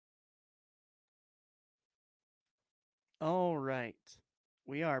All right.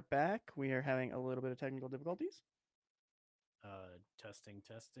 We are back. We are having a little bit of technical difficulties. Testing.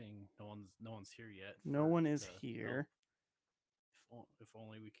 No one's here yet. No one is Well, here. if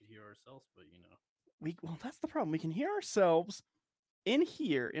only we could hear ourselves, but Well, that's the problem. We can hear ourselves in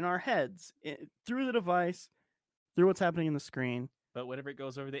here, in our heads, through the device, through what's happening in the screen. But whenever it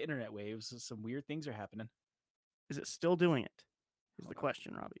goes over the internet waves, some weird things are happening. Is it still doing it? Is the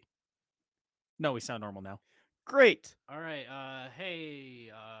question, Robbie. No, we sound normal now. Great. All right.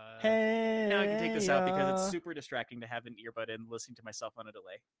 Hey. Hey. Now I can take this out because it's super distracting to have an earbud in listening to myself on a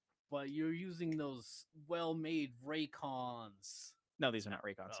delay. But you're using those well-made Raycons. No, these are not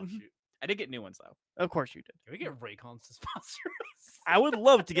Raycons. Oh shoot! I did get new ones though. Of course you did. Can we get Raycons to sponsor us? I would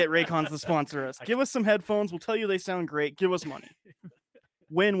love to get Raycons to sponsor us. Give us some headphones. We'll tell you they sound great. Give us money.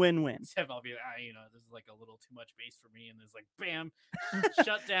 Win, win, win. Except I'll be like, this is like a little too much bass for me, and there's like, bam,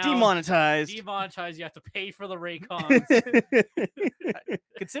 shut down, Demonetized. demonetized. You have to pay for the Raycons.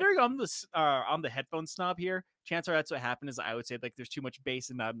 Considering I'm the headphone snob here, chances are that's what happened. Is I would say like there's too much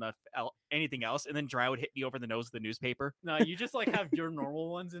bass and not enough anything else, and then Dry would hit me over the nose with the newspaper. No, you just like have your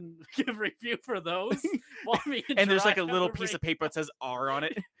normal ones and give a review for those. While me And there's like Dry a have little the piece of Raycons. paper that says R on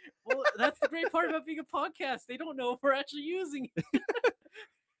it. Well, that's the great part about being a podcast. They don't know if we're actually using it.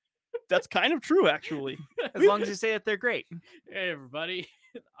 That's kind of true, actually. As long as you say that they're great. Hey, everybody.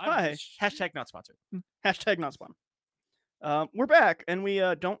 Hi. Hashtag not sponsored. Hashtag not spawn. We're back, and we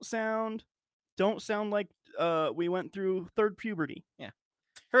don't sound like we went through third puberty.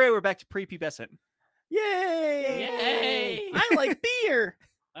 Hooray, we're back to pre-pubescent. Yay! Yay! I like beer.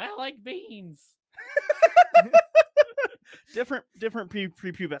 I like beans. different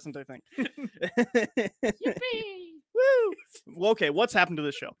prepubescent, I think. Yippee! Woo! Well, okay, what's happened to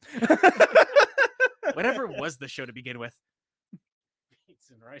this show? Whatever was the show to begin with.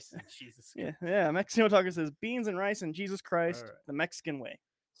 Beans and rice and Jesus. Yeah. Mexican Otaku says beans and rice and Jesus Christ, Alright. the Mexican way.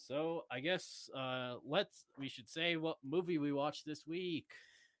 So I guess we should say what movie we watched this week.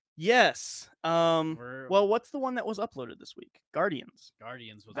 Yes. We're- Well, what's the one that was uploaded this week? Guardians.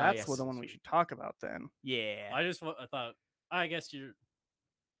 Guardians was That's yes. the one we should talk about then. Yeah. I thought. I guess you're.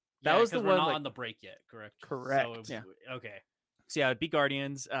 That was the 'cause we're one, not like- on the break yet, correct? Correct. So, Yeah. Okay. So yeah, it'd be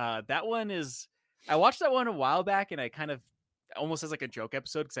Guardians. That one is. I watched that one a while back, and I kind of almost as like a joke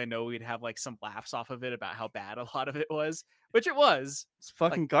episode because I know we'd have like some laughs off of it about how bad a lot of it was, which it was. It's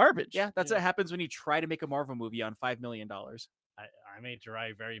fucking garbage. Yeah, that's Yeah. what happens when you try to make a Marvel movie on $5 million. I made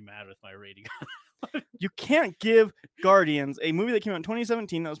Jirai very mad with my rating. You can't give Guardians, a movie that came out in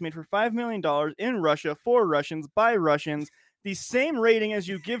 2017 that was made for $5 million in Russia for Russians by Russians, the same rating as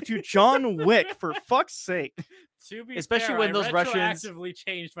you give to John Wick, for fuck's sake. To be Especially fair, when I those Russians- retroactively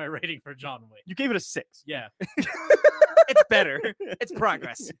changed my rating for John Wick. You gave it a 6. Yeah. It's better. It's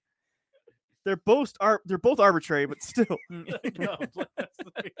progress. They're both arbitrary, but still. No, that's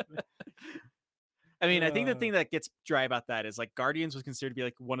the big thing. I mean, I think the thing that gets dry about that is like Guardians was considered to be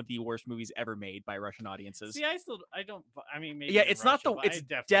like one of the worst movies ever made by Russian audiences. See, I don't. I mean, maybe Yeah, in it's Russia, not but it's I definitely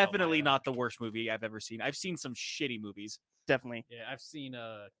don't buy definitely that. not the worst movie I've ever seen. I've seen some shitty movies. Definitely. Yeah, I've seen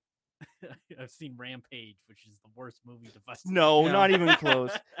I've seen Rampage, which is the worst movie device. No, No. not even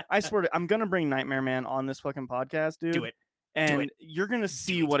close. I swear I'm gonna bring Nightmare Man on this fucking podcast, dude. Do it. And it. you're gonna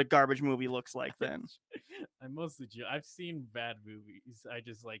see what a garbage movie looks like then. I mostly I've seen bad movies. I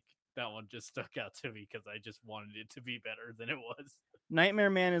just like that one just stuck out to me because I just wanted it to be better than it was. Nightmare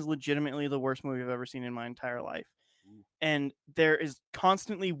Man is legitimately the worst movie I've ever seen in my entire life. Ooh. And there is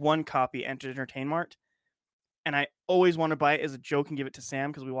constantly one copy at Entertain Mart. And I always want to buy it as a joke and give it to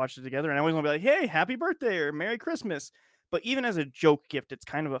Sam because we watched it together. And I always want to be like, hey, happy birthday or Merry Christmas. But even as a joke gift, it's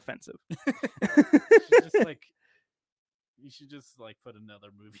kind of offensive. You should just like put another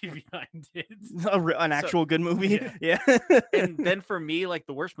movie behind it. An actual good movie. Yeah. And then for me, like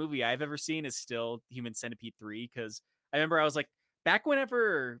the worst movie I've ever seen is still Human Centipede 3 because I remember I was like back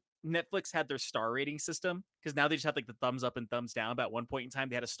whenever Netflix had their star rating system, because now they just have like the thumbs up and thumbs down. But at one point in time,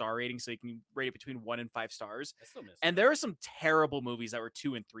 they had a star rating, so you can rate it between 1 and 5 stars. I still miss And that. there are some terrible movies that were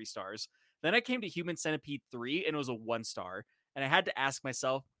 2 and 3 stars. Then I came to Human Centipede 3, and it was a 1 star. And I had to ask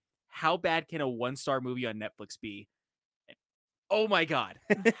myself, how bad can a 1-star movie on Netflix be? And, oh my god,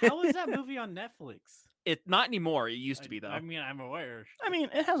 How is that movie on Netflix? it not anymore. It used to be though. I mean, I'm aware. I mean,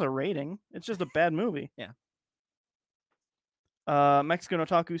 it has a rating. It's just a bad movie. Yeah. Mexican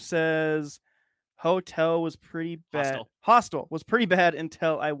Otaku says Hotel was pretty bad. Hostel. Hostel was pretty bad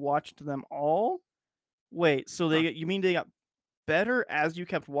until I watched them all. Wait, so you mean they got better as you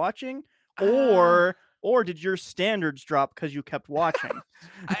kept watching, or did your standards drop because you kept watching?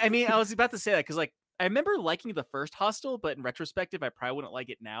 I mean, I was about to say that because like I remember liking the first Hostel, but in retrospective, I probably wouldn't like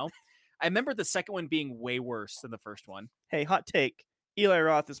it now. I remember the second one being way worse than the first one. Hey, hot take. Eli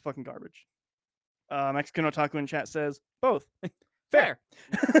Roth is fucking garbage. Mexican Otaku in chat says both. Fair.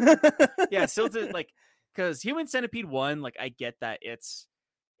 Yeah, still like because Human Centipede 1, like I get that it's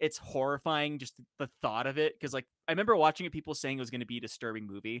horrifying just the thought of it, because like I remember watching it, people saying it was going to be a disturbing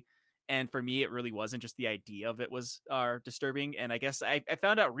movie, and for me it really wasn't. Just the idea of it was disturbing. And I guess I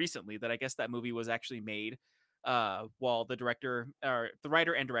found out recently that I guess that movie was actually made while the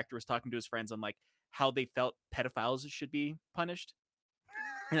writer and director was talking to his friends on like how they felt pedophiles should be punished,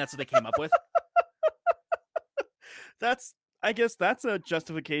 and that's what they came up with. I guess that's a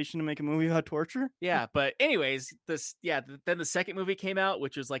justification to make a movie about torture. Yeah, but anyways, then the second movie came out,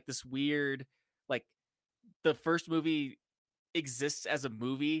 which was like this weird, like the first movie exists as a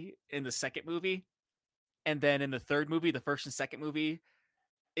movie in the second movie, and then in the third movie, the first and second movie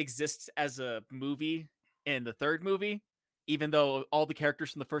exists as a movie in the third movie, even though all the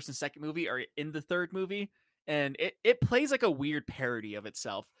characters from the first and second movie are in the third movie. And it plays like a weird parody of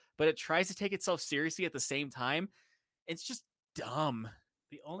itself, but it tries to take itself seriously at the same time. It's just dumb.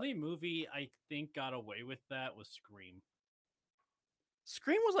 The only movie I think got away with that was Scream.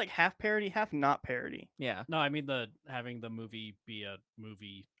 Scream was like half parody, half not parody. Yeah. No, I mean having the movie be a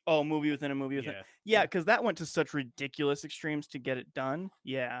movie. Oh, movie within a movie within. Yeah. Yeah, because that went to such ridiculous extremes to get it done.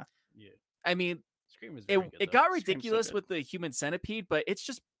 Yeah. Yeah. I mean, Scream is very good, it though. got Scream's so ridiculous good. with the Human Centipede, but it's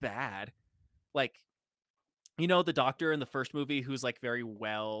just bad. Like, you know, the doctor in the first movie who's like very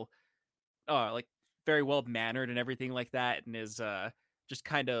well mannered and everything like that, and is just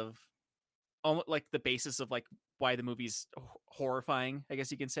kind of almost like the basis of like why the movie's horrifying, I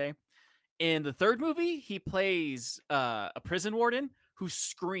guess you can say. In the third movie, he plays a prison warden who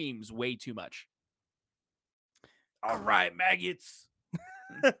screams way too much. All right, maggots.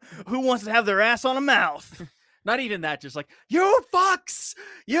 Who wants to have their ass on a mouth? Not even that, just like, you fucks!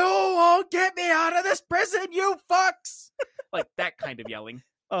 You won't get me out of this prison, you fucks! Like that kind of yelling.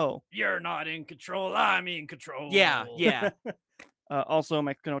 Oh. You're not in control. I'm in control. Yeah. Also,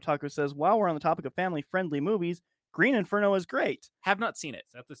 Mexican Otaku says, while we're on the topic of family-friendly movies, Green Inferno is great. Have not seen it.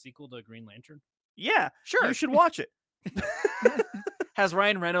 Is that the sequel to Green Lantern? Yeah, Sure. you should watch it. Has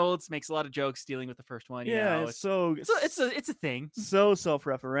Ryan Reynolds, makes a lot of jokes dealing with the first one. You Yeah, know, it's so it's a thing. so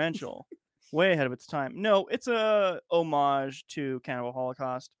self-referential, way ahead of its time. No, it's a homage to Cannibal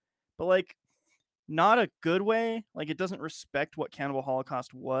Holocaust, but like not a good way. Like it doesn't respect what Cannibal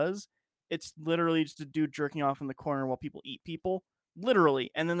Holocaust was. It's literally just a dude jerking off in the corner while people eat people,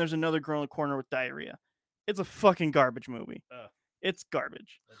 literally. And then there's another girl in the corner with diarrhea. It's a fucking garbage movie. It's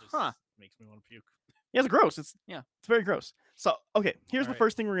garbage. That just makes me want to puke. Yeah, it's gross. It's very gross. So, okay, here's the Alright.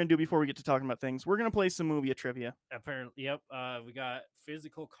 first thing we're going to do before we get to talking about things. We're going to play some movie trivia. Apparently, yep. We got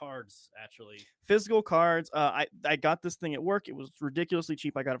physical cards, actually. Physical cards. I got this thing at work. It was ridiculously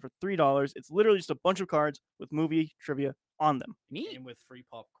cheap. I got it for $3. It's literally just a bunch of cards with movie trivia on them. Neat. Came with free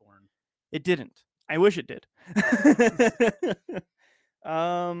popcorn. It didn't. I wish it did.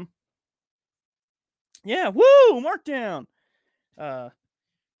 Yeah, woo! Markdown. I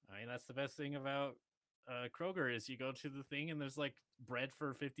mean, that's the best thing about Kroger is you go to the thing and there's like bread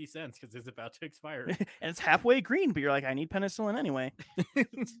for 50 cents because it's about to expire. And it's halfway green, but you're like, I need penicillin anyway.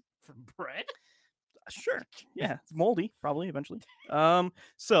 For bread? Sure. Yeah, it's moldy, probably eventually.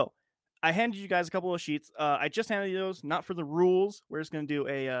 So I handed you guys a couple of sheets. I just handed you those, not for the rules. We're just going to do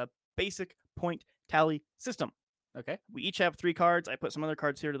a basic point tally system. Okay. We each have 3 cards. I put some other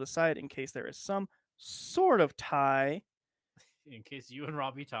cards here to the side in case there is some sort of tie. In case you and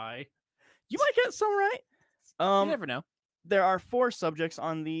Robbie tie. You might get some right. You never know. There are 4 subjects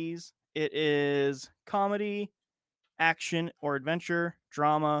on these. It is comedy, action or adventure,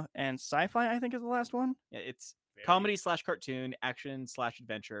 drama, and sci-fi, I think is the last one. Yeah, it's Very- comedy / cartoon, action /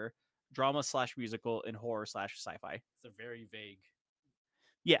 adventure, drama / musical, and horror / sci-fi. It's a very vague.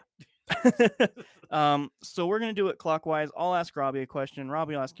 So we're going to do it clockwise. I'll ask Robbie a question.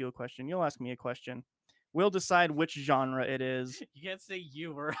 Robbie will ask you a question. You'll ask me a question. We'll decide which genre it is. You can't say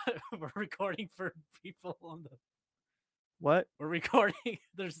you. We're recording for people on the. What? We're recording.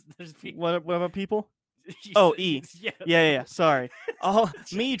 There's people. What about people? You Oh, said- E. Yeah. Yeah. Sorry.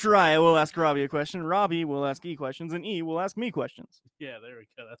 Me, Dry, will ask Robbie a question. Robbie will ask E questions, and E will ask me questions. Yeah. There we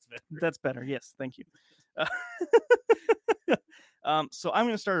go. That's better. That's better. Yes, thank you. So I'm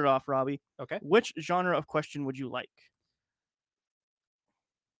going to start it off, Robbie. Okay. Which genre of question would you like?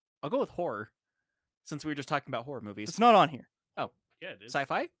 I'll go with horror, since we were just talking about horror movies. It's not on here. Yeah, it is.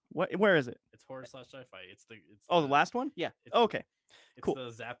 Sci-fi? What? Where is it? It's horror / sci-fi. It's the. Oh, the last one. Yeah. It's, Okay. It's cool.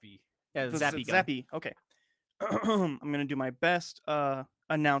 the Zappy. Yeah, the This is Zappy gun. Zappy. Okay. I'm gonna do my best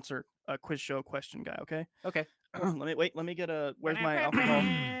announcer quiz show question guy. Okay. Okay. Let me get a. Where's my alcohol?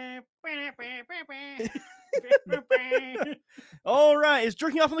 All right, it's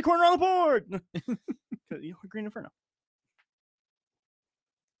jerking off in the corner on the board. Green Inferno.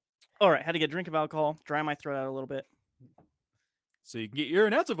 All right, had to get a drink of alcohol, dry my throat out a little bit. So you can get your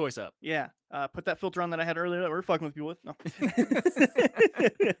announcer voice up. Yeah, put that filter on that I had earlier that we were fucking with people with. No.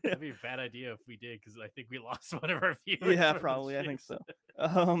 That'd be a bad idea if we did, because I think we lost one of our viewers. Yeah, from the probably. I think chase.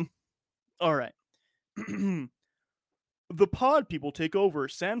 so. All right. The Pod People take over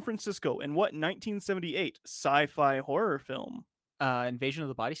San Francisco in what 1978 sci-fi horror film? Invasion of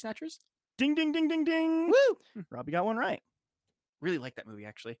the Body Snatchers. Ding, ding, ding, ding, ding. Woo! Robbie got one right. Really like that movie,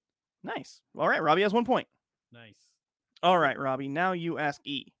 actually. Nice. All right, Robbie has 1 point. Nice. All right, Robbie. Now you ask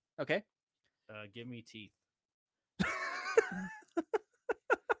E. Okay. Give me teeth.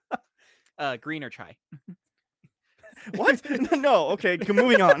 Green or chai. What? No. Okay.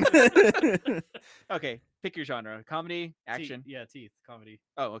 Moving on. Okay. Pick your genre. Comedy, action. Yeah, teeth. Comedy.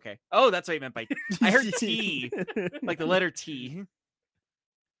 Oh, okay. Oh, that's what you meant by. I heard T, like the letter T.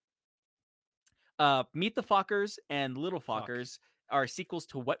 Meet the Fockers and Little Fuck. Fockers are sequels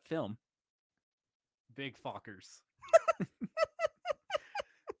to what film? Big fuckers.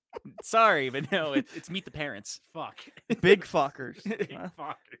 Sorry, but no, it's Meet the Parents. Fuck. Big fuckers. Big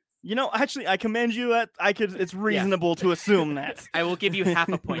fuckers. You know, actually, I commend you. It's reasonable to assume that. I will give you half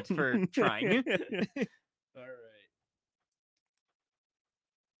a point for trying. All right.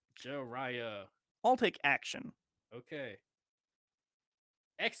 Joe Raya. I'll take action. Okay.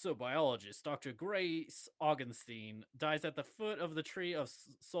 Exobiologist Dr. Grace Augenstein dies at the foot of the Tree of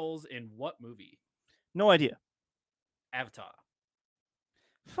Souls in what movie? No idea. Avatar.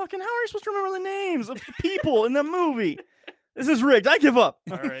 Fucking how are you supposed to remember the names of the people in the movie? This is rigged. I give up.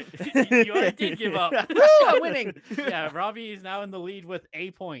 All right. You already did give up. Woo, I'm winning. Yeah, Robbie is now in the lead with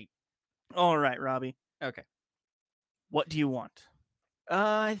a point. All right, Robbie. Okay. What do you want?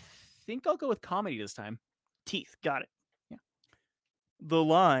 I think I'll go with comedy this time. Teeth. Got it. Yeah. The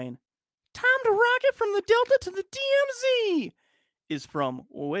line, "Time to rocket from the Delta to the DMZ," is from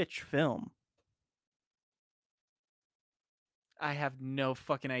which film? I have no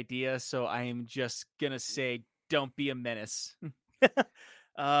fucking idea, so I am just gonna say, "Don't be a menace."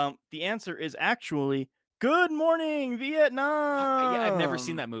 The answer is actually Good Morning Vietnam. Yeah, I've never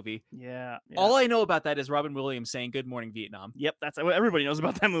seen that movie. Yeah. All I know about that is Robin Williams saying "Good Morning Vietnam." Yep, that's what everybody knows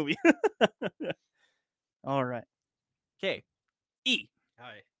about that movie. All right. Okay. E.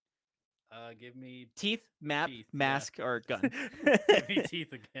 Hi. Give me Teeth, map, Teeth, yeah. mask, or gun. give me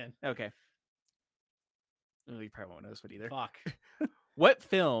teeth again. Okay. Oh, you probably won't know this one either. Fuck. What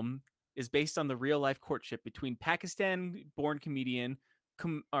film is based on the real life courtship between Pakistan-born comedian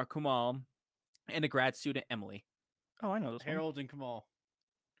Kumal and a grad student Emily? Oh, I know this one. Harold and Kamal.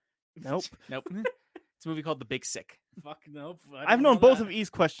 Nope. Nope. It's a movie called The Big Sick. Fuck nope. I've known both of E's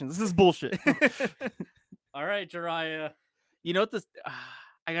questions. This is bullshit. All right, Jiraiya. You know what this?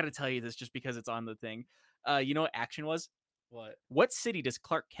 I got to tell you this just because it's on the thing. You know what action was? What? What city does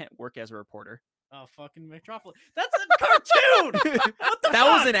Clark Kent work as a reporter? Oh, fucking Metropolis. That's a cartoon. What the That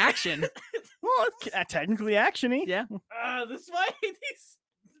was fuck? an action. Well, it's technically actiony. Yeah. This is why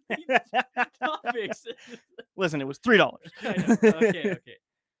these topics. Listen, it was $3. I know. Okay.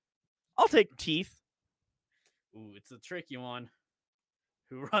 I'll take teeth. Ooh, it's a tricky one.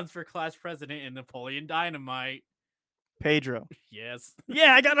 Who runs for class president in Napoleon Dynamite? Pedro. Yes.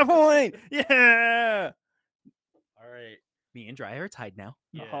 Yeah, I got a point. Yeah. All right. Me and Dry are tied now.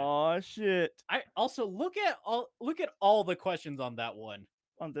 Yeah. Oh shit. I also look at all the questions on that one.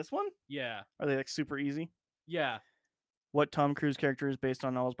 On this one, Yeah. are they like super easy? Yeah. What Tom Cruise character is based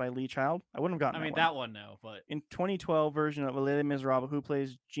on novels by Lee Child? I wouldn't have I gotten mean that that one no, but in 2012 version of Les Miserables, who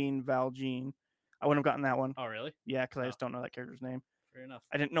plays Jean Valjean? I wouldn't have gotten that one. oh really? Yeah, because I Oh. just don't know that character's name. Fair enough.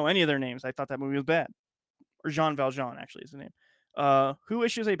 I didn't know any of their names. I thought that movie was bad. Or Jean Valjean actually is the name. Who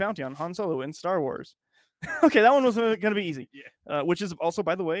issues a bounty on Han Solo in Star Wars? Okay, that one was going to be easy. Yeah. Which is also,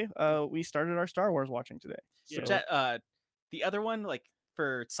 by the way, we started our Star Wars watching today. Yeah. So, The other one, like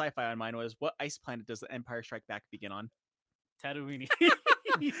for sci-fi on mine, was what ice planet does the Empire Strike Back begin on? Tatooine.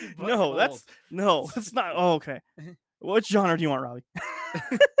 no, that's not. Oh, okay. What genre do you want, Robbie?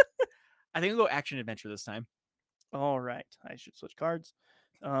 I think we'll go action adventure this time. All right, I should switch cards.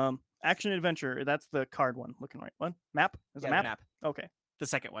 Action adventure. That's the card one. Looking right. What map? Is Yeah, it the map? map. Okay, The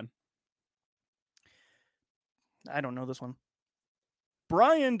second one. I don't know this one.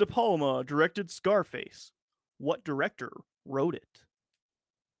 Brian De Palma directed Scarface. What director wrote it?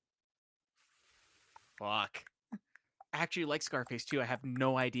 Fuck. I actually like Scarface too. I have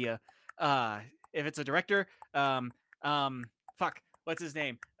no idea. If it's a director, fuck. What's his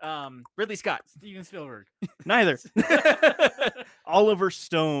name? Ridley Scott. Steven Spielberg. Neither. Oliver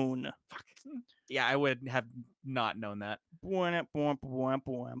Stone. Yeah, I would have not known that.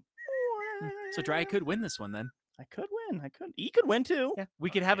 So Dry could win this one then. I could win. I could. E could win too. Yeah, we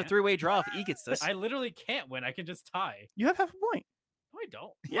could have a can't. 3-way draw if E gets this. I literally can't win. I can just tie. You have half a point. No, I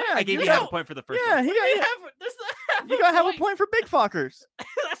don't. Yeah, I gave you you're half a out. point for the first Yeah, one. he got, yeah. There's not You gotta have a point for big fuckers. What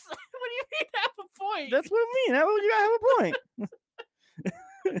do you mean half a point? That's what I mean. You gotta have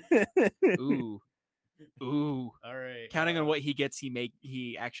a point. Ooh. Ooh. All right. Counting on what he gets,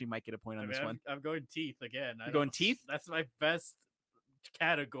 he actually might get a point on this one. I'm going teeth again. You're going teeth? That's my best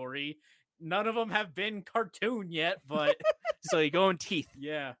category. None of them have been cartoon yet, but So you're going teeth.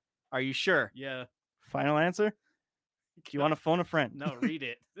 yeah, Are you sure? yeah. Final answer? Do you want to phone a friend? No, read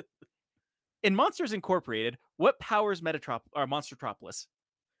it. In Monsters Incorporated, what powers Monstertropolis?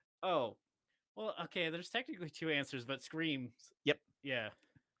 Oh, well, okay. There's technically two answers, but screams. Yep. Yeah.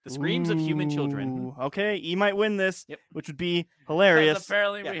 The screams of human children. Ooh, okay, E might win this, Yep. which would be 'Cause hilarious.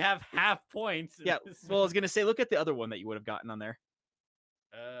 apparently Yeah. we have half points. Yeah. Well, I was gonna say, look at the other one that you would have gotten on there.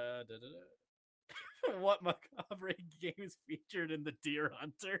 What macabre game is featured in the Deer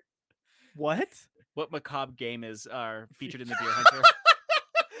Hunter? What? What macabre game is featured in the Deer Hunter?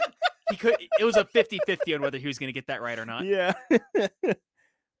 It was a 50-50 on whether he was gonna get that right or not. Yeah.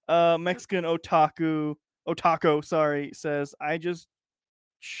 Mexican Otaco, sorry, says, I just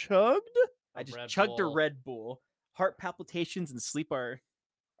chugged? I just Red chugged a Bull. Red Bull. Heart palpitations and sleep are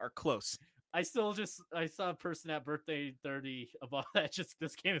close. I saw a person at birthday 30 about that. Just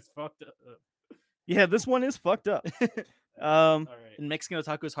this game is fucked up. Yeah, this one is fucked up. All right. And Mexican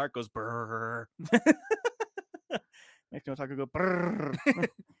Otaku's heart goes brrr. Mexican Otaku go brrr.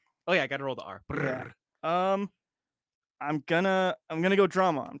 Oh yeah, I gotta roll the R. Yeah. Brrr. I'm gonna go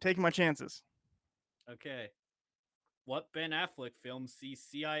drama. I'm taking my chances. Okay. What Ben Affleck film sees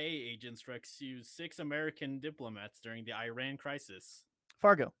CIA agents rescue 6 American diplomats during the Iran crisis?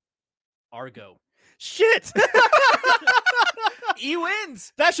 Fargo. Argo. Shit! E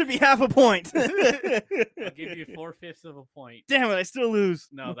wins. That should be half a point. I'll give you 4/5 of a point. Damn it, I still lose.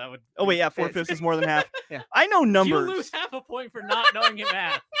 No, that would. Oh wait, yeah, Fifth. 4/5 is more than half. Yeah. I know You numbers. lose half a point for not knowing your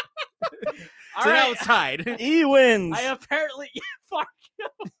math. All So now right. it's tied. E wins. I apparently fuck.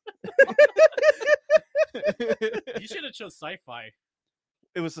 You should have chose sci-fi.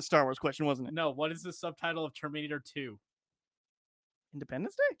 It was a Star Wars question, wasn't it? No, what is the subtitle of Terminator 2?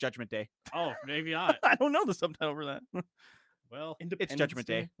 Independence Day? Judgment Day. Oh, maybe not. I don't know the subtitle for that. Well, Independence Judgment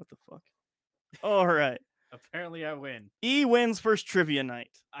Day. What the fuck? All right. apparently I win. E wins first trivia night.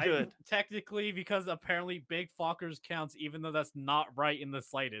 Good. Technically, because apparently Big Fockers counts, even though that's not right in the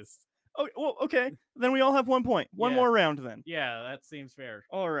slightest. Oh, well, okay. Then we all have 1 point. One Yeah. more round then. Yeah, that seems fair.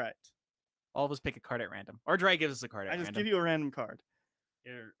 All right. All of us pick a card at random. Or Dry gives us a card at I just random. give you a random card.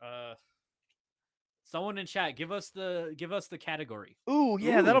 Here, someone in chat, give us the category. Ooh,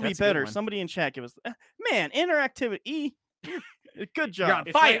 yeah, Ooh, that'll be that's a good better. one. Somebody in chat give us. Man, interactivity. E. Good job. on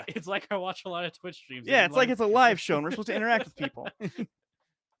It's fire. like, it's like I watch a lot of Twitch streams. Yeah, and it's like learn- it's a live show and we're supposed to interact with people.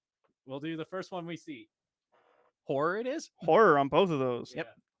 We'll do the first one we see. Horror it is. Horror on both of those. Yep.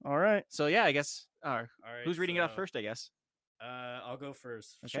 All right. So yeah, I guess. All right. Who's reading it off so, first? I guess. I'll go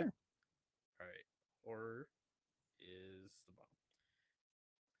first. Okay. Sure. All right. Horror is the bottom.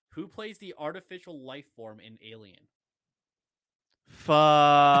 Who plays the artificial life form in Alien?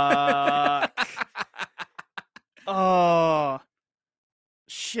 Fuck. Oh.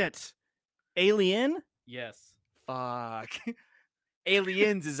 Shit. Alien? Yes. Fuck.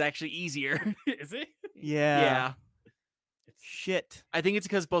 Aliens is actually easier. Is it? Yeah. It's Shit. I think it's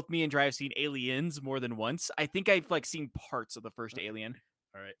because both me and Dry have seen Aliens more than once. I think I've like seen parts of the first Alien.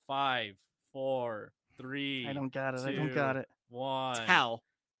 all right. 5, 4, 3. I don't got it. I don't got it. 1. Hal.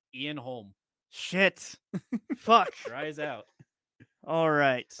 Ian Holm. Shit. Fuck. Dries out. All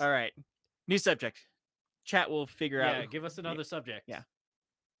right. All right. New subject. Chat will figure Yeah. out. Give us another subject. Yeah.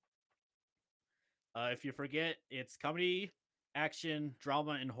 If you forget, it's comedy, action,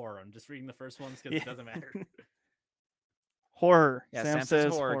 drama, and horror. I'm just reading the first ones because Yeah. it doesn't matter. Horror. Yeah, Sam, Sam says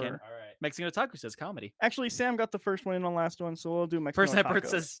says horror horror. again. All right. Mexican Otaku says comedy. Actually, Sam got the first one in on last one, so we'll do Mexican First Pepper Otaku.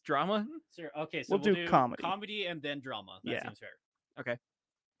 says drama. Sure. Okay, so We'll we'll do comedy. comedy and then drama. That Yeah. seems fair.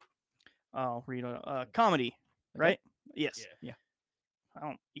 I'll read comedy, right? Yes. Yeah. I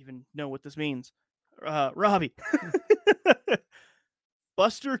don't even know what this means. Robbie.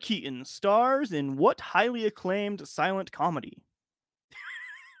 Buster Keaton stars in what highly acclaimed silent comedy?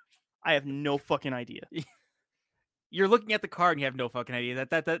 I have no fucking idea. You're looking at the card and you have no fucking idea.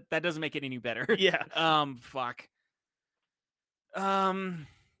 That doesn't make it any better. Yeah. Fuck. Should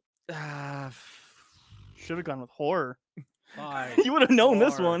have gone with horror. 5. You would have known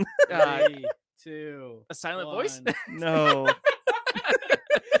this 4, one. 3, 2. A silent voice? 1. No.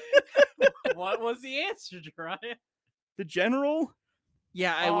 What was the answer, Jiraiya? The general.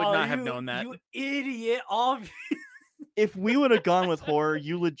 Yeah, I would not have you- known that. You idiot! If we would have gone with horror,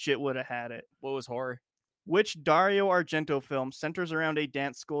 you legit would have had it. What was horror? Which Dario Argento film centers around a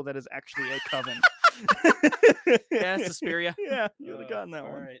dance school that is actually a coven? Yeah, Suspiria. Yeah, you would have gotten that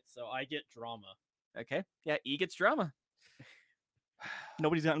All one. right, so I get drama. Okay. Yeah, E gets drama.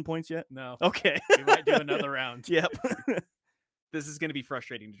 Nobody's gotten points yet. No, Okay. we might do another round. Yep. This is going to be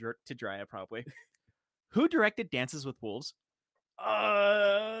frustrating to Drya, probably. Who directed Dances with Wolves?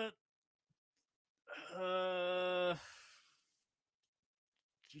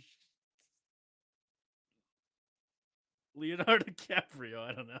 Leonardo DiCaprio.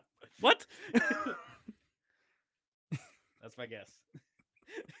 I don't know. What? That's my guess.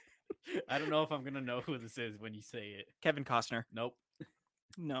 I don't know if I'm gonna know who this is when you say it. Kevin Costner. Nope.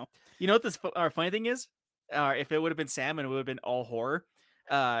 No. You know what this funny thing is? If it would have been Sam and it would have been all horror,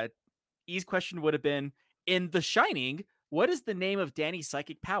 E's question would have been, in The Shining, what is the name of Danny's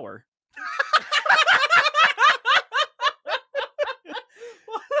psychic power?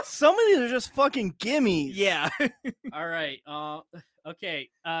 Some of these are just fucking gimmies. Yeah. All right. Okay.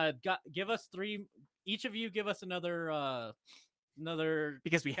 Give us three. Each of you give us another.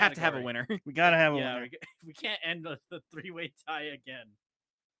 Because we have to have a Category. winner. We gotta have a Yeah, winner. we can't end the three-way tie again.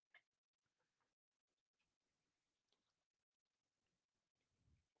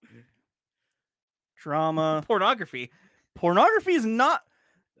 Drama. Pornography. Pornography is not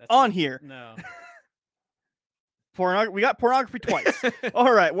That's on here. No. We got pornography twice.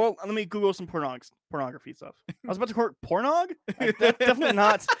 All right. Well, let me Google some pornography stuff. I was about to quote pornog. Definitely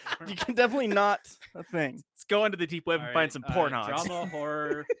not. You can definitely not a thing. Let's go into the deep web All and find right, some pornogs. Drama,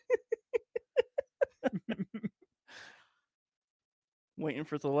 horror. Waiting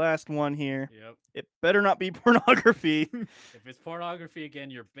for the last one here. Yep. It better not be pornography. If it's pornography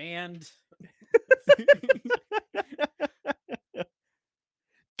again, you're banned.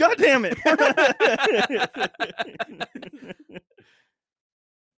 God damn it.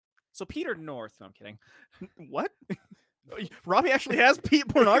 So Peter North. No, I'm kidding. What? Robbie actually has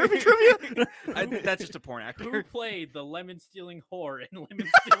pornography trivia? That's just a porn Who actor. played the lemon stealing whore in Lemon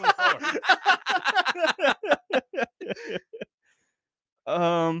Stealing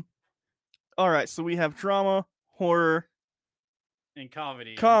Whore? All right, so we have drama, horror, In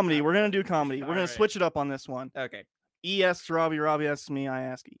comedy. comedy. We're gonna do comedy. We're gonna Alright. switch it up on this one. Okay. E asks Robbie, Robbie asks me, I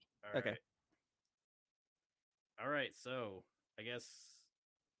ask E. Okay. All right. So I guess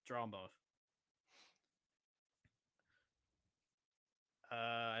drama.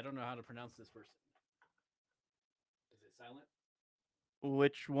 I don't know how to pronounce this person. Is it silent?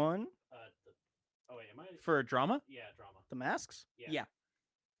 Which one? Oh wait, am I? For a drama? Yeah, drama. The Masks? Yeah.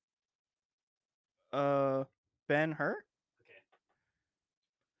 Ben-Hur? Okay.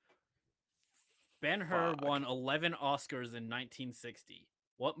 Ben-Hur won 11 Oscars in 1960.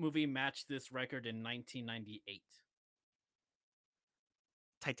 What movie matched this record in 1998?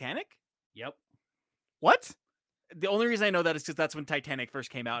 Titanic? Yep. What? The only reason I know that is because that's when Titanic first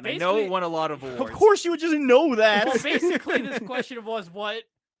came out, and I know Basically- it won a lot of awards. Of course you would just know that. Well, basically, this question was what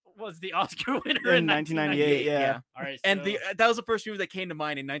was the Oscar winner In in 1998, 1998? yeah. All right. And so- that was the first movie that came to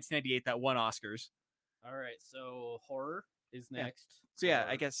mind in 1998 that won Oscars. all right. So horror is Yeah. next. So yeah, I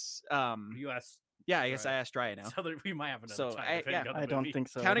Horror. guess You asked. yeah, I guess Right. I asked Drya now. So that we might have another So, time. I- depending yeah, on the I don't movie. think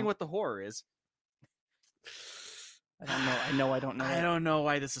so. Counting what the horror is. I don't know. I don't know. I don't know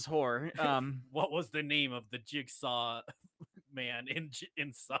why this is horror. What was the name of the jigsaw man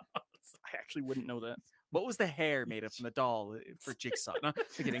in Saw? I actually wouldn't know that. what was the hair made of from the doll for Jigsaw? No,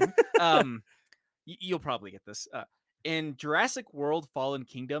 I'm kidding. You'll probably get this. In Jurassic World: Fallen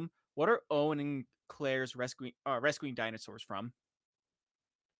Kingdom, what are Owen and Claire's rescuing dinosaurs from?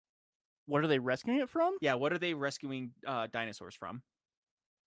 What are they rescuing it from? Yeah, what are they rescuing dinosaurs from?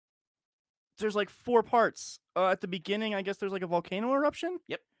 There's like 4 parts. At the beginning, I guess there's like a volcano eruption.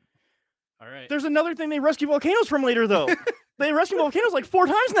 All right. There's another thing they rescue volcanoes from later, though. They rescue volcanoes like 4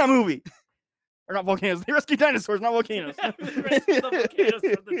 times in that movie. Or not volcanoes. They rescue dinosaurs, not volcanoes. They rescue the volcanoes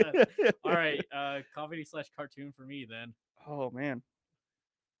from the death. All right. Comedy/cartoon for me then. Oh man.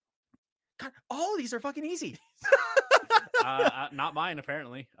 God, all of these are fucking easy. Not mine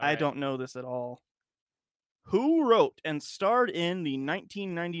apparently. All I right. don't know this at all. Who wrote and starred in the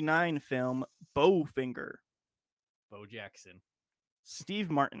 1999 film Bowfinger? Bo Jackson.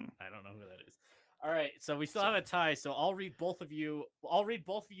 Steve Martin. I don't know who that is. All right, so we still have a tie. So I'll read both of you. I'll read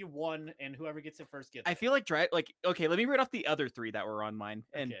both of you one, and whoever gets it first gets. I it. feel like okay, let me read off the other 3 that were on mine,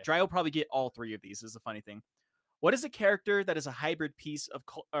 and Okay. Dry will probably get all 3 of these. Is a funny thing. What is a character that is a hybrid piece of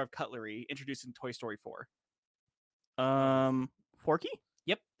cutlery introduced in Toy Story 4? Forky?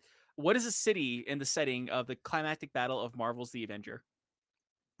 What is a city in the setting of the climactic battle of Marvel's The Avenger?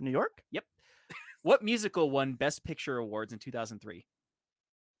 New York, What musical won Best Picture awards in 2003?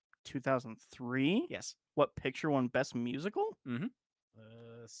 2003. Yes. What picture won Best Musical?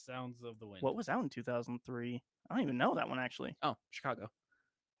 Sounds of the Wind. What was out in 2003? I don't even know that one actually. Oh, Chicago.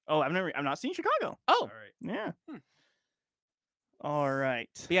 Oh, I've not seen Chicago. Oh, All right. Yeah. Hmm. All right.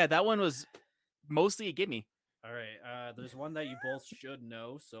 but yeah, that one was mostly a gimme. All right. There's one that you both should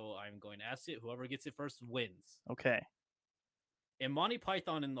know, so I'm going to ask it. Whoever gets it first wins. Okay. In Monty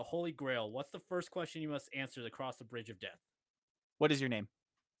Python and the Holy Grail, what's the first question you must answer to cross the Bridge of Death? What is your name?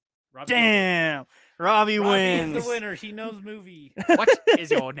 Robbie Damn. Robbie Robbie wins. is the winner. He knows movie. What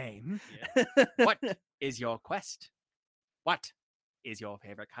is your name? Yeah. What is your quest? What is your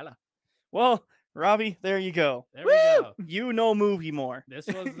favorite color? Well, Robbie, there you go. There we go. You know movie more. This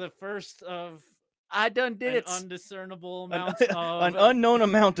was the first of I done did an it. undiscernible An, amount of an unknown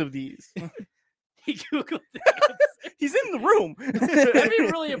amount of these. He googled it. He's in the room. That'd be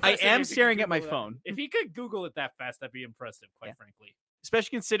really I impressive. am if he could staring at my Google that. phone. If he could Google it that fast, that'd be impressive. Quite Yeah. frankly.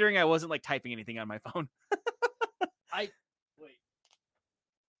 Especially considering I wasn't like typing anything on my phone. Wait.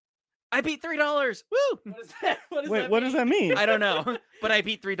 I beat $3. Woo! What is that? Wait, what does that mean? I don't know, but I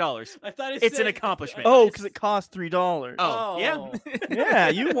beat $3. I thought it It's an said- accomplishment. Oh, because it cost $3. Oh, yeah. Oh. Yeah,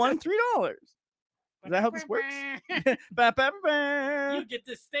 you won $3. Is that how this works? Ba, ba, ba. You get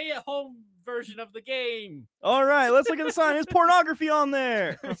the stay-at-home version of the game. All right, let's look at the sign. There's pornography on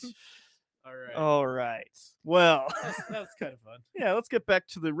there. All right. All right. Well, That's kind of fun. yeah, let's get back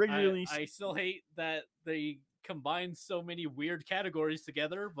to the regularly. I still hate that they combine so many weird categories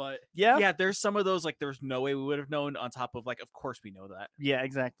together, but Yeah, Yeah, there's some of those like there's no way we would have known on top of like of course we know that. yeah,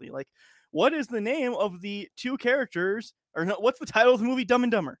 exactly. Like, what is the name of the two characters? Or no, what's the title of the movie Dumb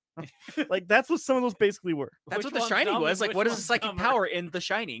and Dumber? Like, that's what some of those basically were. That's which what The one's Shining dumb was. and Like which what is the one's psychic dumber? power in The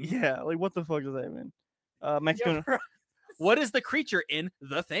Shining? Yeah, like what the fuck does that mean? Mexican What is the creature in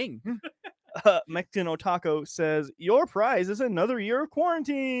The Thing? Mexican Otaco says your prize is another year of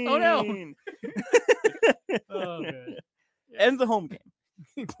quarantine. Oh, no. oh man. And the home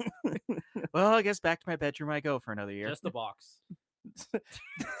game. Well, I guess back to my bedroom I go for another year. Just the box.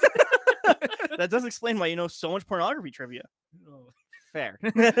 That does explain why you know so much pornography trivia. Oh, Fair.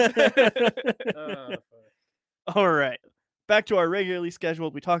 fuck. All right. Back to our regularly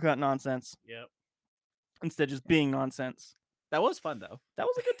scheduled. We talk about nonsense Yep. instead of just being nonsense. That was fun though. That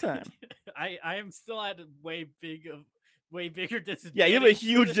was a good time. I am still at a way bigger disadvantage. Yeah, you have a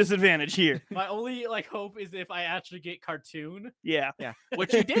huge disadvantage here. My only like hope is if I actually get cartoon. Yeah. Yeah.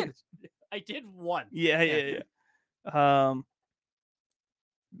 Which you did. I did once. Yeah.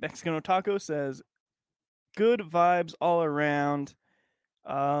 Mexican Otaco says good vibes all around.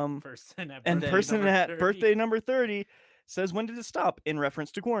 Person at And birthday person number at 30. birthday number 30 says when did it stop in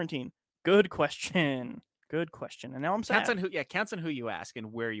reference to quarantine? Good question. Good question. And now I'm sad. Counts on who you ask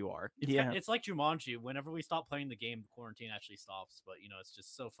and where you are. It's, Yeah. it's like Jumanji. Whenever we stop playing the game, quarantine actually stops. But it's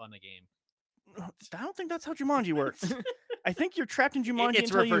just so fun a game. I don't think that's how Jumanji works. I think you're trapped in Jumanji it's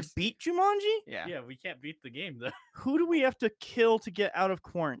until reverse. you beat Jumanji. Yeah. Yeah, we can't beat the game though. Who do we have to kill to get out of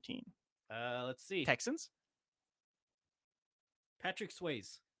quarantine? Let's see. Texans? Patrick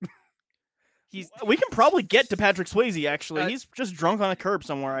Swayze. We can probably get to Patrick Swayze. Actually, Uh, he's just drunk on a curb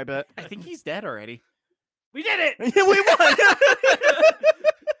somewhere. I bet. I think he's dead already. We did it. Yeah, we won.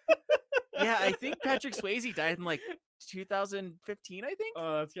 Yeah, I think Patrick Swayze died in like 2015, I think.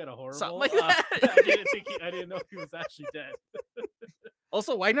 Oh, that's kind of horrible. Something like that. I didn't know he was actually dead.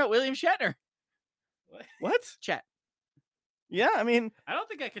 Also, why not William Shatner? What? Chat. Yeah, I mean, I don't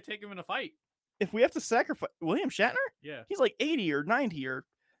think I could take him in a fight. if we have to sacrifice William Shatner, Yeah, he's like 80 or 90 or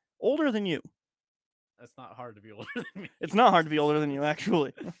older than you. that's not hard to be older than me. It's not hard to be older than you.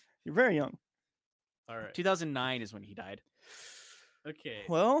 Actually, you're very young. All right. 2009 is when he died. Okay.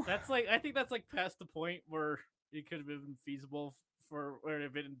 Well, I think that's like past the point where it could have been feasible for where it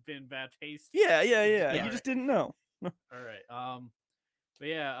had been bad taste. yeah. Yeah. You just didn't know. All right. But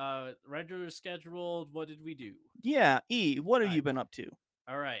yeah, regular scheduled. What did we do? Yeah, E, what have you Alright. been up to?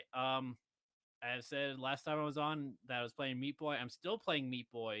 All right. I said last time I was on that I was playing Meat Boy. I'm still playing Meat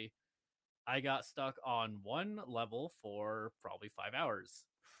Boy. I got stuck on one level for probably 5 hours.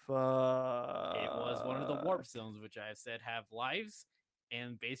 It was one of the warp zones, which I said have lives,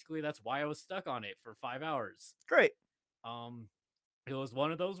 and basically that's why I was stuck on it for 5 hours. Great. It was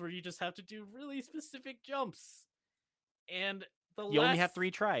one of those where you just have to do really specific jumps, and You only have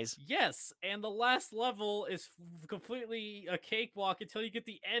 3 tries. Yes, and the last level is completely a cakewalk until you get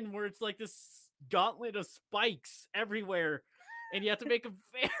the end where it's like this gauntlet of spikes everywhere, and you have to make a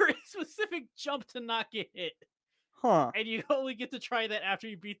very specific jump to not get hit. Huh. and you only get to try that after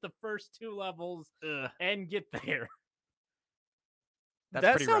you beat the first 2 levels and get there. That's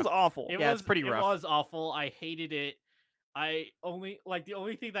that pretty sounds rough. awful. It's pretty rough. It was awful. I hated it. The only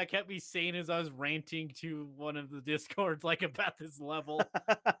thing that kept me sane is I was ranting to one of the discords like about this level.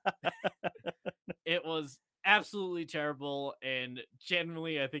 It was absolutely terrible and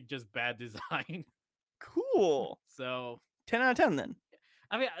genuinely I think just bad design. Cool. So 10 out of 10 then.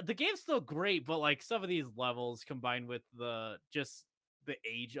 I mean, the game's still great, but like some of these levels combined with the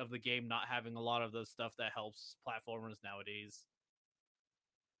age of the game not having a lot of the stuff that helps platformers nowadays.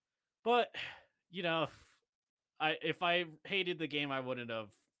 But you know, if I hated the game, I wouldn't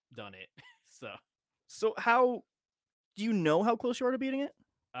have done it. So how do you know how close you are to beating it?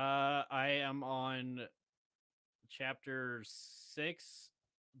 I am on chapter 6,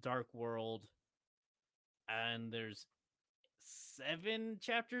 Dark World, and there's 7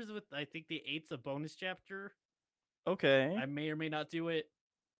 chapters with I think the 8's a bonus chapter. Okay. I may or may not do it.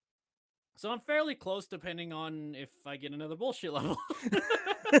 So I'm fairly close depending on if I get another bullshit level.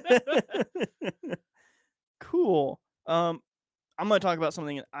 Cool. I'm going to talk about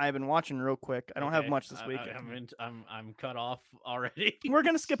something that I've been watching real quick. I don't have much this week. I'm cut off already. We're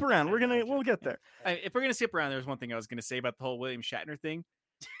going to skip around. We'll get there. If we're gonna skip around, there's one thing I was gonna say about the whole William Shatner thing.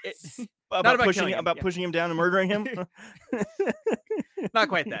 About about pushing him down and murdering him. Not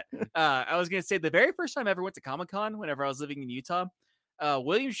quite that. I was gonna say the very first time I ever went to Comic-Con, whenever I was living in Utah,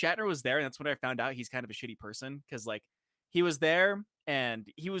 William Shatner was there, and that's when I found out he's kind of a shitty person because like he was there and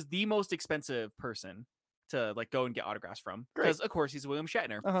he was the most expensive person to like go and get autographs from because of course he's William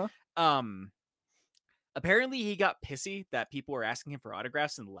Shatner. Uh-huh. Apparently he got pissy that people were asking him for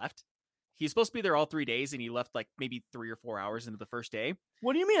autographs and left. He's supposed to be there all 3 days and he left like maybe 3 or 4 hours into the first day.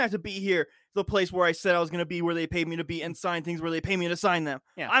 What do you mean I have to be here? The place where I said I was going to be, where they paid me to be, and sign things where they pay me to sign them.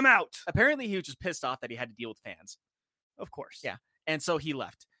 Yeah. I'm out. Apparently he was just pissed off that he had to deal with fans. Of course. Yeah. And so he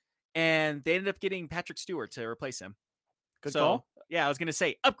left. And they ended up getting Patrick Stewart to replace him. Good call. Yeah, I was going to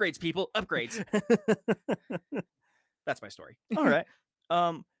say upgrades, people, upgrades. That's my story. All right.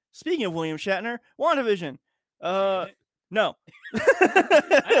 Speaking of William Shatner, WandaVision. No.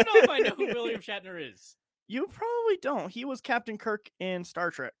 I don't know if I know who William Shatner is. You probably don't. He was Captain Kirk in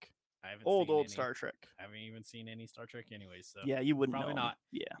Star Trek. I haven't old seen any. Star Trek. I haven't even seen any Star Trek anyways, so Yeah, you wouldn't probably know him. not.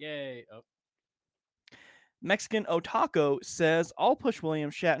 Yeah. Yay. Oh. Mexican Otaco says, I'll push William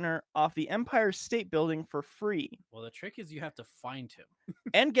Shatner off the Empire State Building for free. Well, the trick is you have to find him.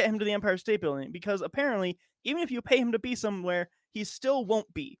 And get him to the Empire State Building, because apparently, even if you pay him to be somewhere, he still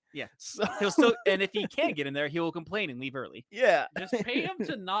won't be. Yeah. So... He'll still, and if he can't get in there, he will complain and leave early. Yeah. Just pay him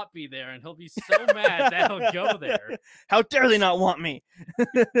to not be there, and he'll be so mad that he'll go there. How dare they not want me?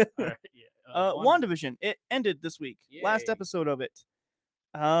 Right, yeah. WandaVision. It ended this week. Yay. Last episode of it.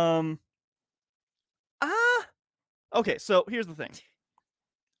 Okay, so here's the thing.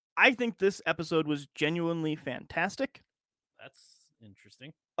 I think this episode was genuinely fantastic. That's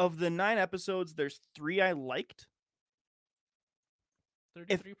interesting. Of the 9 episodes, there's 3 I liked. 33%.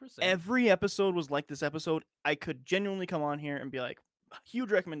 If every episode was like this episode, I could genuinely come on here and be like,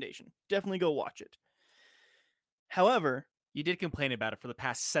 huge recommendation. Definitely go watch it. However, you did complain about it for the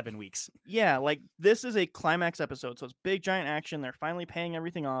past 7 weeks. Yeah, like this is a climax episode, so it's big giant action. They're finally paying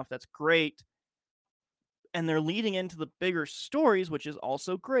everything off. That's great. And they're leading into the bigger stories, which is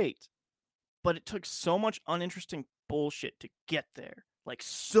also great. But it took so much uninteresting bullshit to get there. Like,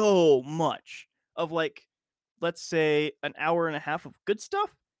 so much of, like, let's say an hour and a half of good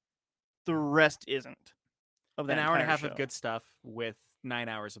stuff. The rest isn't. Of that an hour and a half show. of good stuff with 9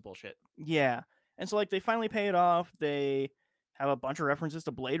 hours of bullshit. Yeah. And so, like, they finally pay it off. They have a bunch of references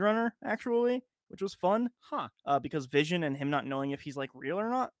to Blade Runner, actually, which was fun. Huh. Because Vision and him not knowing if he's, like, real or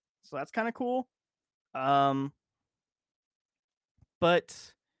not. So that's kind of cool.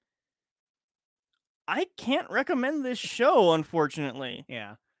 But I can't recommend this show, unfortunately.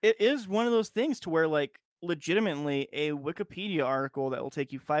 Yeah. It is one of those things to where, like, legitimately a Wikipedia article that will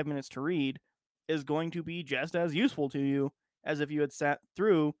take you 5 minutes to read is going to be just as useful to you as if you had sat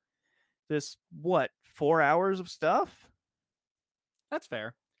through this, 4 hours of stuff? That's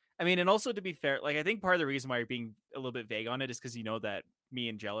fair. I mean, and also to be fair, like, I think part of the reason why you're being a little bit vague on it is because you know that me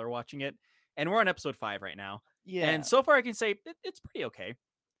and Jell are watching it, and we're on episode 5 right now. Yeah. And so far I can say it's pretty okay.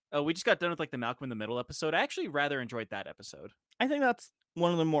 We just got done with, like, the Malcolm in the Middle episode. I actually rather enjoyed that episode. I think that's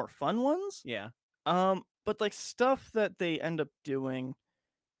one of the more fun ones. Yeah. But, like, stuff that they end up doing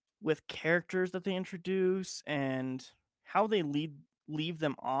with characters that they introduce and how they leave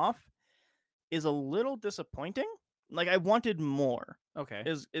them off is a little disappointing. Like, I wanted more. Okay.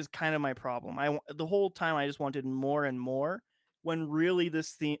 Is kind of my problem. The whole time I just wanted more and more, when really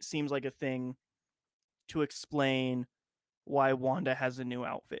this seems like a thing to explain why Wanda has a new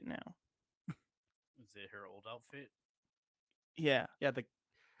outfit now. Is it her old outfit? Yeah. Yeah,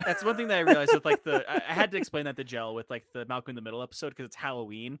 that's one thing that I realized with like I had to explain that to Jell with like the Malcolm in the Middle episode because it's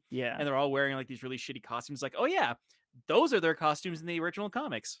Halloween Yeah. and they're all wearing like these really shitty costumes. Like, oh yeah, those are their costumes in the original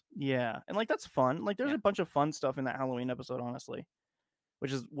comics. Yeah. And like that's fun. Like there's Yeah. a bunch of fun stuff in that Halloween episode, honestly.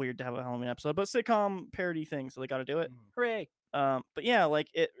 Which is weird to have a Halloween episode, but sitcom parody thing, so they got to do it. Hooray! But yeah, like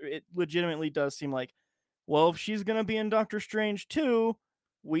it legitimately does seem like, well, if she's gonna be in Doctor Strange 2,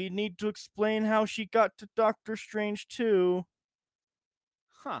 we need to explain how she got to Doctor Strange 2.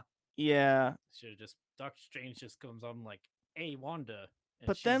 Huh. Yeah, Should just Doctor Strange just comes on like, "Hey, Wanda," and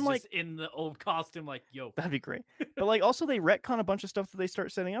But she's then, like- just in the old costume, like, "Yo." that'd be great. But like also they retcon a bunch of stuff that they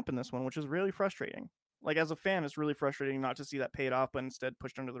start setting up in this one, which is really frustrating. Like as a fan, it's really frustrating not to see that paid off, but instead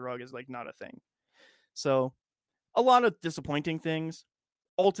pushed under the rug is like not a thing. So a lot of disappointing things.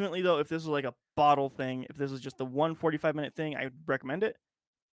 Ultimately, though, if this was like a bottle thing, if this was just the 145-minute thing, I would recommend it.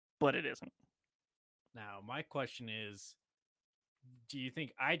 But it isn't. Now, my question is, do you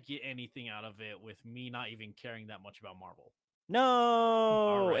think I'd get anything out of it with me not even caring that much about Marvel?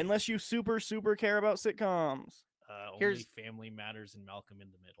 No, right. unless you super care about sitcoms. Only Here's- Family Matters and Malcolm in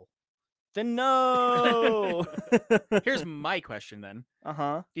the Middle. Then no. Here's my question then: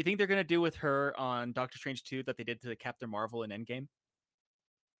 uh-huh. do you think they're gonna do with her on Doctor Strange 2 that they did to Captain Marvel in Endgame?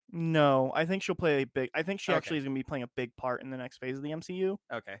 No, I think she'll play a big. I think she Okay. actually is going to be playing a big part in the next phase of the MCU.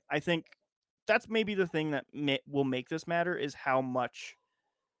 Okay. I think that's maybe the thing that will make this matter is how much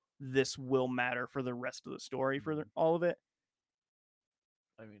this will matter for the rest of the story for all of it,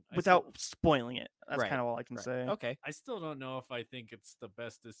 I mean, without spoiling it. That's Right, kind of all I can right. say. Okay. I still don't know if I think it's the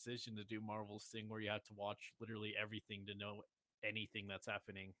best decision to do Marvel's thing where you have to watch literally everything to know anything that's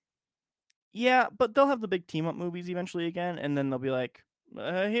happening. Yeah, but they'll have the big team up movies eventually again, and then they'll be like,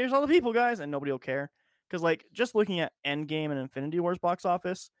 "Here's all the people, guys," and nobody will care. Because like just looking at Endgame and Infinity War's box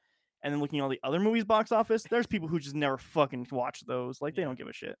office, and then looking at all the other movies' box office, there's people who just never fucking watch those. Like they Yeah. don't give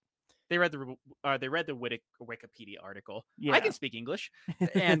a shit. They read the Wikipedia article. Yeah. I can speak English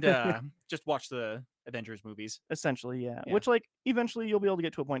and just watch the Avengers movies. Essentially, yeah. Yeah. Which like eventually you'll be able to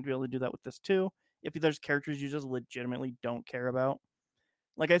get to a point to be able to do that with this too. If there's characters you just legitimately don't care about.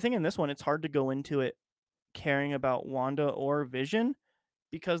 Like I think in this one it's hard to go into it caring about Wanda or Vision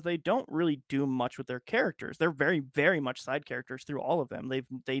because they don't really do much with their characters. They're very, very much side characters through all of them.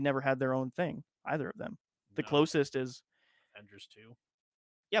 They never had their own thing, either of them. The No, closest is Avengers 2.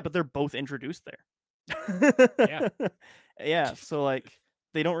 yeah, but they're both introduced there. Yeah. Yeah, so like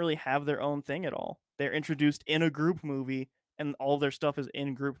they don't really have their own thing at all. They're introduced in a group movie and all their stuff is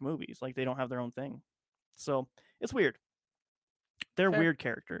in group movies. Like they don't have their own thing. So, it's weird. They're Fair. weird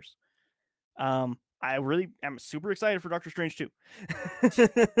characters. I really am super excited for Doctor Strange 2.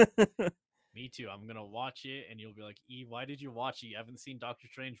 Me too. I'm gonna watch it, and you'll be like, "E, why did you watch it? You haven't seen Doctor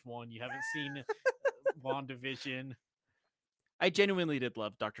Strange 1. You haven't seen WandaVision." I genuinely did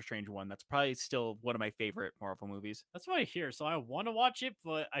love Doctor Strange 1. That's probably still one of my favorite Marvel movies. That's what I hear. So I want to watch it,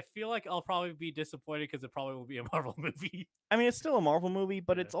 but I feel like I'll probably be disappointed because it probably will be a Marvel movie. I mean, it's still a Marvel movie,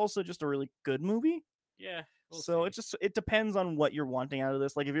 but Yeah. it's also just a really good movie. Yeah. we'll So see. it depends on what you're wanting out of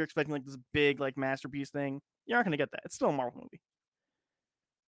this. Like if you're expecting like this big like masterpiece thing, you're not gonna get that. It's still a Marvel movie.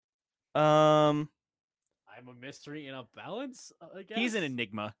 I'm a mystery in a balance. I guess He's an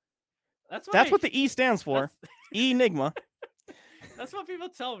enigma. That's what That's what the E stands for. Enigma. That's what people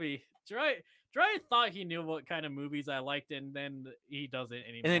tell me. Dry thought he knew what kind of movies I liked, and then he doesn't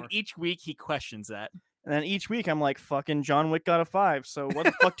anymore. And then each week he questions that. And then each week I'm like, fucking John Wick got a 5. So what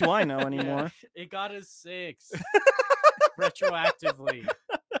the fuck do I know Yeah, anymore? it got a 6 retroactively.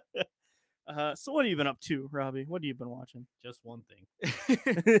 So what have you been up to, Robbie? What have you been watching? Just one thing.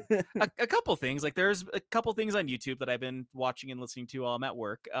 a couple things. Like there's a couple things on YouTube that I've been watching and listening to while I'm at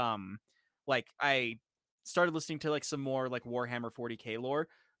work. Like I started listening to like some more like Warhammer 40K lore,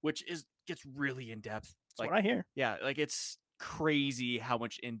 which gets really in depth. That's Like what I hear. yeah, like it's crazy how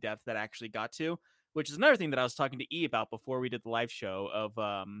much in depth that actually got to. Which is another thing that I was talking to E about before we did the live show of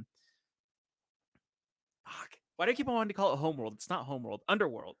fuck. Why do I keep on wanting to call it Homeworld? It's not Homeworld.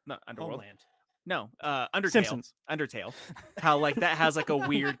 Underworld. Not Underworld. Homeland. No, Undertale. Simpsons. Undertale. How like that has like a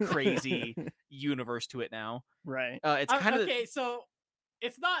weird, crazy universe to it now. Right. It's kind of okay. So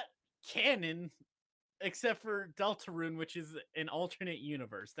it's not canon, except for Deltarune, which is an alternate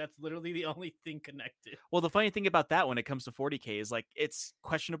universe. That's literally the only thing connected. well. The funny thing about that when it comes to 40K is like it's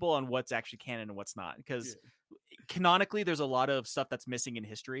questionable on what's actually canon and what's not because canonically there's a lot of stuff that's missing in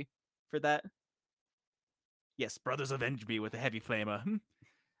history for that. Yes, brothers avenge me with a heavy flamer.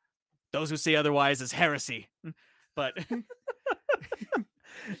 Those who say otherwise is heresy. But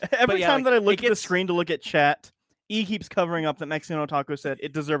Every yeah, time like, that I look it at the gets- screen to look at chat, E keeps covering up that Mexican Otaku said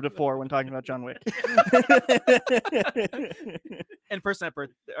it deserved a 4 when talking about John Wick. And person at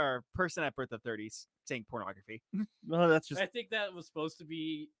birth of 30s saying pornography. Well, that's just I think that was supposed to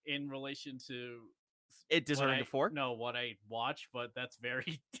be in relation to It deserving a 4. No, what I watch, but that's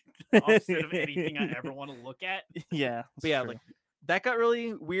very opposite of anything I ever want to look at. yeah. But yeah, like that got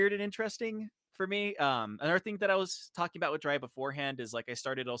really weird and interesting for me. Another thing that I was talking about with Dry beforehand is like I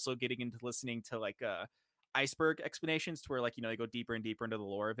started also getting into listening to like iceberg explanations to where like they go deeper and deeper into the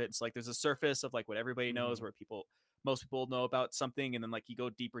lore of it. It's like there's a surface of like what everybody knows, where most people know about something, and then like you go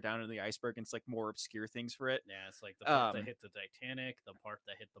deeper down into the iceberg and it's like more obscure things for it. Yeah, it's like the part that hit the Titanic, the part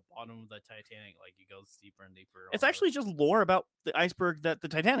that hit the bottom of the Titanic, like it goes deeper and deeper. It's actually just lore about the iceberg that the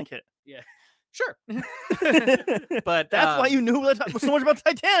Titanic hit. Yeah. Sure. But that's why you knew so much about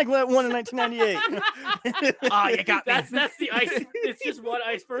Titanic when it won in 1998. Oh, you got me. That's the ice. It's just one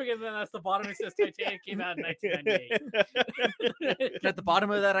iceberg, and then that's the bottom. It says Titanic came out in 1998. At the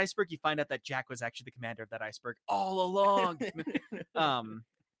bottom of that iceberg, you find out that Jack was actually the commander of that iceberg all along.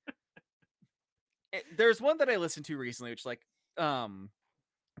 There's one that I listened to recently, which like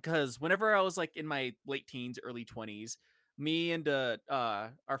because whenever I was like in my late teens, early 20s, me and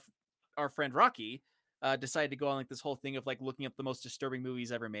our friend Rocky decided to go on like this whole thing of like looking up the most disturbing movies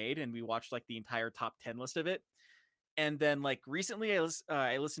ever made, and we watched like the entire top 10 list of it. And then like recently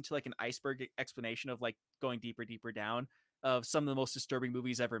I listened to like an iceberg explanation of like going deeper down of some of the most disturbing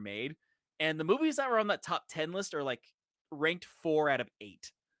movies ever made, and the movies that were on that top 10 list are like ranked 4 out of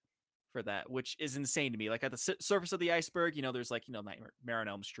 8 for that, which is insane to me. Like at the surface of the iceberg, there's like Nightmare on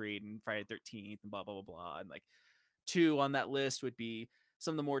Elm Street and Friday the 13th and blah blah blah blah, and like 2 on that list would be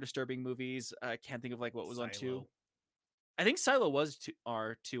some of the more disturbing movies. I can't think of like what was on 2. I think Silo was 2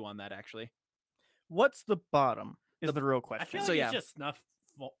 on that actually. What's the bottom? Is the real I question. feel like it's just snuff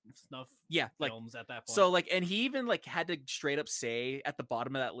Yeah, like films at that point. so like, and he even like had to straight up say at the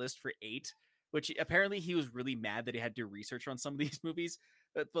bottom of that list for 8, which apparently he was really mad that he had to do research on some of these movies,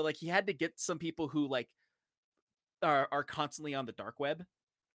 but like he had to get some people who like are constantly on the dark web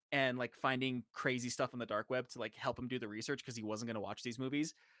and like finding crazy stuff on the dark web to like help him do the research, because he wasn't going to watch these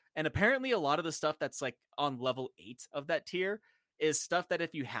movies. And apparently a lot of the stuff that's like on level 8 of that tier is stuff that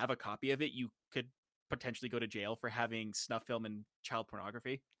if you have a copy of it, you could potentially go to jail for having snuff film and child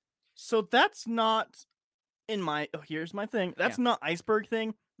pornography. So that's not here's my thing. That's not iceberg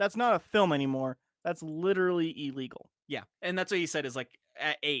thing. That's not a film anymore. That's literally illegal. Yeah. And that's what he said is like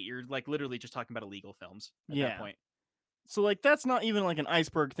at 8, you're like literally just talking about illegal films at that point. So like that's not even like an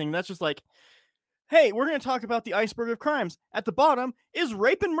iceberg thing. That's just like, hey, we're going to talk about the iceberg of crimes. At the bottom is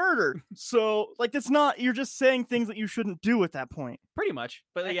rape and murder. So like that's not, you're just saying things that you shouldn't do at that point. Pretty much.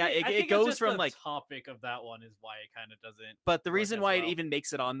 But I think it it's goes just from the like topic of that one is why it kind of doesn't. But the work reason as why well. it even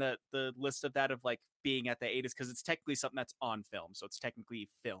makes it on the list of that of like being at the 8 is because it's technically something that's on film. So it's technically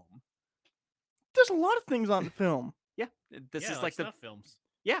film. There's a lot of things on film. Yeah. This is like the snuff films.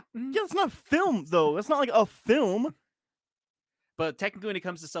 Yeah. Yeah, it's not film though. That's not like a film. But technically when it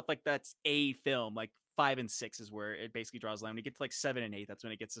comes to stuff like that's a film, like 5 and 6 is where it basically draws the line. When you get to like 7 and 8, that's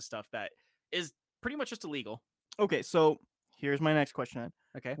when it gets to stuff that is pretty much just illegal. Okay, so here's my next question then.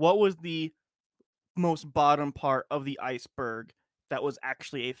 Okay. What was the most bottom part of the iceberg that was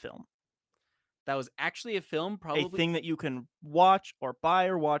actually a film? That was actually a film, probably a thing that you can watch or buy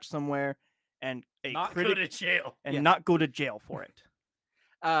or watch somewhere, and not go to jail and not go to jail for it.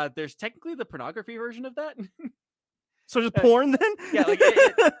 There's technically the pornography version of that. So just porn then? Yeah, like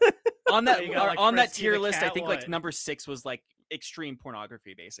on that like, on that Frisky tier the list, I cat, think what? like number 6 was like extreme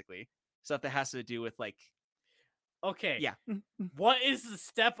pornography, basically stuff that has to do with like. Okay. Yeah. What is the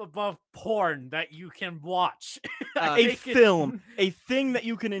step above porn that you can watch? A film, a thing that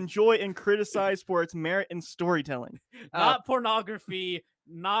you can enjoy and criticize for its merit in storytelling. Not pornography,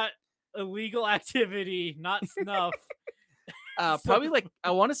 not illegal activity, not snuff. Probably like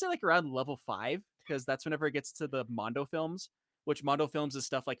I want to say like around level 5, because that's whenever it gets to the Mondo films, which Mondo films is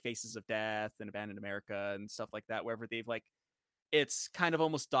stuff like Faces of Death and Abandoned America and stuff like that, wherever they've like it's kind of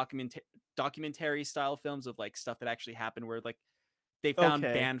almost documentary style films of like stuff that actually happened, where like they found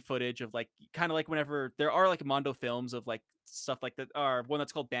banned footage of like kind of like whenever there are like Mondo films of like stuff like that, are one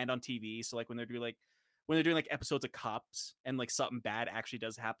that's called Banned on TV. So like when they're doing like episodes of Cops and like something bad actually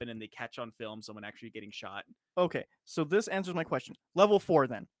does happen and they catch on film someone actually getting shot. Okay, so this answers my question. Level 4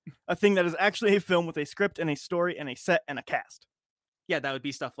 then. A thing that is actually a film with a script and a story and a set and a cast. Yeah, that would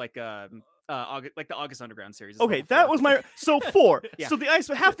be stuff like like the August Underground series. Okay, that was my 4. Yeah.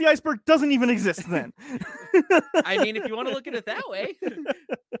 So half the iceberg doesn't even exist then. I mean, if you want to look at it that way.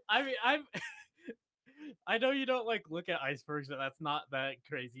 I mean, I know you don't like look at icebergs, but that's not that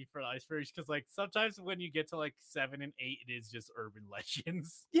crazy for icebergs because like sometimes when you get to like 7 and 8, it is just urban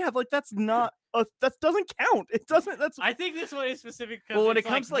legends. Yeah, like that's not that doesn't count. It doesn't. That's I think this one is specific because Well, when it's it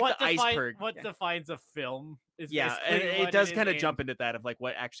comes to, like, what the iceberg, what yeah. defines a film is Yeah, and basically it what does is, kind of and- jump into that of like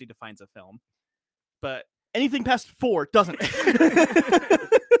what actually defines a film. But anything past 4 doesn't.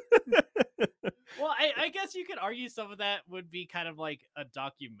 Well, I guess you could argue some of that would be kind of like a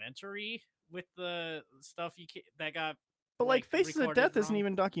documentary with the stuff that got. But like Faces of recorded Death isn't wrong.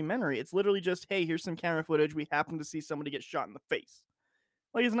 even documentary. It's literally just, hey, here's some camera footage. We happen to see somebody get shot in the face.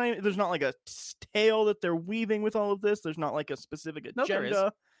 Like it's not. There's not like a tale that they're weaving with all of this. There's not like a specific No, there is.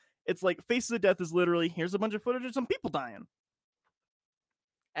 agenda. It's like Faces of Death is literally here's a bunch of footage of some people dying.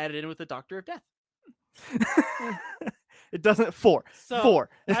 added in with the Doctor of Death. It doesn't 4. So, 4.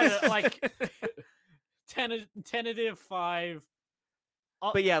 I don't know, like tentative 5.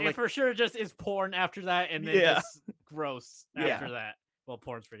 But yeah, it like- for sure just is porn after that, and then Yeah. just gross after Yeah. that. Well,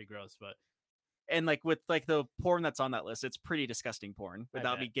 porn's pretty gross, but And like with like the porn that's on that list, it's pretty disgusting porn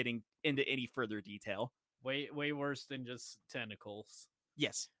without me bet. getting into any further detail. way worse than just tentacles.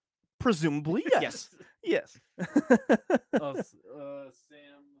 Yes. Presumably, yes. Yes. Yes.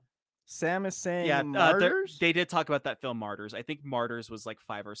 Sam. Sam is saying Yeah, Martyrs. they did talk about that film Martyrs. I think Martyrs was like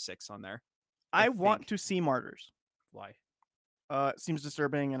 5 or 6 on there. I I want think. to see Martyrs. Why? It seems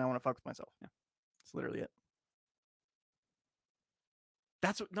disturbing, and I want to fuck with myself. Yeah, that's literally it.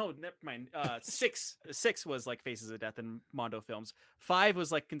 That's what, no, never mind. 6 was like Faces of Death and Mondo films. 5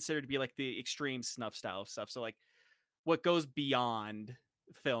 was like considered to be like the extreme snuff style of stuff. So like what goes beyond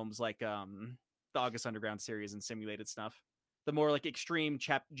films like the August Underground series and simulated stuff. The more like extreme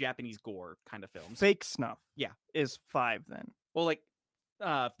Japanese gore kind of films. Fake snuff. Yeah. is 5 then. Well, like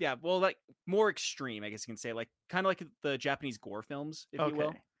yeah, well, like more extreme, I guess you can say, like kind of like the Japanese gore films, if you will.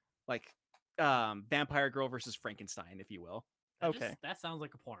 Okay. Like Vampire Girl versus Frankenstein, if you will. Okay. That sounds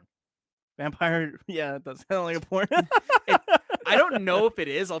like a porn. Vampire. Yeah, it does sound like a porn. I don't know if it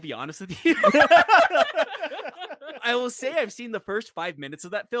is, I'll be honest with you. I will say I've seen the first 5 minutes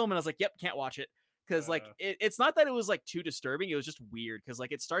of that film and I was like, yep, can't watch it. Because like it's not that it was like too disturbing, it was just weird. Because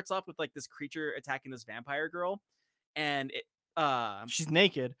like it starts off with like this creature attacking this vampire girl, and it She's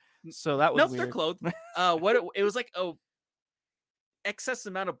naked, so that was nope, weird. they're clothed. It was like excess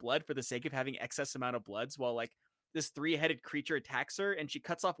amount of blood for the sake of having excess amount of bloods, while like this 3-headed creature attacks her and she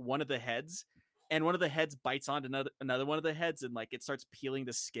cuts off one of the heads, and one of the heads bites onto another one of the heads, and like it starts peeling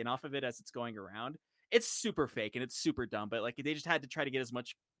the skin off of it as it's going around. It's super fake and it's super dumb, but like they just had to try to get as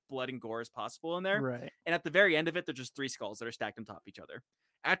much blood and gore as possible in there. Right. And at the very end of it, they're just 3 skulls that are stacked on top of each other.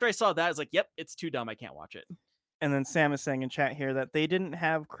 After I saw that, I was like, yep, it's too dumb. I can't watch it. And then Sam is saying in chat here that they didn't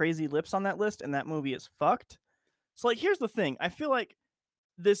have Crazy Lips on that list, and that movie is fucked. So like, here's the thing. I feel like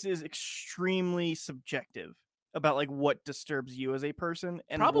this is extremely subjective about like what disturbs you as a person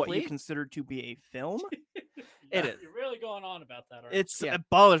and what Probably. you consider to be a film. It is. You're really going on about that. Aren't you? Yeah. It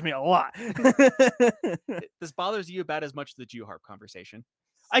bothers me a lot. This bothers you about as much as the Jew harp conversation.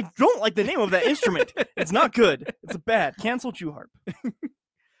 I don't like the name of that instrument. It's not good. It's bad. Cancel Jew harp.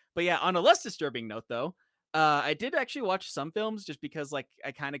 But yeah, on a less disturbing note, though, I did actually watch some films just because, like,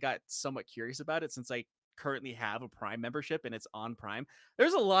 I kind of got somewhat curious about it since I currently have a Prime membership and it's on Prime.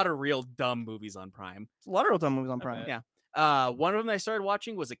 There's a lot of real dumb movies on Prime. It's a lot of real dumb movies on I Prime. bet. Yeah. One of them I started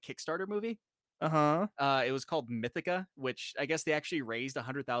watching was a Kickstarter movie. Uh-huh. It was called Mythica, which I guess they actually raised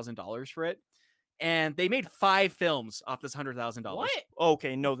 $100,000 for it. And they made 5 films off this $100,000. What?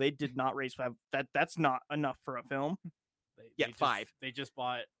 Okay, no, they did not raise 5. That's not enough for a film. Yeah, just, 5. They just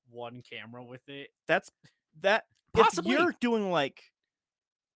bought one camera with it. That's that Possibly. If you're doing like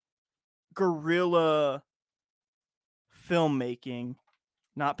guerrilla filmmaking,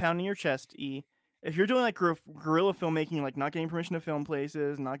 not pounding your chest, if you're doing like guerrilla filmmaking, like not getting permission to film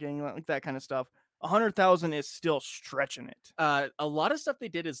places, not getting like that kind of stuff, 100,000 is still stretching it. A lot of stuff they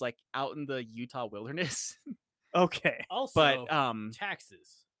did is like out in the Utah wilderness, Okay. Also, but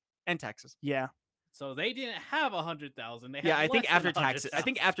taxes. and Texas. Yeah. So they didn't have 100,000. They had Yeah, I think less than after taxes,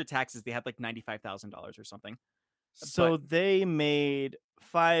 100,000. after taxes, they had like $95,000 or something. So they made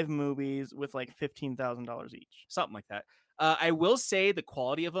 5 movies with like $15,000 each. Something like that. I will say the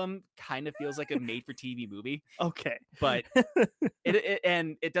quality of them kind of feels like a made-for-TV movie, Okay. but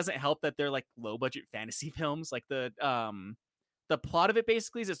it doesn't help that they're like low-budget fantasy films. Like the plot of it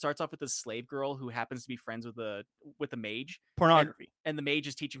basically is it starts off with a slave girl who happens to be friends with a mage, Pornography. and the mage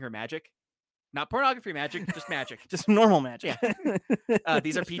is teaching her magic. Not pornography magic, just magic. Just normal magic.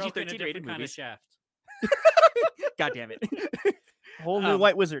 These are Stroking a PG-13 rated different kind of movies. shaft. God damn it! Whole new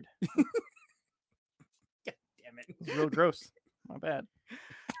white wizard. Damn it! It's real gross. My bad.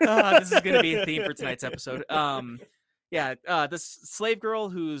 This is going to be a theme for tonight's episode. This slave girl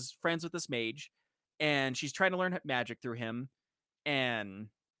who's friends with this mage, and she's trying to learn magic through him, and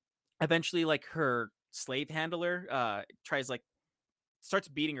eventually, like, her slave handler starts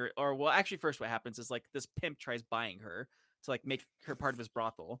beating her. Or, well, actually, first what happens is, like, this pimp tries buying her to, like, make her part of his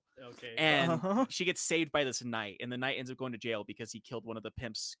brothel. Okay. And she gets saved by this knight, and the knight ends up going to jail because he killed one of the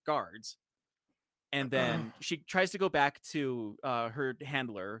pimp's guards. And then she tries to go back to her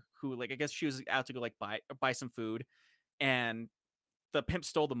handler, who, like, I guess she was out to go, like, buy some food, and the pimp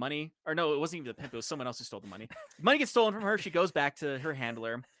stole the money. Or no, it wasn't even the pimp; it was someone else who stole the money. Money gets stolen from her. She goes back to her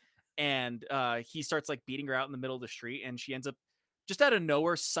handler, and he starts, like, beating her out in the middle of the street, and she ends up just out of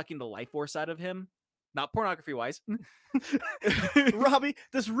nowhere sucking the life force out of him. Not pornography wise. Robbie,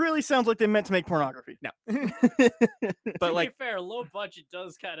 this really sounds like they meant to make pornography. No. But To like, be fair, low budget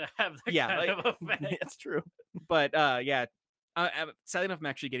does kind of have that kind of effect. That's true. But sadly enough, I'm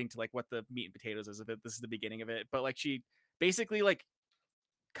actually getting to, like, what the meat and potatoes is of it. This is the beginning of it. But, like, she basically, like,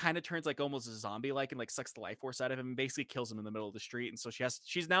 kind of turns, like, almost a zombie like, and, like, sucks the life force out of him and basically kills him in the middle of the street. And so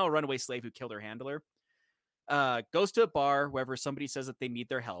she's now a runaway slave who killed her handler. Goes to a bar wherever somebody says that they need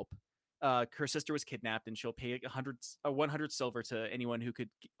their help. Her sister was kidnapped, and she'll pay 100 silver to anyone who could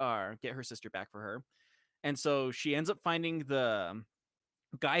get her sister back for her. And so she ends up finding the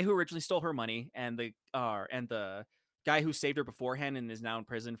guy who originally stole her money, and the guy who saved her beforehand and is now in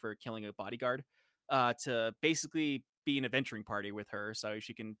prison for killing a bodyguard, to basically be an adventuring party with her, so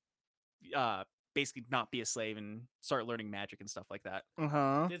she can basically not be a slave and start learning magic and stuff like that.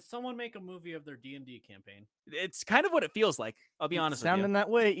 Did someone make a movie of their D&D campaign? It's kind of what it feels like. I'll be honest with you. Sounding that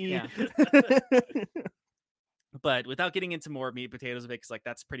way, E. Yeah. But without getting into more meat and potatoes of it, because, like,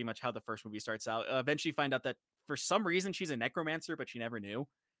 that's pretty much how the first movie starts out. Eventually find out that for some reason she's a necromancer, but she never knew,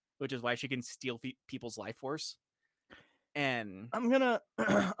 which is why she can steal people's life force. And I'm gonna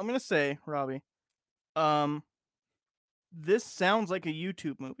say, Robbie, this sounds like a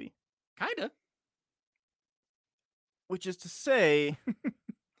YouTube movie. Kinda. Which is to say,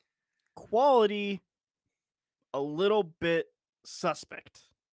 quality a little bit suspect.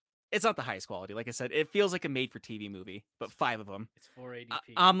 It's not the highest quality. Like I said, it feels like a made-for-TV movie, but 5 of them. It's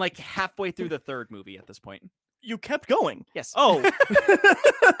 480p. I'm, like, halfway through the third movie at this point. You kept going. Yes. Oh.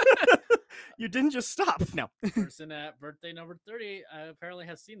 You didn't just stop. No. Person at birthday number 30 apparently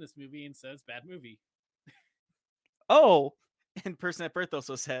has seen this movie and says bad movie. Oh. And person at birth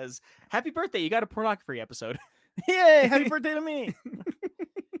also says, happy birthday, you got a pornography episode. Yay, happy birthday to me.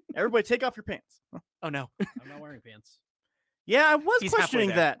 Everybody take off your pants. Oh, no. I'm not wearing pants. Yeah, I was He's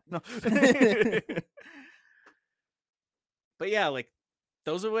questioning halfway that. No. But yeah, like,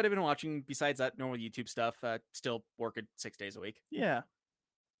 those are what I've been watching besides that normal YouTube stuff. Still working 6 days a week. Yeah.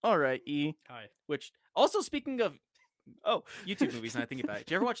 All right, E. Hi. Which, also speaking of YouTube movies, and I think about it,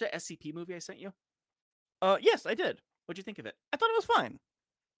 did you ever watch that SCP movie I sent you? Yes, I did. What'd you think of it? I thought it was fine.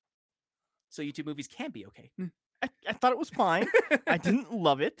 So YouTube movies can be okay. I thought it was fine. I didn't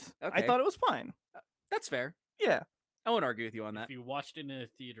love it. Okay. I thought it was fine. That's fair. Yeah. I won't argue with you on that. If you watched it in a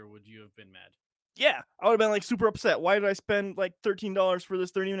theater, would you have been mad? Yeah. I would have been, like, super upset. Why did I spend, like, $13 for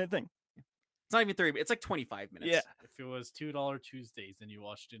this 30-minute thing? It's not even 30, it's like 25 minutes. Yeah. If it was $2 Tuesdays and you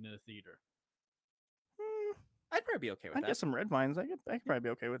watched it in a theater. I'd probably be okay with I'd that. get some red vines. I could probably be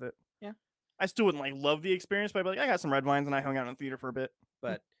okay with it. Yeah. I still wouldn't, like, love the experience, but I'd be like, I got some red vines and I hung out in the theater for a bit.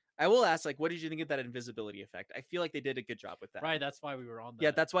 But I will ask, like, what did you think of that invisibility effect? I feel like they did a good job with that. Right, that's why we were on that.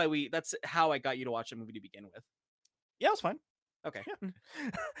 Yeah, that's how I got you to watch the movie to begin with. Yeah, it was fine. Okay. Yeah.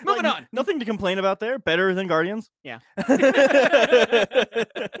 Moving on. Nothing to complain about there. Better than Guardians. Yeah. The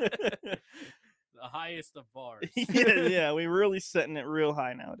highest of bars. yeah, we're really setting it real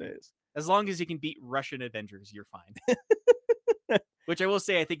high nowadays. As long as you can beat Russian Avengers, you're fine. Which I will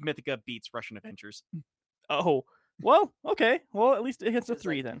say, I think Mythica beats Russian Avengers. Oh, well, okay. Well, at least it hits a It's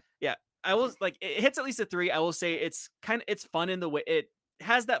 3 then. Yeah, I will like it hits at least a 3. I will say it's fun in the way it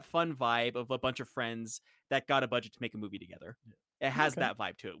has that fun vibe of a bunch of friends that got a budget to make a movie together. It has Okay. that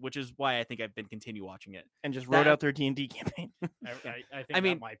vibe to it, which is why I think I've been continue watching it. And just wrote That- out their D&D campaign. I think I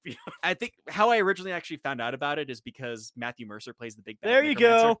mean, that might be. I think how I originally actually found out about it is because Matthew Mercer plays the big bad There you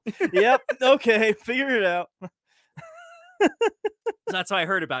necromancer. go. Yep. Okay. Figure it out. So that's how I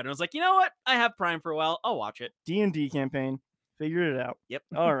heard about it. And I was like, you know what? I have Prime for a while. I'll watch it. D&D campaign. Figure it out. Yep.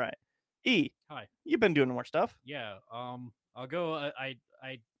 All right. E. Hi. You've been doing more stuff. Yeah. I'll go. I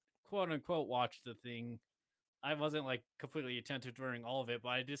quote unquote watched the thing. I wasn't like completely attentive during all of it, but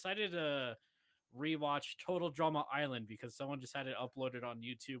I decided to rewatch Total Drama Island because someone just had it uploaded on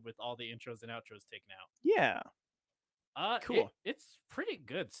YouTube with all the intros and outros taken out. Yeah. Cool. It's pretty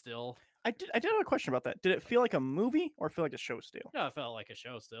good still. I did have a question about that. Did it feel like a movie or feel like a show still? No, it felt like a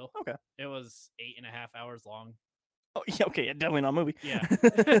show still. Okay. It was 8.5 hours long. Oh yeah, okay, yeah, definitely not a movie. Yeah.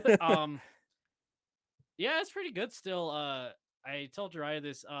 Yeah, it's pretty good still. I told Jiraiya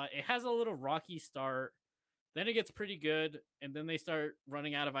this. It has a little rocky start, then it gets pretty good, and then they start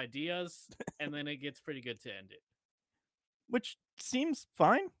running out of ideas, and then it gets pretty good to end it. Which seems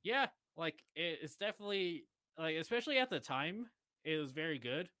fine. Yeah, like it's definitely like, especially at the time, it was very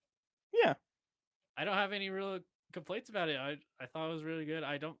good. Yeah. I don't have any real complaints about it. I thought it was really good.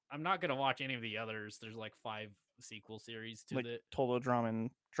 I'm not gonna watch any of the others. There's like 5 sequel series to Like it. Total Drama and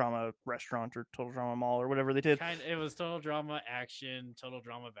Drama Restaurant or Total Drama Mall or whatever they did. It was Total Drama Action, Total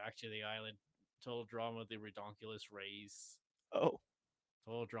Drama Back to the Island, Total Drama The Redonkulous Race, Oh.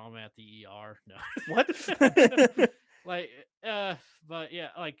 Total Drama at the ER. No. What? Like but yeah,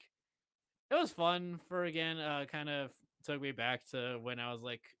 like it was fun for again, kind of took me back to when I was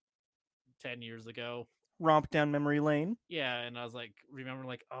like 10 years ago. Romp down memory lane. Yeah, and I was like, remember,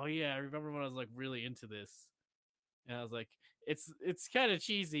 like, oh yeah, I remember when I was like really into this, and I was like, it's kind of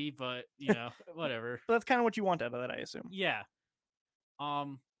cheesy, but you know, whatever. But that's kind of what you want out of that, I assume. Yeah,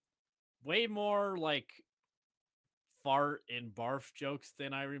 way more like fart and barf jokes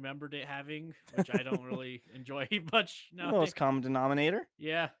than I remembered it having, which I don't really enjoy much now. Lowest common denominator.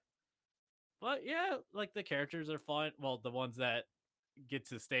 Yeah, but yeah, like the characters are fun. Well, the ones that get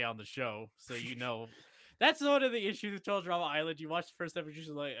to stay on the show, so you know. That's one of the issues with Total Drama Island. You watch the first episode,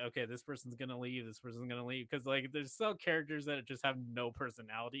 you're like, okay, this person's gonna leave, this person's gonna leave, because like there's some characters that just have no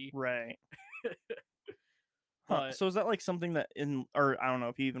personality. Right. But so is that like something that or I don't know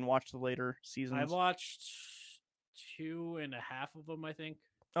if you even watched the later seasons? I watched 2.5 of them, I think.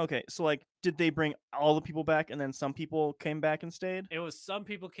 Okay, so like, did they bring all the people back, and then some people came back and stayed? It was some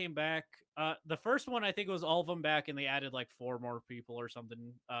people came back. The first one, I think it was all of them back, and they added like 4 more people or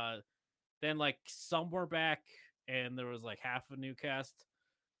something. Then like some were back, and there was like half a new cast.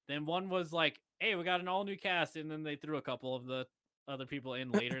 Then one was like, hey, we got an all new cast, and then they threw a couple of the other people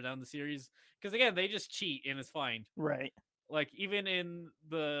in later down the series. Because again, they just cheat, and it's fine. Right. Like even in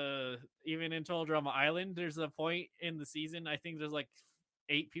Total Drama Island, there's a point in the season, I think there's like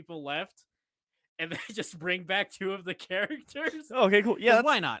 8 people left, and they just bring back 2 of the characters. Okay, cool. Yeah,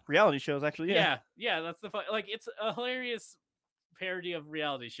 why not? Reality shows, actually. Yeah, that's the fun. Like it's a hilarious parody of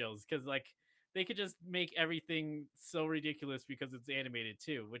reality shows, because like they could just make everything so ridiculous because it's animated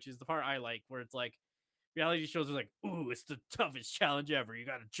too, which is the part I like, where it's like reality shows are like, ooh, it's the toughest challenge ever. You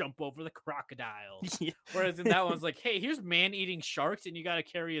got to jump over the crocodile. Yeah. Whereas in that one's like, hey, here's man-eating sharks, and you got to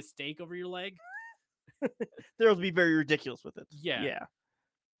carry a steak over your leg. They'll be very ridiculous with it. Yeah.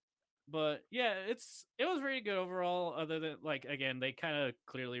 But yeah, it was very good overall. Other than like, again, they kind of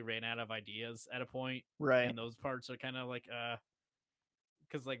clearly ran out of ideas at a point, Right. and those parts are kind of like,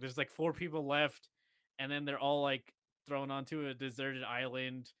 because like there's like 4 people left, and then they're all like thrown onto a deserted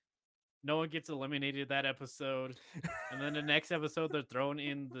island. No one gets eliminated that episode, and then the next episode they're thrown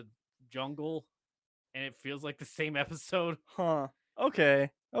in the jungle, and it feels like the same episode. Huh. Okay.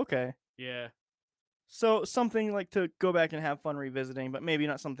 Yeah. So something like to go back and have fun revisiting, but maybe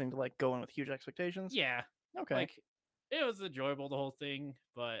not something to like go in with huge expectations. Yeah. Okay. Like it was enjoyable, the whole thing,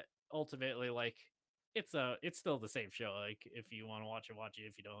 but ultimately, like it's still the same show. Like if you want to watch it, watch it.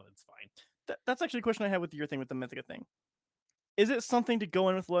 If you don't, it's fine. That's actually a question I had with your thing with the Mythica thing. Is it something to go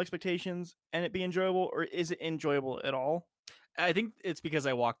in with low expectations and it be enjoyable, or is it enjoyable at all? I think it's because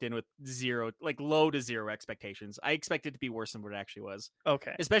I walked in with low to zero expectations. I expected it to be worse than what it actually was.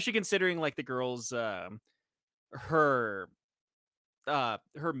 Okay. Especially considering like the girl's her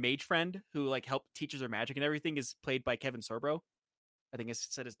mage friend who like helped teaches her magic and everything is played by Kevin Sorbo. I think I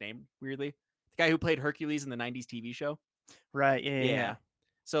said his name weirdly. The guy who played Hercules in the 90s TV show. Right. Yeah.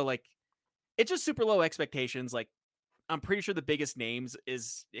 So like it's just super low expectations. Like I'm pretty sure the biggest names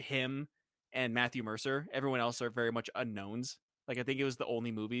is him and Matthew Mercer. Everyone else are very much unknowns. Like I think it was the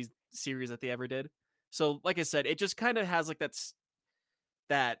only movie series that they ever did. So like I said, it just kind of has like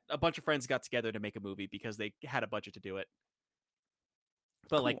that a bunch of friends got together to make a movie because they had a budget to do it.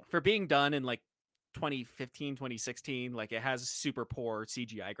 But like for being done in like 2015, 2016, like it has super poor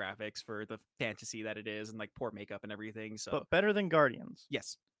CGI graphics for the fantasy that it is, and like poor makeup and everything. So But better than Guardians.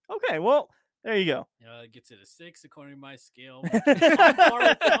 Yes. Okay, well, there you go. It gets it a 6 according to my scale. On par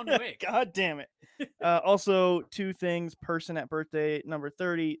with John Wick. God damn it. Also, 2 things. Person at birthday number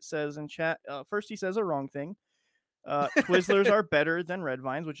 30 says in chat. First, he says a wrong thing. Twizzlers are better than Red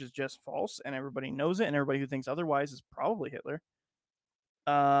Vines, which is just false, and everybody knows it, and everybody who thinks otherwise is probably Hitler.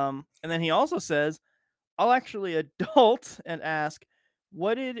 And then he also says, I'll actually adult and ask,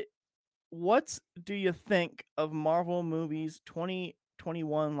 what did what do you think of Marvel movies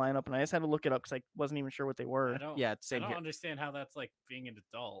 2021 lineup? And I just had to look it up because I wasn't even sure what they were. Yeah, I same don't here. understand how that's like being an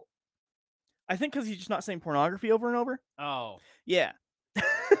adult. I think because he's just not saying pornography over and over. Oh, Yeah.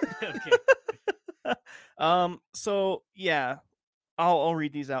 okay. So yeah, I'll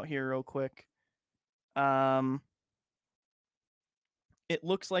read these out here real quick. It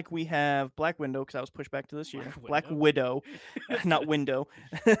looks like we have Black Widow because I was pushed back to this year. Black Widow, not window.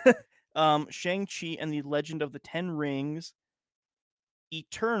 Shang-Chi and the Legend of the Ten Rings,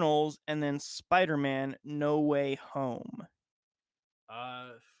 Eternals, and then Spider-Man: No Way Home.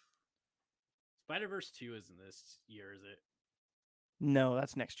 Spider-Verse 2 isn't this year, is it? No,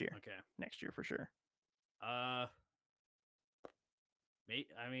 that's next year. Okay. Next year for sure. I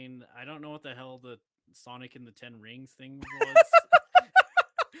mean, I don't know what the hell the Sonic and the Ten Rings thing was.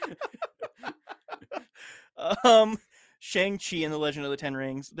 Shang-Chi and the Legend of the Ten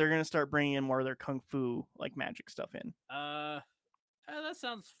Rings, they're going to start bringing in more of their kung fu, like magic stuff in. That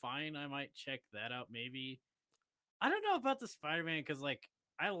sounds fine. I might check that out maybe. I don't know about the Spider-Man because, like,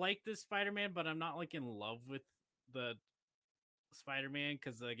 I like this Spider-Man, but I'm not, like, in love with the Spider-Man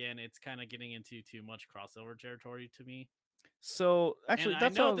because, again, it's kind of getting into too much crossover territory to me. So, actually, and I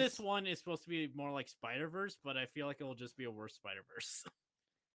know this one is supposed to be more like Spider-Verse, but I feel like it will just be a worse Spider-Verse.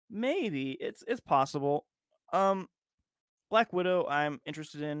 Maybe. It's possible. Black Widow, I'm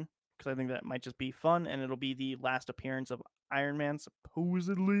interested in because I think that might just be fun, and it'll be the last appearance of Iron Man,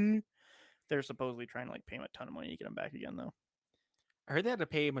 supposedly. They're supposedly trying to like pay him a ton of money to get him back again, though. I heard they had to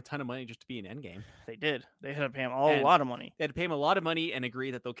pay him a ton of money just to be in Endgame. They did. They had to pay him a lot of money. They had to pay him a lot of money and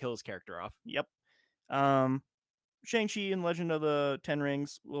agree that they'll kill his character off. Yep. Shang-Chi and Legend of the Ten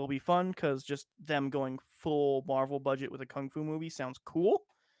Rings will be fun because just them going full Marvel budget with a kung fu movie sounds cool.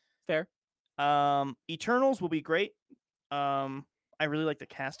 Fair. Eternals will be great. I really like the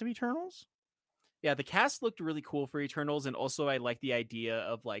cast of Eternals. Yeah, the cast looked really cool for Eternals, and also I like the idea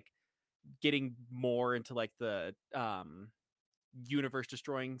of like getting more into like the universe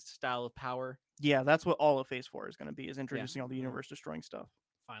destroying style of power. Yeah, that's what all of Phase 4 is going to be, is introducing all the universe destroying stuff.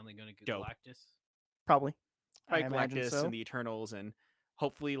 Finally going to get Dope. Galactus. Probably Galactus so. and the Eternals, and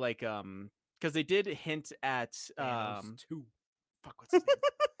hopefully like because they did hint at 2. Fuck, what's his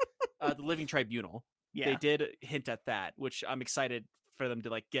name? The Living Tribunal. Yeah, they did hint at that, which I'm excited for them to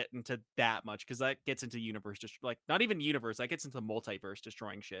like get into that much because that gets into universe, just like not even universe, that gets into multiverse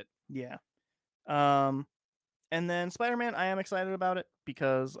destroying shit. Yeah. And then Spider-Man, I am excited about it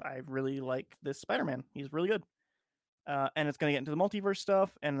because I really like this Spider-Man. He's really good. And it's going to get into the multiverse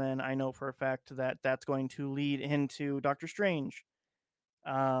stuff, and then I know for a fact that that's going to lead into Doctor Strange.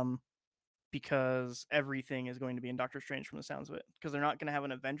 Because everything is going to be in Doctor Strange from the sounds of it. Because they're not going to have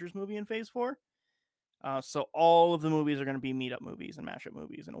an Avengers movie in Phase 4. So all of the movies are going to be meet-up movies and mashup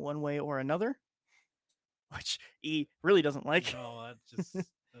movies in one way or another, which E really doesn't like. No, that just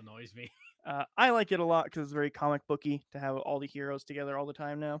annoys me. I like it a lot because it's very comic booky to have all the heroes together all the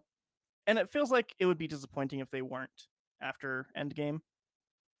time now. And it feels like it would be disappointing if they weren't after Endgame.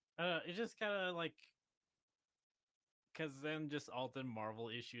 It just kind of like... Because then just all the Marvel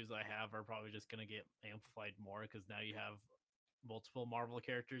issues I have are probably just going to get amplified more because now you have multiple Marvel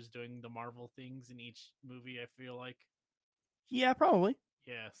characters doing the Marvel things in each movie, I feel like. Yeah, probably.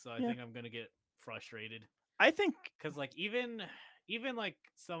 Yeah, so I think I'm going to get frustrated. I think... Because like even like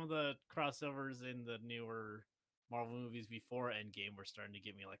some of the crossovers in the newer Marvel movies before Endgame were starting to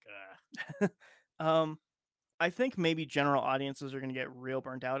get me like, I think maybe general audiences are going to get real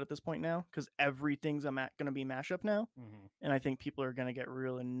burnt out at this point now because everything's going to be mashup now. Mm-hmm. And I think people are going to get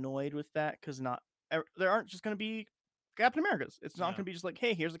real annoyed with that because there aren't just going to be Captain Americas. It's not going to be just like,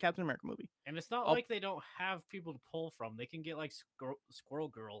 hey, here's a Captain America movie. And it's not like they don't have people to pull from. They can get like Squirrel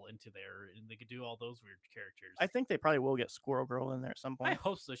Girl into there, and they could do all those weird characters. I think they probably will get Squirrel Girl in there at some point. I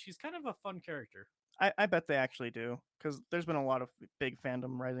hope so. She's kind of a fun character. I bet they actually do because there's been a lot of big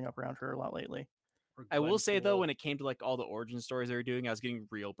fandom rising up around her a lot lately. I will say though, when it came to like all the origin stories they were doing, I was getting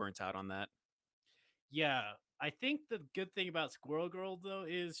real burnt out on that. Yeah, I think the good thing about Squirrel Girl though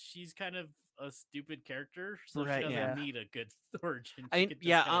is she's kind of a stupid character, so she doesn't need a good origin.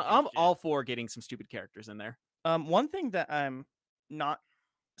 I'm all for getting some stupid characters in there. One thing that I'm not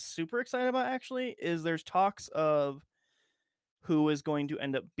super excited about actually is there's talks of who is going to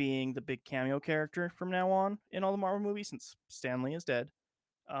end up being the big cameo character from now on in all the Marvel movies since Stan Lee is dead.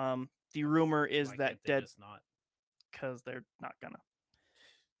 The rumor is that dead because they're not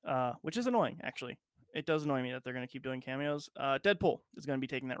gonna, which is annoying actually. It does annoy me that they're gonna keep doing cameos. Deadpool is gonna be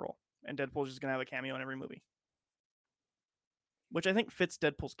taking that role, and Deadpool's just gonna have a cameo in every movie, which I think fits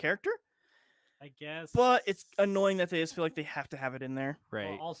Deadpool's character. I guess. But it's annoying that they just feel like they have to have it in there. Right.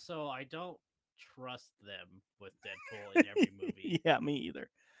 Well, also, I don't trust them with Deadpool in every movie. Yeah, me either.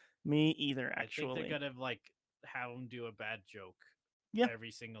 Me either, I actually. think they're gonna like have him do a bad joke Yeah.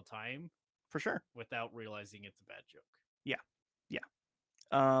 every single time For sure. without realizing it's a bad joke.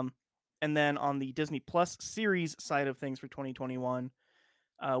 And then on the Disney Plus series side of things for 2021,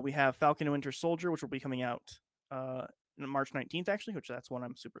 we have Falcon and Winter Soldier, which will be coming out March 19th, actually, which that's one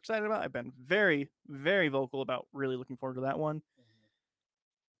I'm super excited about. I've been very, very vocal about really looking forward to that one.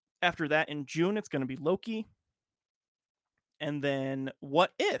 After that, in June, it's going to be Loki. And then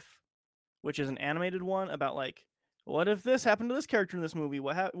What If, which is an animated one about like, what if this happened to this character in this movie?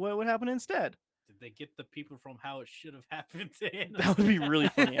 What would happen instead? Did they get the people from How It Should Have Happened in? That would be really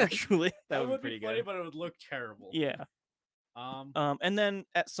funny, actually. That would be pretty funny, good. but it would look terrible. Yeah. Um, And then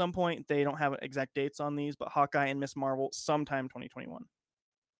at some point, they don't have exact dates on these, but Hawkeye and Miss Marvel sometime 2021.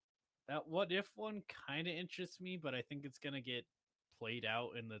 that What If one kind of interests me, but I think it's gonna get played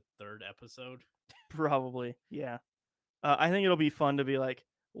out in the 3rd episode. Probably, yeah. I think it'll be fun to be like,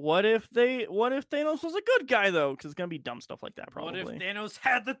 what if Thanos was a good guy though? Because it's gonna be dumb stuff like that. Probably. What if Thanos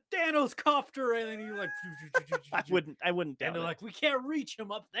had the Thanos copter and then he like? I wouldn't doubt And they're it. like, we can't reach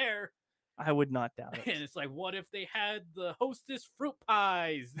him up there. I would not doubt And it. it's like, what if they had the Hostess fruit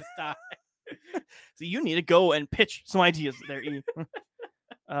pies this time? So you need to go and pitch some ideas there, E.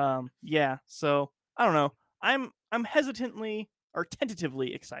 Yeah. So I don't know. I'm hesitantly or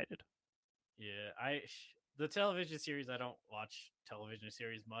tentatively excited. Yeah, the television series, I don't watch television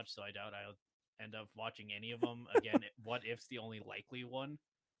series much, so I doubt I'll end up watching any of them. Again, What If's the only likely one.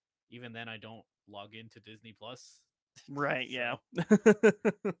 Even then, I don't log into Disney Plus. Right. Yeah.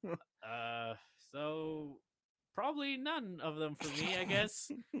 So probably none of them for me, I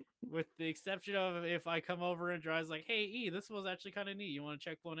guess. With the exception of if I come over and Dry's like, "Hey, E, this was actually kind of neat. You want to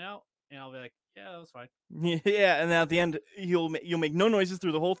check one out?" And I'll be like, "Yeah, that was fine." Yeah. And then at the end, you'll make no noises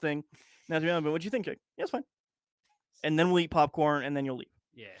through the whole thing. Now to be honest, what'd you think? Like, yeah, it's fine. And then we'll eat popcorn, and then you'll leave.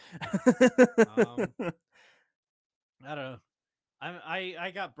 Yeah. I don't know.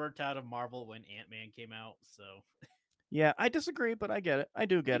 I got burnt out of Marvel when Ant-Man came out, so Yeah, I disagree, but I get it. I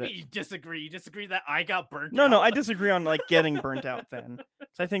do get it. You disagree? You disagree that I got burnt No, out? no, I disagree on like getting burnt out then.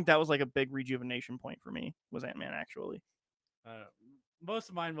 So I think that was like a big rejuvenation point for me, was Ant-Man actually. Most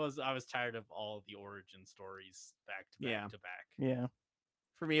of mine was I was tired of all the origin stories back to back to back. Yeah.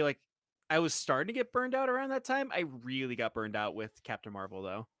 For me, like, I was starting to get burned out around that time. I really got burned out with Captain Marvel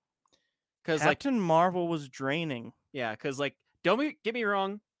though. Because Captain Marvel was draining. Yeah, because like, get me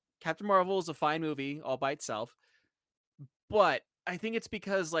wrong, Captain Marvel is a fine movie all by itself, but I think it's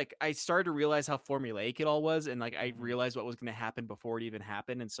because like I started to realize how formulaic it all was, and like I realized what was going to happen before it even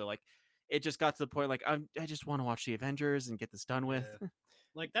happened, and so like it just got to the point like I just want to watch the Avengers and get this done with.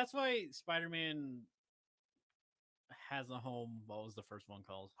 Like that's why Spider-Man Has a Home. What was the first one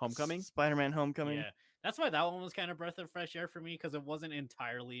called? Homecoming. Spider-Man Homecoming. Yeah, that's why that one was kind of breath of fresh air for me because it wasn't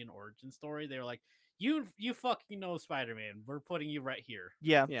entirely an origin story. They were like, you fucking know Spider-Man. We're putting you right here.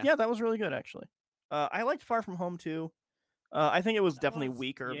 Yeah, that was really good actually. I liked Far From Home too. I think it was definitely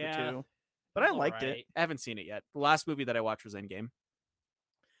weaker of the two, but I liked it. I haven't seen it yet. The last movie that I watched was Endgame.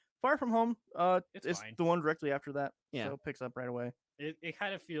 Far From Home, it's fine. the one directly after that. Yeah. So it picks up right away. It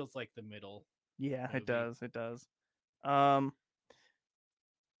kind of feels like the middle. Yeah, movie. it does. It does. I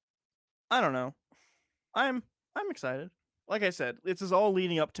don't know. I'm excited. Like I said, this is all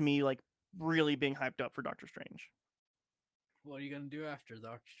leading up to me like really being hyped up for Doctor Strange. What are you gonna do after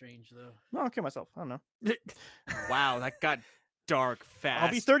Doctor Strange, though? No, I'll kill myself. I don't know. Wow, that got dark fast.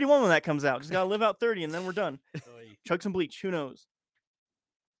 I'll be 31 when that comes out. Just gotta live out 30 and then we're done. Oy. Chug some bleach. Who knows?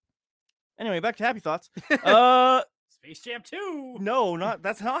 Anyway, back to happy thoughts. Space Jam 2. No, not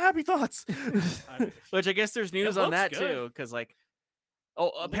that's not happy thoughts. Which I guess there's news on looks that good. too, because like,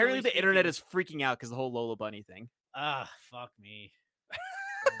 apparently the Literally internet speaking. is freaking out because the whole Lola Bunny thing. Fuck me.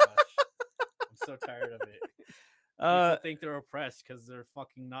 So much. I'm so tired of it. People think they're oppressed because they're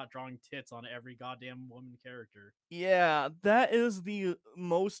fucking not drawing tits on every goddamn woman character. Yeah, that is the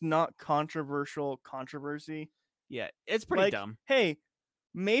most not controversial controversy. Yeah, it's pretty Like, dumb. Hey,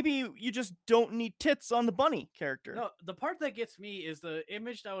 maybe you just don't need tits on the bunny character. No, the part that gets me is the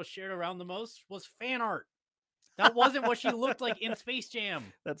image that was shared around the most was fan art. That wasn't what she looked like in Space Jam.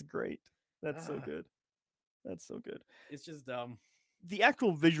 That's great. That's so good. That's so good. It's just dumb. The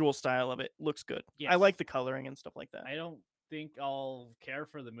actual visual style of it looks good. I Yes. like the coloring and stuff like that. I don't think I'll care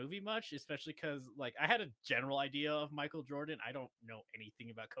for the movie much, especially because like I had a general idea of Michael Jordan. I don't know anything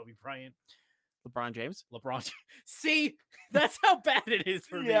about Kobe Bryant. LeBron James. LeBron. See, that's how bad it is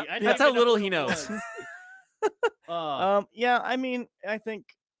for Yeah, me. I That's don't how even know little who he it knows. was. Yeah, I mean, I think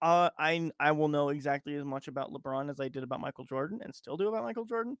I will know exactly as much about LeBron as I did about Michael Jordan, and still do about Michael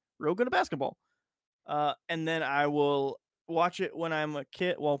Jordan. Real good at basketball. And then I will watch it when I'm a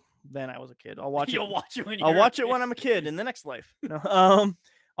kid. Well, then I was a kid. I'll watch You'll it. watch it when I'll you're watch it when I'm a kid in the next life. No,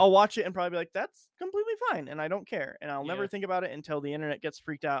 I'll watch it and probably be like, "That's completely fine," and I don't care, and I'll never Yeah. think about it until the internet gets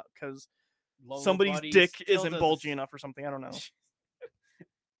freaked out because Lola somebody's Bunny dick still isn't does bulgy this- enough or something. I don't know.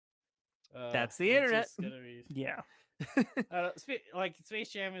 That's the it's internet. just gonna be- Yeah. like Space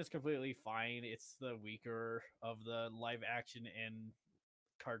Jam is completely fine. It's the weaker of the live action and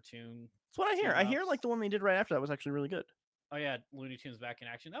cartoon. That's what I hear. I hear team-ups. like the one they did right after that was actually really good. Oh yeah, Looney Tunes back in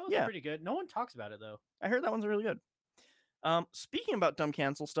action. That was Yeah. pretty good. No one talks about it though. I heard that one's really good. Speaking about dumb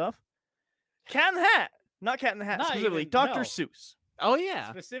cancel stuff, Cat in the Hat, not Cat in the Hat Not specifically, even- Dr. no. Seuss. Oh yeah.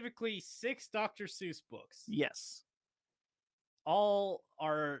 Specifically, 6 Dr. Seuss books. Yes. All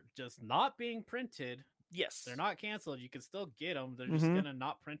are just not being printed. Yes. They're not canceled. You can still get them. They're just Mhm. gonna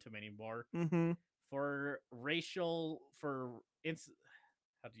not print them anymore Mm-hmm. for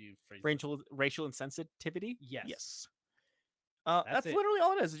how do you phrase that? Racial insensitivity. Yes. Yes. That's That's it. literally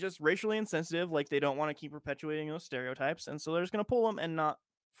all it is. It's just racially insensitive. Like they don't want to keep perpetuating those stereotypes, and so they're just gonna pull them and not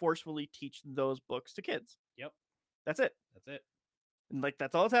forcefully teach those books to kids. Yep. That's it. That's it. And like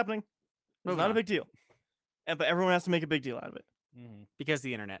that's all that's happening. It's Moving not a on. big deal. But everyone has to make a big deal out of it. Mm-hmm. Because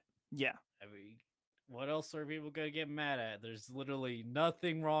the internet. Yeah. I mean, what else are people gonna get mad at? There's literally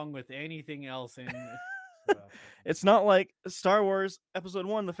nothing wrong with anything else in. It's not like Star Wars Episode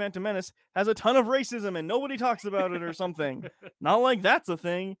 1, The Phantom Menace, has a ton of racism and nobody talks about it or something. Not like that's a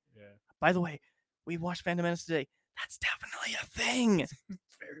thing. Yeah. By the way, we watched Phantom Menace today. That's definitely a thing. It's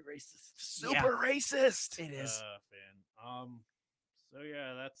very racist. Super racist. It is. Fan. So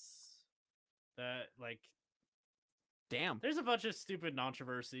yeah, that's that. Like, Damn. there's a bunch of stupid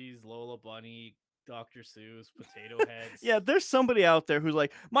controversies. Lola Bunny, Dr. Seuss, Potato Heads. Yeah, there's somebody out there who's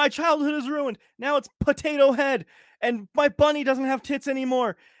like, my childhood is ruined. Now it's Potato Head, and my bunny doesn't have tits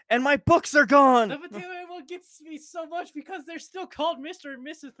anymore, and my books are gone. The Potato Head one gets me so much because they're still called Mr. and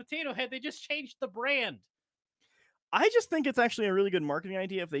Mrs. Potato Head. They just changed the brand. I just think it's actually a really good marketing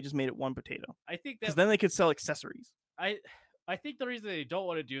idea if they just made it one potato, I think because that then they could sell accessories. I think the reason they don't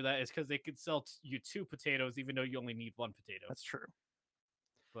want to do that is because they could sell you 2 potatoes even though you only need 1 potato. That's true.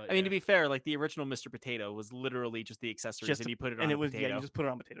 But I mean, yeah. to be fair, like the original Mr. Potato was literally just the accessories, Just and you put it on And a it was potato. yeah, you just put it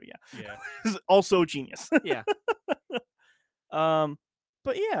on potato. Yeah, yeah. It's also genius. Yeah.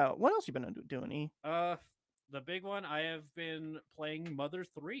 But yeah, what else you been doing? E? The big one, I have been playing Mother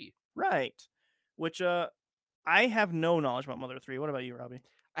 3. Right, which I have no knowledge about Mother 3. What about you, Robbie?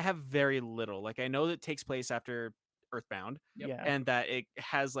 I have very little. Like I know that it takes place after Earthbound, Yep. Yeah, and that it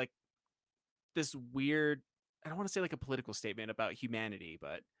has like this weird. I don't want to say like a political statement about humanity,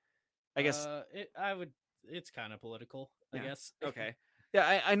 but I guess it's kind of political, Yeah. I guess. okay.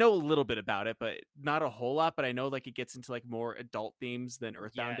 Yeah, I know a little bit about it, but not a whole lot. But I know like it gets into like more adult themes than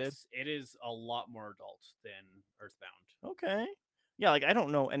Earthbound did. Yes, it is a lot more adult than Earthbound. okay. Yeah, like I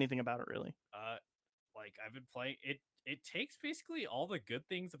don't know anything about it really. Like I've been playing it. It takes basically all the good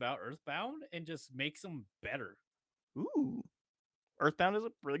things about Earthbound and just makes them better. Ooh, Earthbound is a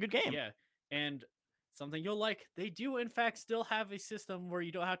really good game. Yeah, and something you'll like. They do in fact still have a system where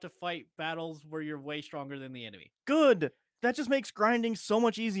you don't have to fight battles where you're way stronger than the enemy. Good. That just makes grinding so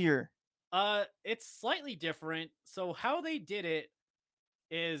much easier. It's slightly different. So how they did it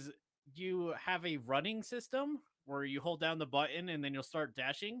is you have a running system where you hold down the button and then you'll start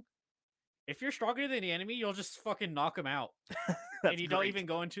dashing. If you're stronger than the enemy, you'll just fucking knock them out. And you don't great. even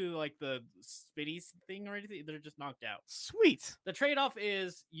go into like the spitty thing or anything. They're just knocked out. Sweet. The trade-off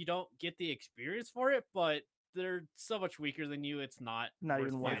is you don't get the experience for it, but they're so much weaker than you. It's not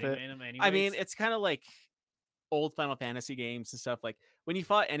Even worth fighting it. them I mean, anyways. it's kind of like old Final Fantasy games and stuff. Like when you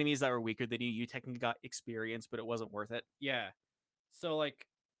fought enemies that were weaker than you technically got experience, but it wasn't worth it. Yeah. So like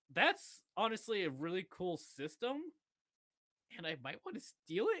that's honestly a really cool system. And I might want to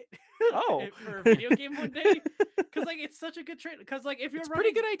steal it Oh. for a video game one day. Because like it's such a good trade. Because like if you're It's a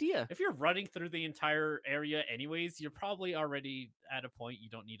running, pretty good idea. if you're running through the entire area anyways, you're probably already at a point you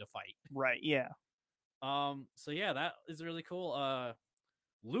don't need to fight. Right. Yeah. So yeah, that is really cool.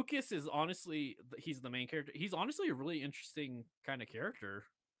 Lucas is honestly he's the main character. He's honestly a really interesting kind of character.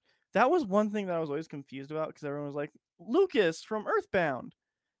 That was one thing that I was always confused about because everyone was like, Lucas from Earthbound.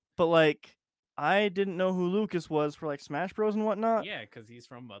 But like, I didn't know who Lucas was for like Smash Bros. And whatnot. Yeah, because he's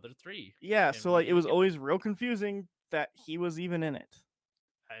from Mother 3. Yeah, And so like it we was get- always real confusing that he was even in it.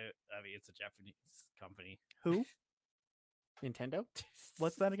 I mean, it's a Japanese company. Who? Nintendo?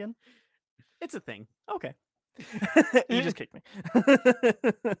 What's that again? It's a thing. Okay. You just kicked me.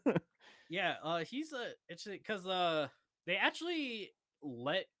 Yeah, he's a it's because they actually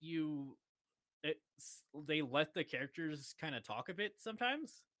let you they let the characters kind of talk a bit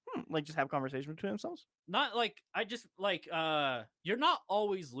sometimes. Like just have conversation between themselves. Not like I just like you're not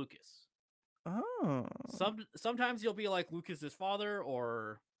always Lucas. Oh. Sometimes you'll be like Lucas's father,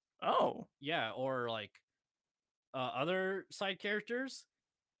 or Oh. yeah, or like other side characters.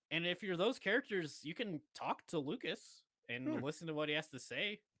 And if you're those characters, you can talk to Lucas and listen to what he has to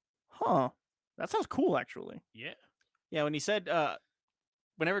say. Huh. That sounds cool, actually. Yeah. Yeah, when he said,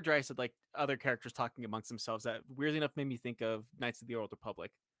 whenever Dry said like other characters talking amongst themselves, that weirdly enough made me think of Knights of the Old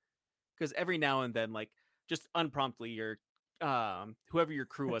Republic, because every now and then, like just unpromptly, your whoever your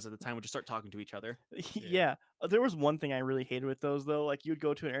crew was at the time would just start talking to each other. Yeah. There was one thing I really hated with those though. Like you'd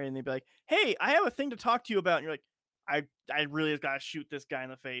go to an area and they'd be like, "Hey, I have a thing to talk to you about," and you're like, "I really got to shoot this guy in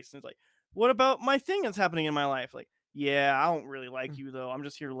the face." And it's like, "What about my thing that's happening in my life?" Like, "Yeah, I don't really like you though. I'm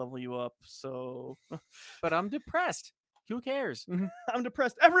just here to level you up." So, But I'm depressed. Who cares? I'm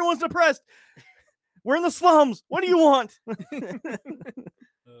depressed. Everyone's depressed. We're in the slums. What do you want?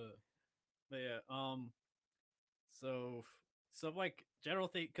 But yeah, so some like general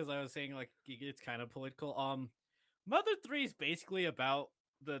thing, because I was saying like it's kind of political. Mother 3 is basically about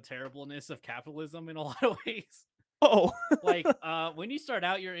the terribleness of capitalism in a lot of ways. Oh, Like when you start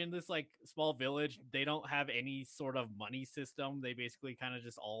out, you're in this like small village. They don't have any sort of money system. They basically kind of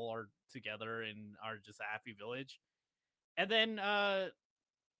just all are together and are just a happy village. And then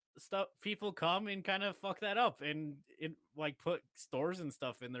stuff people come and kind of fuck that up and like put stores and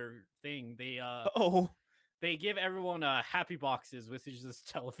stuff in their thing. They give everyone happy boxes, which is just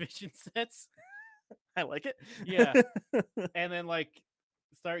television sets. I like it. Yeah. And then like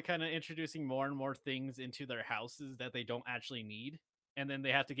start kind of introducing more and more things into their houses that they don't actually need, and then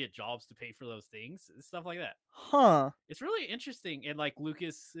they have to get jobs to pay for those things, stuff like that. Huh. It's really interesting. And like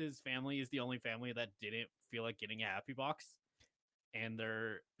Lucas's family is the only family that didn't feel like getting a happy box, and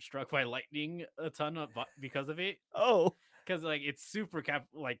they're struck by lightning a ton because of it. Oh, Because like it's super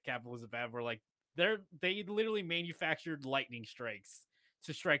capitalism bad, where like they literally manufactured lightning strikes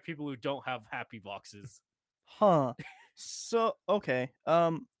to strike people who don't have happy boxes. huh. So okay.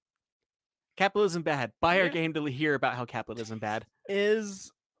 Capitalism bad. Buy our Yeah. game to hear about how capitalism bad.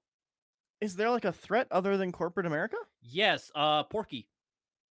 Is there like a threat other than corporate America? Yes, Porky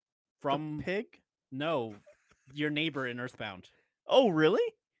from The pig? No, your neighbor in Earthbound. Oh, really?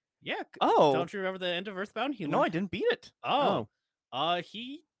 Yeah. Oh. Don't you remember the end of Earthbound? No, I didn't beat it. Oh.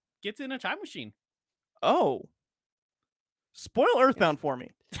 He gets in a time machine. Oh. Spoil Earthbound for me.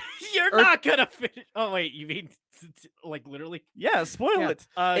 You're not gonna finish. Oh wait, you mean like literally? Yeah, spoil Yeah. it.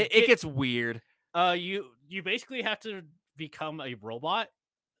 It gets weird. You basically have to become a robot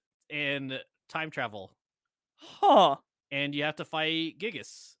and time travel, Huh. and you have to fight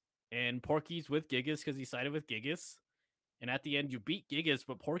Gigas. And Porky's with Gigas because he sided with Gigas. And at the end, you beat Gigas,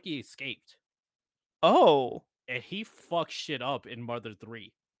 but Porky escaped. Oh. And he fucks shit up in Mother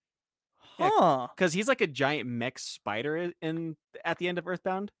 3. Huh. Because he's like a giant mech spider at the end of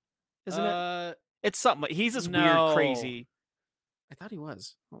Earthbound, isn't it? It's something. He's this weird, crazy. I thought he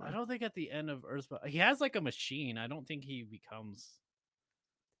was. Hold I on. don't think at the end of Earthbound he has like a machine. I don't think he becomes.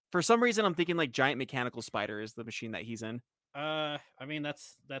 For some reason, I'm thinking like giant mechanical spider is the machine that he's in. I mean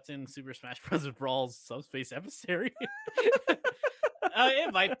that's in Super Smash Bros. Brawl's Subspace Emissary.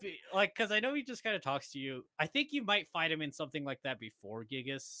 It might be like, because I know he just kind of talks to you. I think you might fight him in something like that before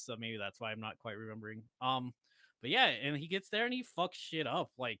Gigas, so maybe that's why I'm not quite remembering. But yeah, and he gets there and he fucks shit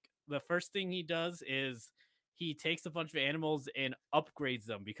up. Like the first thing he does is he takes a bunch of animals and upgrades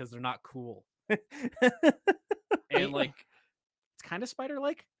them because they're not cool. And like, It's kind of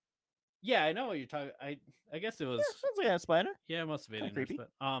spider-like. yeah, I know what you're talking. I guess it was. Yeah, sounds like a spider. Yeah, it must have been Kinda creepy.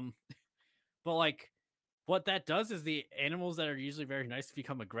 but like, what that does is the animals that are usually very nice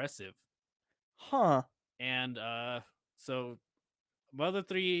become aggressive. Huh. And so Mother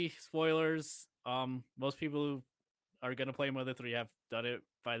 3 spoilers. Most people who are gonna play Mother 3 have done it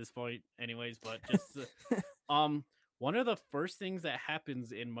by this point, anyways. But just one of the first things that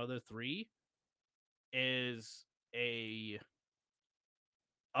happens in Mother 3 is a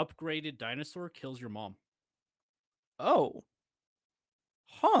upgraded dinosaur kills your mom. Oh.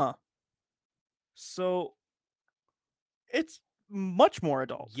 Huh. So it's much more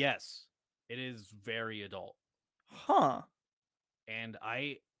adult. Yes, it is very adult. Huh. And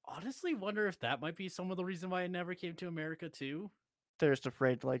I honestly wonder if that might be some of the reason why I never came to America too. They're just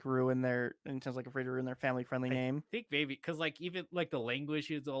afraid to like ruin their, and sounds like afraid to ruin their family friendly name. I think maybe because like even like the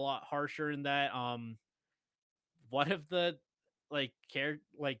language is a lot harsher in that. One of the like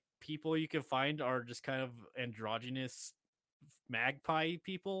people you can find are just kind of androgynous magpie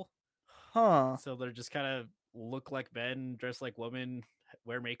people. Huh. So they're just kind of look like men, dress like women,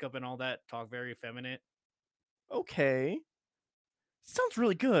 wear makeup and all that, talk very effeminate. Okay. Sounds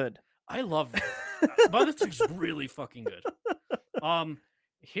really good. I love Mother 3's really fucking good.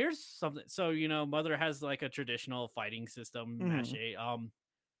 Here's something. So, Mother has like a traditional fighting system, Mhm. Mache.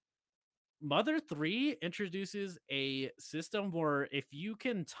 Mother 3 introduces a system where if you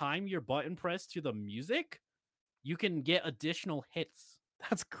can time your button press to the music, you can get additional hits.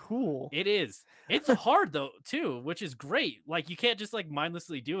 That's cool. It is. It's hard though, too, which is great. Like you can't just like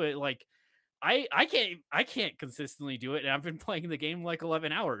mindlessly do it. Like I can't consistently do it, and I've been playing the game like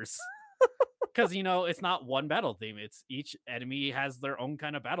 11 hours. Because it's not one battle theme. It's each enemy has their own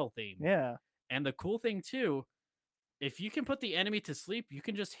kind of battle theme. Yeah. And the cool thing too, if you can put the enemy to sleep, you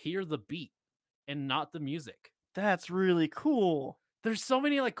can just hear the beat and not the music. That's really cool. There's so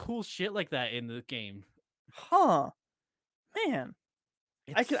many like cool shit like that in the game. Huh. Man.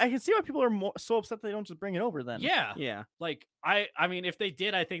 I It's, can see why people are so upset they don't just bring it over then. yeah. Yeah. Like I mean, if they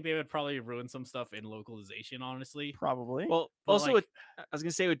did, I think they would probably ruin some stuff in localization, honestly. Probably. Well, But, also like- with I was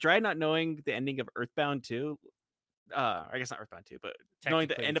gonna say with Dry not knowing the ending of Earthbound 2, I guess not Earthbound 2, but knowing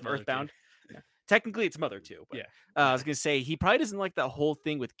the Technically, end it's of Mother 2. Earthbound. Yeah. Technically it's Mother 2, but Yeah. I was gonna say he probably doesn't like that whole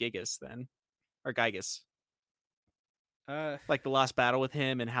thing with Gigas then. Or Gygas. Like the last battle with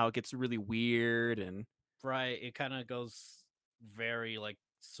him and how it gets really weird and right. It kind of goes very like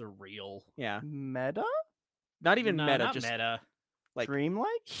surreal. yeah. Meta? Not even No, meta, not just meta. like Dreamlike?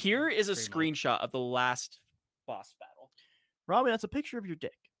 here is a Dreamlike. screenshot of the last boss battle. Robbie, that's a picture of your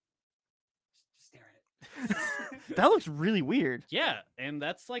dick. Just stare at it. That looks really weird. Yeah, and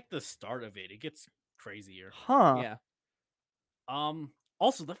that's like the start of it. It gets crazier. Huh. Yeah.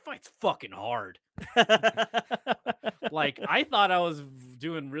 Also the fight's fucking hard. Like I thought I was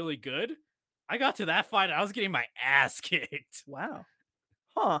doing really good. I got to that fight and I was getting my ass kicked. Wow.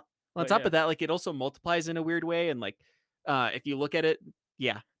 Huh. On But top yeah. of that, like it also multiplies in a weird way, and like if you look at it,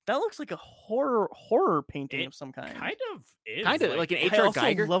 yeah, That looks like a horror painting It of some kind. Kind of is. kind of like an I H.R. also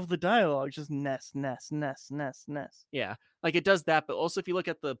Geiger. love the dialogue. Just Ness. Yeah, like it does that, but also if you look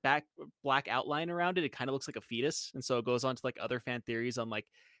at the black outline around it, it kind of looks like a fetus, and so it goes on to like other fan theories on like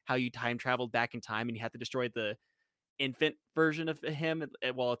how you time traveled back in time and you have to destroy the infant version of him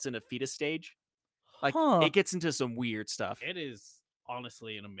while it's in a fetus stage. Like Huh. it gets into some weird stuff. It is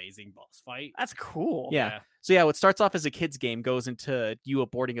honestly an amazing boss fight. That's cool. Yeah. So yeah, what starts off as a kid's game goes into you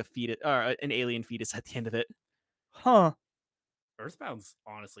aborting a fetus or an alien fetus at the end of it. Huh. Earthbound's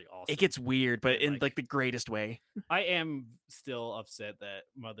honestly awesome. It gets weird, but And, in like- like the greatest way. I am still upset that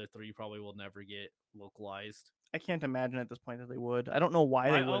Mother 3 probably will never get localized. I can't imagine at this point that they would. I don't know why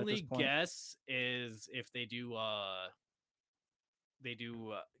My they would at only this point. guess is if they do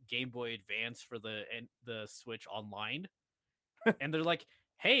Game Boy Advance for the Switch Online, and they're like,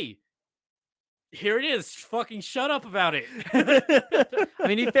 "Hey, here it is. Fucking shut up about it." I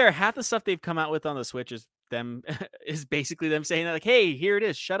mean, to be fair, half the stuff they've come out with on the Switch is them is basically them saying that like, "Hey, here it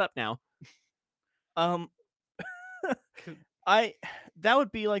is. Shut up now." That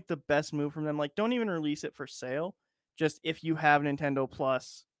would be like the best move from them. Like, don't even release it for sale. Just if you have Nintendo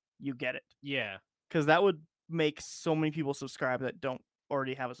Plus, you get it. Yeah, Because that would make so many people subscribe that don't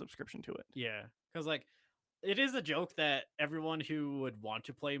already have a subscription to it. yeah. Because like, it is a joke that everyone who would want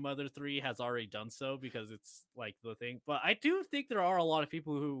to play Mother 3 has already done so because it's like the thing. But I do think there are a lot of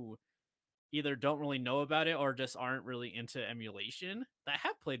people who either don't really know about it or just aren't really into emulation that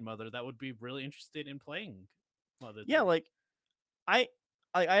have played Mother that would be really interested in playing Mother 3. Yeah, like I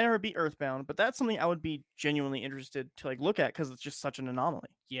never beat Earthbound, but that's something I would be genuinely interested to like look at because it's just such an anomaly.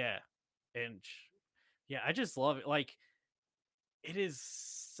 Yeah. And yeah, I just love it. Like, it is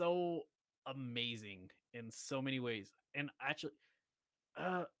so amazing in so many ways. And actually,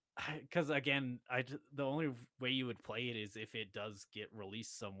 because again, the only way you would play it is if it does get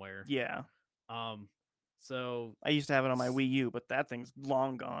released somewhere. Yeah, So I used to have it on my Wii U, but that thing's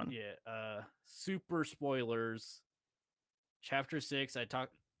long gone. yeah, super spoilers. Chapter 6, I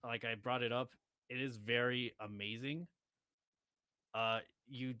brought it up. It is very amazing.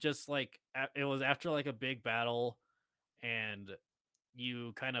 You just like it was after like a big battle, and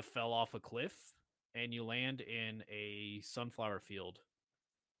you kind of fell off a cliff, and you land in a sunflower field,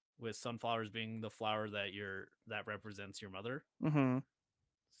 with sunflowers being the flower that represents your mother. Mm-hmm.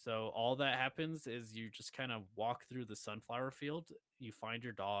 So all that happens is you just kind of walk through the sunflower field, you find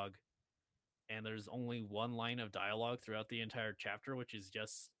your dog, and there's only one line of dialogue throughout the entire chapter, which is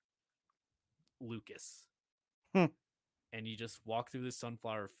just Lucas. And you just walk through the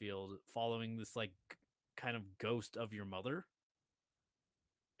sunflower field following this like kind of ghost of your mother.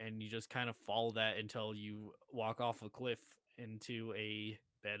 And you just kind of follow that until you walk off a cliff into a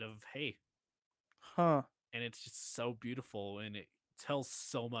bed of hay. Huh. and it's just so beautiful, and it tells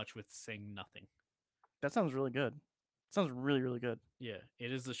so much with saying nothing. That sounds really good. Sounds really, really good. Yeah,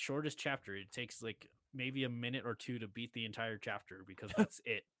 it is the shortest chapter. It takes like maybe a minute or two to beat the entire chapter because that's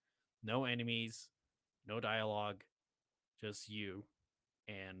it. No enemies, no dialogue, just you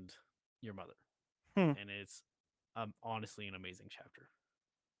and your mother. Hmm. And it's honestly an amazing chapter.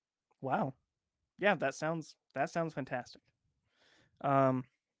 Wow. Yeah, that sounds fantastic.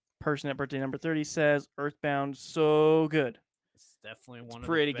 Person at birthday number 30 says Earthbound so good. It's definitely one of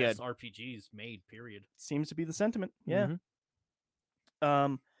pretty the best good. RPGs made, period. Seems to be the sentiment. Yeah.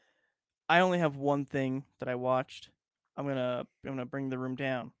 Mhm. I only have one thing that I watched. I'm gonna bring the room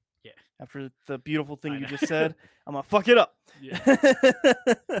down. Yeah. After the beautiful thing I you know. just said, I'm gonna fuck it up. Yeah.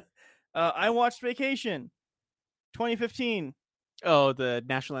 I watched Vacation 2015 Oh, the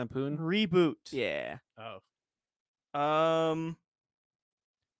National Lampoon. reboot. Yeah. Oh.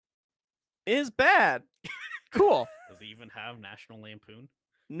 Is bad. Cool. Does it even have National Lampoon?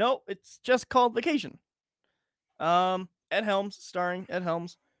 Nope, it's just called Vacation. Ed Helms, starring Ed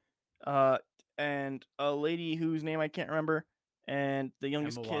Helms, and a lady whose name I can't remember, and the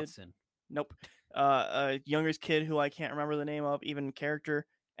youngest Emma kid. Watson. Nope. A youngest kid who I can't remember the name of, even character,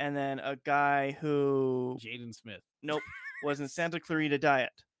 and then a guy who Jaden Smith. nope was in Santa Clarita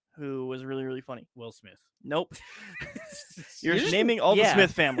Diet, who was really, really funny. Will Smith. Nope. You're just- naming all the yeah.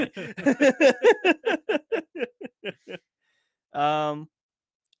 Smith family.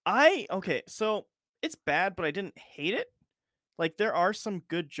 Okay, so it's bad, but I didn't hate it. Like there are some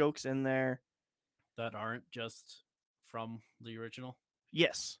good jokes in there. That aren't just from the original.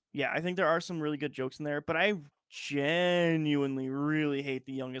 Yes. Yeah, I think there are some really good jokes in there, but I genuinely really hate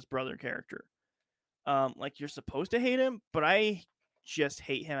the youngest brother character. Like you're supposed to hate him, but I just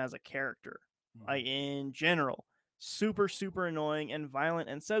hate him as a character. Like in general. Super, super annoying and violent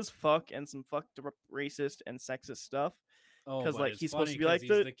and says fuck and some fucked up racist and sexist stuff. Oh, 'cause, but like, it's he's supposed to funny be like 'cause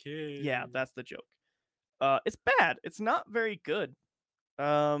the- he's kid. Yeah, that's the joke. It's bad. It's not very good.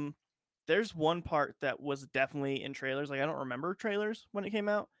 There's one part that was definitely in trailers. Like I don't remember trailers when it came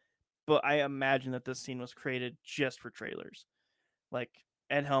out, but I imagine that this scene was created just for trailers. Like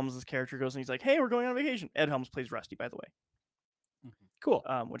Ed Helms' character goes and he's like, "Hey, we're going on vacation." Ed Helms plays Rusty, by the way. Cool.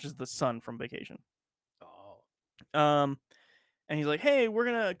 Which is the son from Vacation. Oh. And he's like, "Hey, we're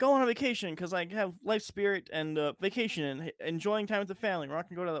gonna go on a vacation because I have life spirit and vacation and enjoying time with the family. We're not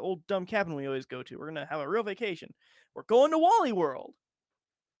gonna go to the old dumb cabin we always go to. We're gonna have a real vacation. We're going to Wally World."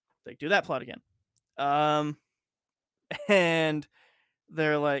 Like, do that plot again. And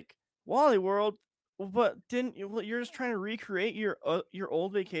they're like, "Wally World, but didn't you? Well, you're just trying to recreate your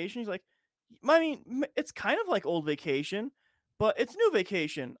old vacation." He's like, "I mean, it's kind of like old vacation, but it's new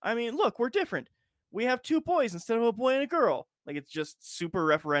vacation. I mean, look, we're different. We have two boys instead of a boy and a girl." Like it's just super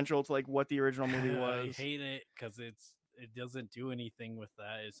referential to like what the original movie was. I hate it because it doesn't do anything with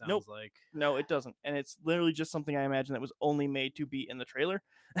that. It sounds Nope. like No, it doesn't, and it's literally just something I imagine that was only made to be in the trailer.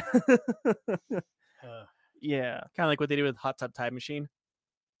 Yeah, Kind of like what they did with Hot Tub Time Machine.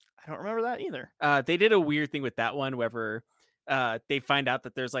 I don't remember that either. They did a weird thing with that one, where they find out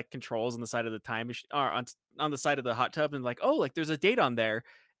that there's like controls on the side of the time machine, or on the side of the hot tub, and like, oh, like there's a date on there,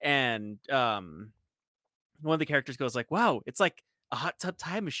 and one of the characters goes like, "Wow, it's like a hot tub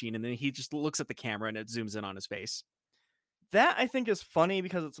time machine," and then he just looks at the camera and it zooms in on his face. That I think is funny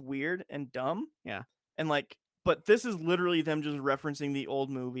because it's weird and dumb. Yeah. And like, but this is literally them just referencing the old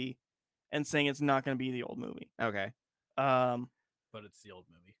movie and saying it's not going to be the old movie. Okay, Um, but it's the old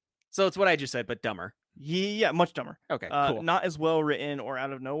movie. so it's what I just said, but dumber. yeah, much dumber. Okay, cool. Not as well written or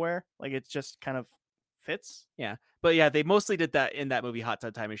out of nowhere. Like it's just kind of fits. But yeah, they mostly did that in that movie Hot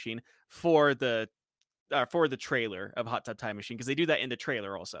Tub Time Machine for the trailer of Hot Tub Time Machine, because they do that in the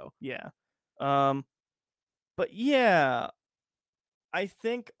trailer also. Yeah. But yeah, I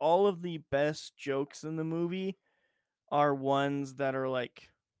think all of the best jokes in the movie are ones that are like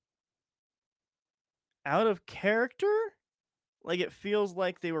out of character. Like it feels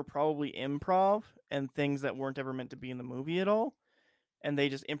like they were probably improv and things that weren't ever meant to be in the movie at all. And they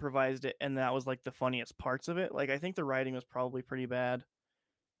just improvised it, and that was like the funniest parts of it. Like I think the writing was probably pretty bad.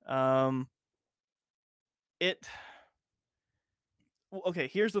 Okay,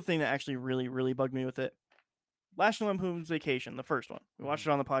 here's the thing that actually really, really bugged me with it. National Lampoon's Vacation, the first one. We watched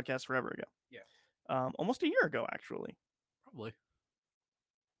it on the podcast forever ago. Yeah. Almost a year ago, actually. Probably.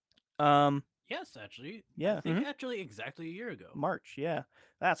 Yes, actually. Yeah. I think actually exactly a year ago. March, yeah.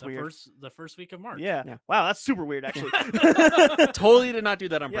 That's weird. The first week of March. Yeah. Yeah. Wow, that's super weird, actually. Totally did not do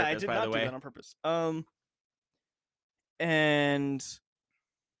that on Yeah, purpose, I did by not the do way. that on purpose. And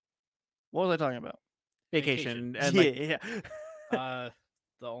what was I talking about? Vacation. And Yeah, like, yeah.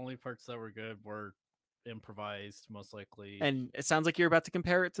 The only parts that were good were improvised, most likely. And it sounds like you're about to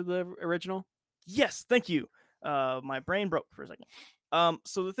compare it to the original. Yes, thank you. My brain broke for a second.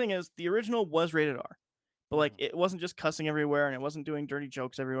 So the thing is, the original was rated R, but like it wasn't just cussing everywhere, and it wasn't doing dirty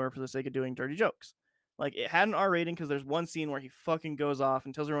jokes everywhere for the sake of doing dirty jokes. Like it had an R rating because there's one scene where he fucking goes off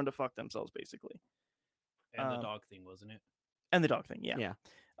and tells everyone to fuck themselves, basically. And the dog thing, wasn't it? And the dog thing, yeah.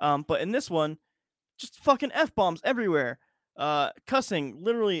 Yeah. But in this one, just fucking F-bombs everywhere. Cussing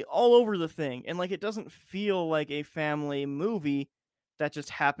literally all over the thing. And like it doesn't feel like a family movie that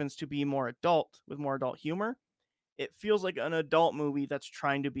just happens to be more adult with more adult humor. It feels like an adult movie that's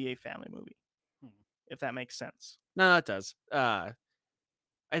trying to be a family movie. If that makes sense. No, it does.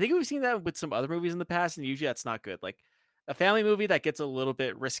 I think we've seen that with some other movies in the past, and usually that's not good. Like a family movie that gets a little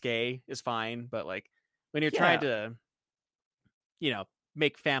bit risque is fine, but like when you're trying to,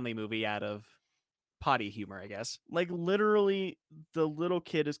 make family movie out of potty humor, I guess. Like literally, the little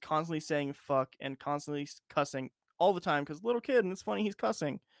kid is constantly saying fuck and constantly cussing all the time because little kid, and it's funny he's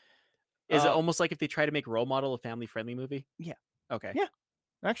cussing. Is it almost like if they try to make Role Model a family-friendly movie? Yeah. Okay. Yeah,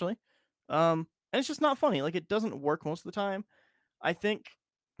 actually. And it's just not funny. Like it doesn't work most of the time. I think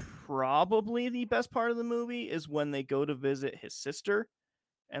probably the best part of the movie is when they go to visit his sister,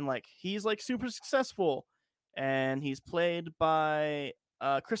 and like he's like super successful, and he's played by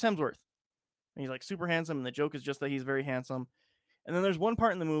Chris Hemsworth, and he's like super handsome, and the joke is just that he's very handsome. And then there's one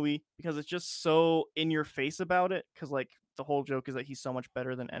part in the movie because it's just so in your face about it, because like the whole joke is that he's so much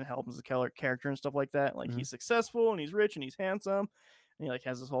better than Ed Helms' character and stuff like that. Like he's successful and he's rich and he's handsome, and he like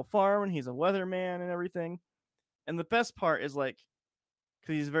has this whole farm and he's a weatherman and everything. And the best part is like,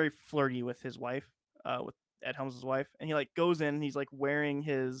 because he's very flirty with his wife, with Ed Helms' wife, and he like goes in and he's like wearing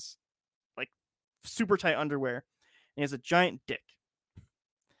his like super tight underwear, and he has a giant dick,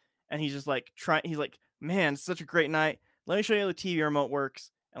 and he's just like he's like, man, it's such a great night. Let me show you how the TV remote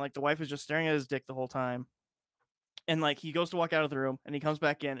works. And like the wife is just staring at his dick the whole time. And like he goes to walk out of the room and he comes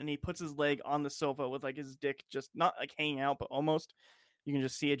back in and he puts his leg on the sofa with like his dick just not like hanging out, but almost. You can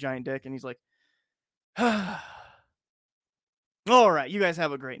just see a giant dick, and he's like, all right, you guys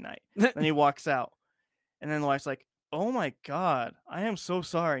have a great night. Then he walks out, and then the wife's like, oh my god, I am so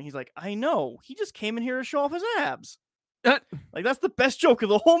sorry. And he's like, I know, he just came in here to show off his abs. Like that's the best joke of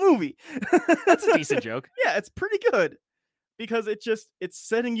the whole movie. That's a decent joke. Yeah, it's pretty good because it's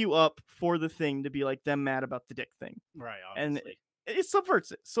setting you up for the thing to be like them mad about the dick thing, right? Obviously. And it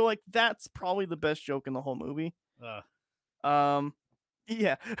subverts it. So like that's probably the best joke in the whole movie.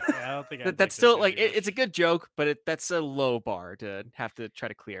 Yeah. I don't think that's still like it's a good joke, but that's a low bar to have to try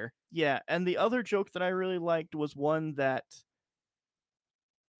to clear. Yeah, and the other joke that I really liked was one that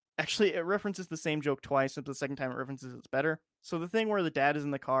actually it references the same joke twice, and the second time it references it's better. So the thing where the dad is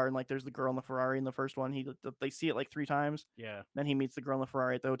in the car and like there's the girl in the Ferrari in the first one, they see it like 3 times. Yeah. Then he meets the girl in the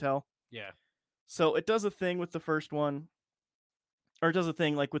Ferrari at the hotel. Yeah. So it does a thing with the first one, or it does a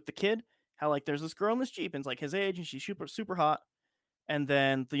thing like with the kid, how like there's this girl in this Jeep and it's like his age and she's super hot. And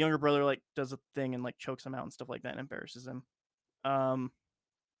then the younger brother like does a thing and like chokes him out and stuff like that and embarrasses him. And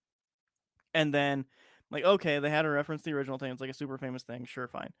then like, okay, they had to reference the original thing. It's like a super famous thing. Sure,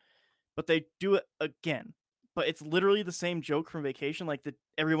 fine. But they do it again. But it's literally the same joke from Vacation. Like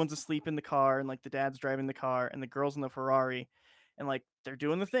everyone's asleep in the car and like the dad's driving the car and the girl's in the Ferrari. And like they're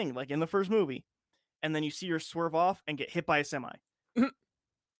doing the thing like in the first movie. And then you see her swerve off and get hit by a semi.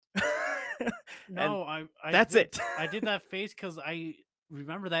 No, I that's did, it. I did that face because I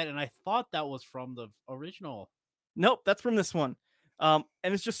remember that, and I thought that was from the original. Nope, that's from this one. And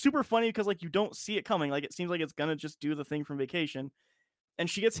it's just super funny because like you don't see it coming. Like it seems like it's gonna just do the thing from Vacation, and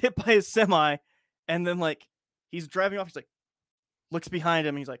she gets hit by his semi, and then like he's driving off. He's like looks behind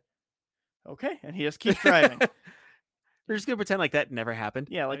him. And he's like, okay, and he just keeps driving. We're just gonna pretend like that never happened.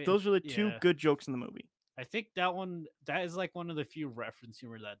 Yeah, like those are the 2 good jokes in the movie. I think that is like one of the few reference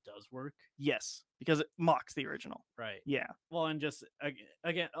humor that does work. Yes, because it mocks the original. Right. Yeah. Well, and just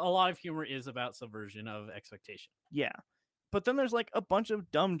again, a lot of humor is about subversion of expectation. Yeah. But then there's like a bunch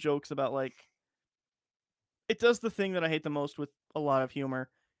of dumb jokes about like it does the thing that I hate the most with a lot of humor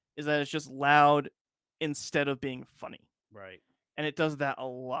is that it's just loud instead of being funny. Right. And it does that a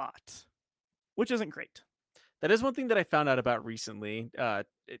lot, which isn't great. That is one thing that I found out about recently. It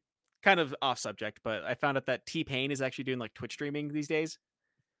kind of off subject, but I found out that T-Pain is actually doing like Twitch streaming these days.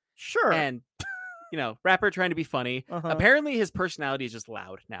 Sure. And rapper trying to be funny. Apparently his personality is just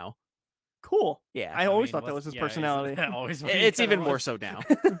loud now. Cool. Yeah. I always thought that was his personality. It's even more so now.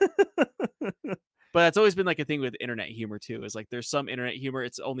 But that's always been like a thing with internet humor too, is like there's some internet humor,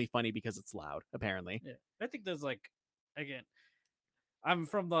 it's only funny because it's loud, apparently. Yeah. I think there's like, again, I'm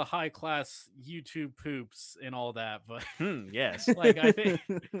from the high class YouTube poops and all that, but Yes. like I think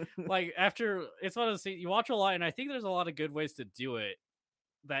like after it's one of those things you watch a lot, and I think there's a lot of good ways to do it.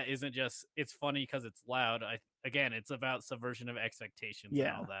 That isn't just it's funny because it's loud. Again, it's about subversion of expectations and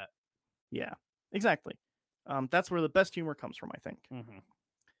all that. Yeah, exactly. That's where the best humor comes from, I think. Mm-hmm.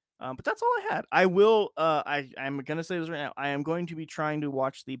 But that's all I had. I will. I'm gonna say this right now. I am going to be trying to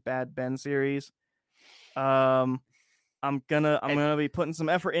watch the Bad Ben series. I'm gonna be putting some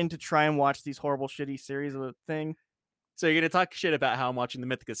effort in to try and watch these horrible, shitty series of a thing. So you're gonna talk shit about how I'm watching the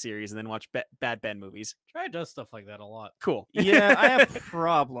Mythica series and then watch Bad Ben movies. Try does stuff like that a lot. Cool. Yeah, I have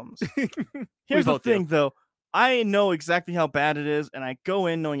problems. Here's the thing, though. I know exactly how bad it is, and I go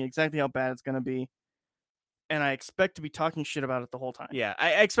in knowing exactly how bad it's gonna be, and I expect to be talking shit about it the whole time. Yeah,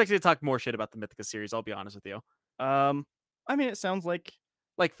 I expected to talk more shit about the Mythica series. I'll be honest with you. I mean, it sounds like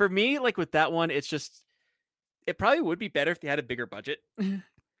for me, like with that one, it's just it probably would be better if they had a bigger budget.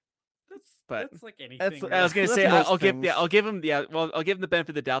 That's like anything. I was gonna say I'll give them I'll give them the benefit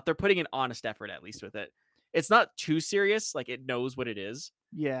of the doubt. They're putting an honest effort at least with it. It's not too serious, like it knows what it is.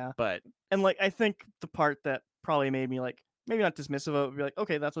 Yeah. But and like I think the part that probably made me like maybe not dismissive of it, be like,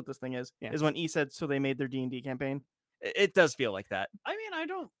 okay, that's what this thing is when E said so they made their D&D campaign. It does feel like that. I mean, I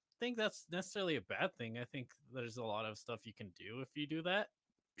don't think that's necessarily a bad thing. I think there's a lot of stuff you can do if you do that.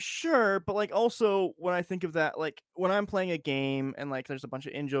 Sure, but like also when I think of that, like when I'm playing a game and like there's a bunch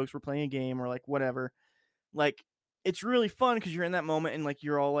of in jokes, we're playing a game or like whatever, like it's really fun because you're in that moment and like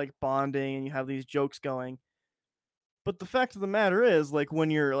you're all like bonding and you have these jokes going. But the fact of the matter is, like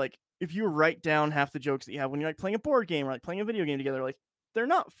when you're like if you write down half the jokes that you have when you're like playing a board game or like playing a video game together, like they're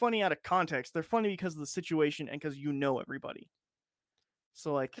not funny out of context. They're funny because of the situation and because you know everybody.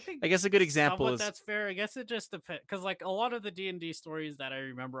 So like I guess a good example is that's fair. I guess it just depends because like a lot of the D&D stories that I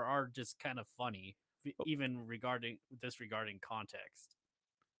remember are just kind of funny, even disregarding context.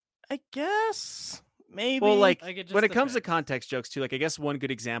 I guess maybe. Well, like when it comes to context jokes too, like I guess one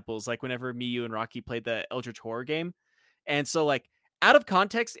good example is like whenever me, you, and Rocky played the Eldritch Horror game, and so like out of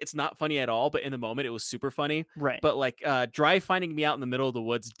context, it's not funny at all, but in the moment, it was super funny. Right. But like Dry finding me out in the middle of the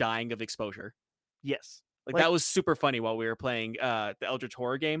woods, dying of exposure. Yes. Like that was super funny while we were playing the Eldritch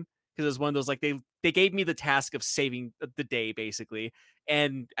Horror game because it was one of those like they gave me the task of saving the day basically,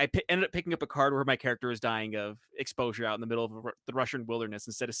 and I ended up picking up a card where my character was dying of exposure out in the middle of the Russian wilderness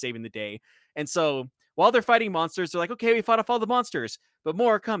instead of saving the day. And so while they're fighting monsters, they're like, "Okay, we fought off all the monsters, but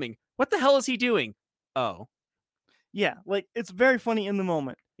more are coming. What the hell is he doing?" Oh, yeah, like it's very funny in the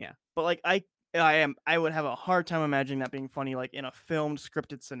moment. Yeah, but like I would have a hard time imagining that being funny like in a filmed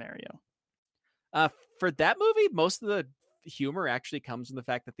scripted scenario. For that movie, most of the humor actually comes from the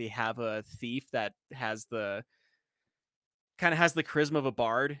fact that they have a thief that has the charisma of a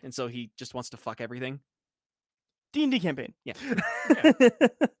bard, and so he just wants to fuck everything. D&D campaign. Yeah.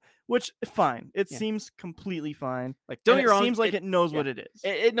 Which fine. It seems completely fine. Like don't get me wrong, seems like it knows what it is.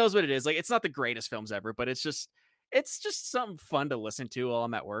 It knows what it is. Like it's not the greatest films ever, but it's just something fun to listen to while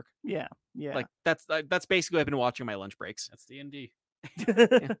I'm at work. Yeah. Like that's basically what I've been watching my lunch breaks. That's D&D.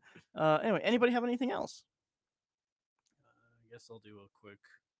 Anyway, anybody have anything else? I guess I'll do a quick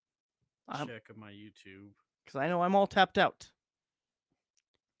check of my YouTube because I know I'm all tapped out.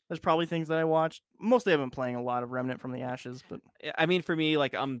 There's probably things that I watched. Mostly I've been playing a lot of Remnant from the Ashes, but I mean for me,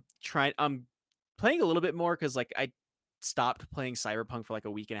 like I'm playing a little bit more because like I stopped playing Cyberpunk for like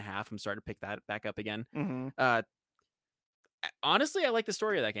a week and a half. I'm starting to pick that back up again. Mm-hmm. Honestly, I like the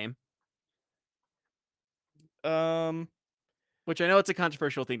story of that game. Which I know it's a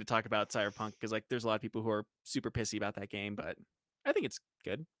controversial thing to talk about Cyberpunk because like there's a lot of people who are super pissy about that game, but I think it's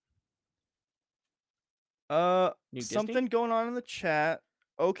good. Something going on in the chat.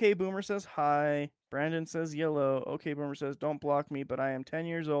 Okay Boomer says hi. Brandon says yellow. Okay Boomer says don't block me, but I am 10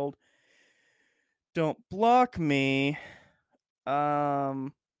 years old. Don't block me.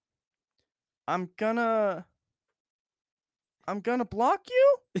 I'm gonna block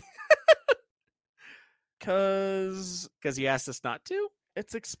you? Cause you asked us not to.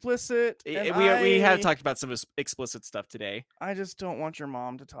 It's explicit. We have talked about some explicit stuff today. I just don't want your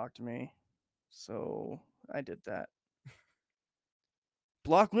mom to talk to me, so I did that.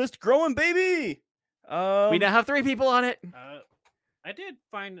 Block list growing, baby. We now have 3 people on it. I did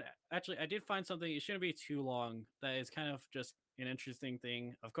find something. It shouldn't be too long. That is kind of just an interesting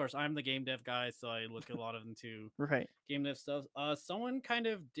thing. Of course, I'm the game dev guy, so I look a lot into game dev stuff. Someone kind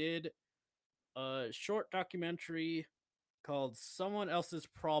of did a short documentary called Someone Else's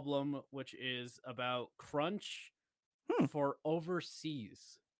Problem, which is about crunch for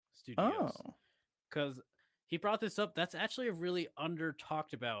overseas studios. Because he brought this up. That's actually a really under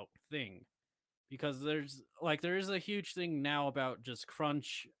talked about thing, because there is a huge thing now about just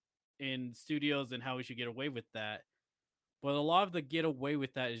crunch in studios and how we should get away with that. But a lot of the get away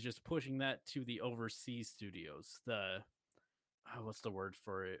with that is just pushing that to the overseas studios. What's the word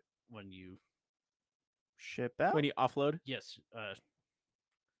for it when you Ship out. When you offload, yes,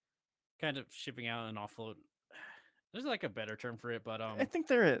 kind of shipping out and offload. There's like a better term for it, but I think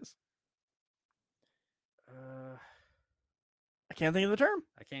there is. I can't think of the term.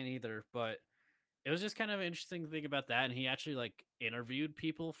 I can't either, but it was just kind of an interesting thing about that. And he actually like interviewed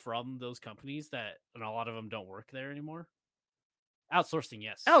people from those companies and a lot of them don't work there anymore. Outsourcing,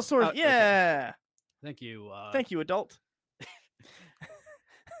 yes. Outsource. okay. Yeah. Thank you. Thank you, adult.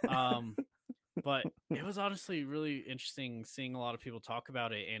 But it was honestly really interesting seeing a lot of people talk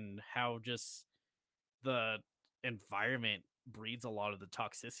about it and how just the environment breeds a lot of the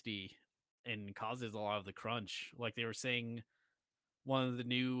toxicity and causes a lot of the crunch. Like they were saying, one of the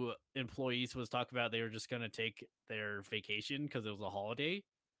new employees was talking about they were just going to take their vacation because it was a holiday,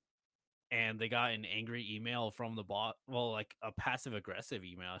 and they got an angry email from the boss. Well, like a passive aggressive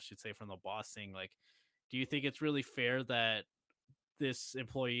email, I should say, from the boss saying like, do you think it's really fair that this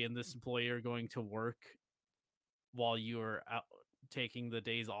employee and this employee are going to work while you are out taking the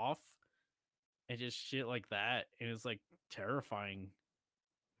days off? And just shit like that. And it's like terrifying.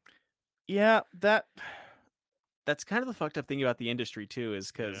 Yeah, that's kind of the fucked up thing about the industry too,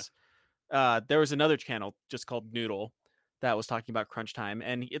 is Yeah. because there was another channel just called Noodle that was talking about crunch time,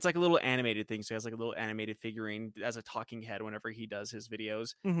 and it's like a little animated thing. So he has like a little animated figurine as a talking head whenever he does his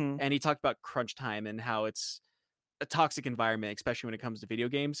videos, mhm. and he talked about crunch time and how it's a toxic environment, especially when it comes to video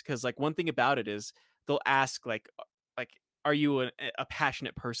games. Because like one thing about it is they'll ask like are you a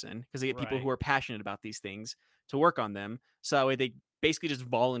passionate person? Because they get people who Right. are passionate about these things to work on them, so that way they basically just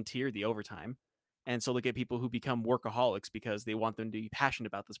volunteer the overtime. And so look at people who become workaholics because they want them to be passionate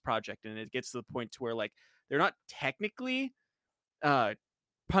about this project. And it gets to the point to where like they're not technically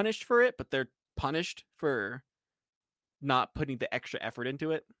punished for it, but they're punished for not putting the extra effort into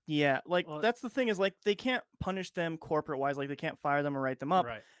it. Yeah, like Well, that's the thing is like they can't punish them corporate wise, like they can't fire them or write them up.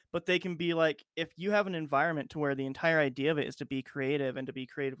 right. But they can be like, if you have an environment to where the entire idea of it is to be creative and to be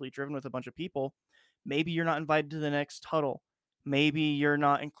creatively driven with a bunch of people, maybe you're not invited to the next huddle. Maybe you're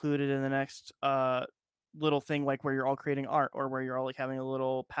not included in the next little thing, like where you're all creating art or where you're all like having a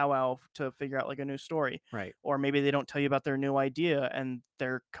little powwow to figure out like a new story. Right. Or maybe they don't tell you about their new idea and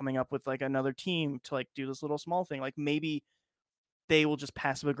they're coming up with like another team to like do this little small thing. Like maybe they will just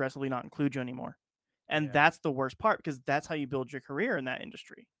passive aggressively not include you anymore. And Yeah. that's the worst part because that's how you build your career in that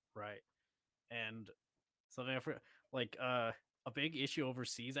industry. Right. And something like a big issue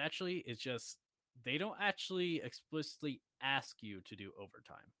overseas actually is just they don't actually explicitly ask you to do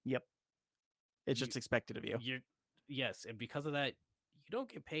overtime. Yep. It's just expected of you. Yes, and because of that, you don't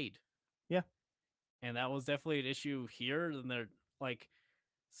get paid. Yeah. And that was definitely an issue here. And they're like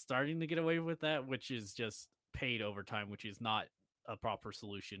starting to get away with that, which is just paid overtime, which is not a proper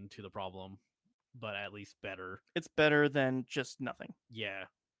solution to the problem, but at least better. It's better than just nothing, Yeah.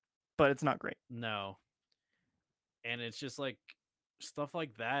 but it's not great. No. And it's just like stuff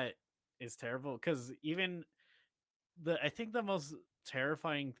like that is terrible because even I think the most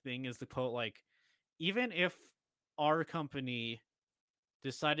terrifying thing is the quote like, even if our company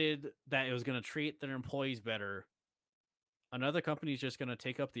decided that it was going to treat their employees better, another company is just going to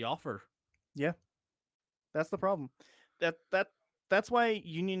take up the offer. Yeah. That's the problem. That's why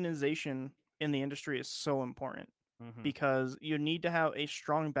unionization in the industry is so important because you need to have a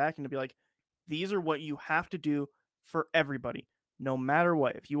strong backing to be like, these are what you have to do for everybody, no matter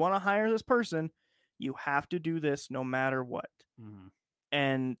what. If you want to hire this person, you have to do this no matter what.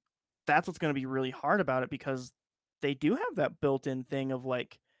 And that's what's going to be really hard about it because they do have that built-in thing of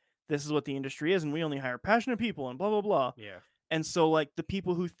like, this is what the industry is and we only hire passionate people and blah, blah, blah. Yeah. And so like the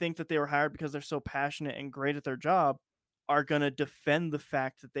people who think that they were hired because they're so passionate and great at their job are going to defend the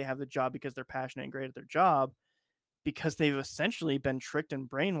fact that they have the job because they're passionate and great at their job because they've essentially been tricked and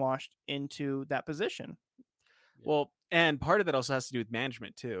brainwashed into that position. Well, and part of that also has to do with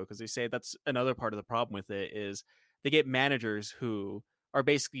management too, because they say that's another part of the problem with it is they get managers who are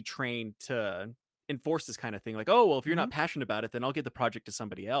basically trained to enforce this kind of thing. Like, oh, well, if you're not passionate about it, then I'll give the project to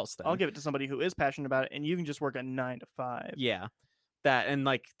somebody else. Then I'll give it to somebody who is passionate about it, and you can just work a 9 to 5. Yeah, that and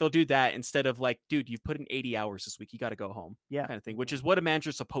like they'll do that instead of like, dude, you've put in 80 hours this week, you got to go home. Yeah, kind of thing, which is what a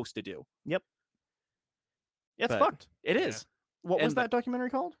manager's supposed to do. Yep. It's But fucked. It is. What was that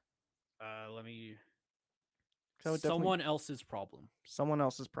documentary called? Let me. Someone Else's Problem. Someone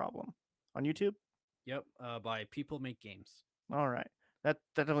Else's Problem on YouTube. Yep. By People Make Games. All right. That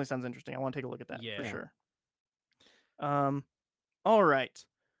definitely sounds interesting. I want to take a look at that for sure. All right.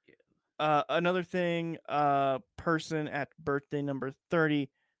 Another thing, person at birthday number 30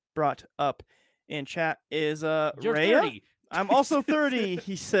 brought up in chat is You're Rhea. 30. I'm also 30.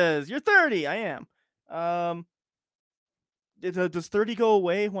 He says, "You're 30." I am. Does 30 go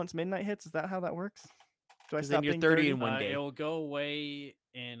away once midnight hits? Is that how that works? Do I 'Cause then stop you're being 30 in one day. It will go away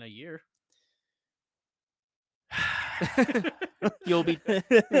in a year. You'll be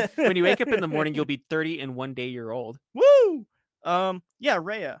when you wake up in the morning, you'll be 30 and 1 day you're old. Woo! Yeah,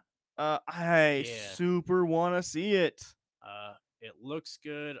 Rhea. I Yeah. super want to see it. It looks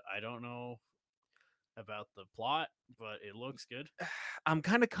good. I don't know about the plot, but it looks good. I'm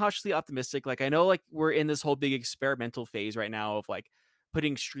kind of cautiously optimistic. Like I know like we're in this whole big experimental phase right now of like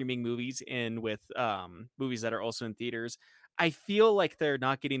putting streaming movies in with movies that are also in theaters. I feel like they're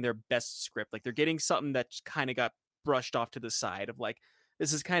not getting their best script. Like they're getting something that kind of got brushed off to the side of like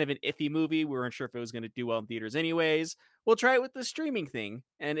this is kind of an iffy movie. We weren't sure if it was going to do well in theaters anyways. We'll try it with the streaming thing.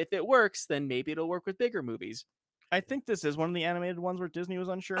 And if it works, then maybe it'll work with bigger movies. I think this is one of the animated ones where Disney was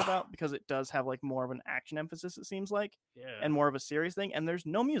unsure about because it does have like more of an action emphasis, it seems like, Yeah. and more of a serious thing. And there's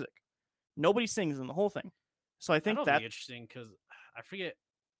no music. Nobody sings in the whole thing. So I think That'll that be interesting because I forget.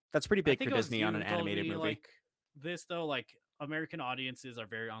 That's pretty I big think for it was Disney on you an who told animated me, movie. Like this though, like American audiences are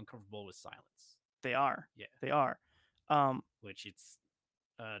very uncomfortable with silence, they are. Yeah. They are. which it's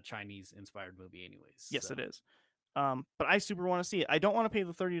a Chinese inspired movie anyways. Yes, so. it is. But I super want to see it. I don't want to pay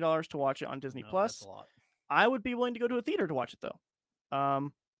the $30 to watch it on Disney No, Plus. that's a lot. I would be willing to go to a theater to watch it though.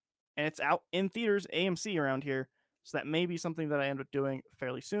 And it's out in theaters, AMC around here. So that may be something that I end up doing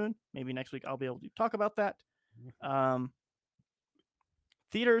fairly soon. Maybe next week I'll be able to talk about that.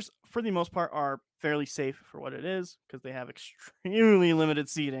 Theaters, for the most part, are fairly safe for what it is because they have extremely limited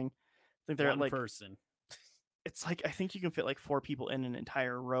seating. I think they're One at like person. it's like I think you can fit like 4 people in an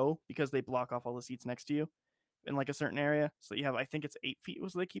entire row because they block off all the seats next to you in like a certain area. So you have I think it's 8 feet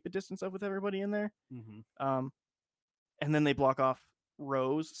was they keep a distance of with everybody in there. Mm-hmm. And then they block off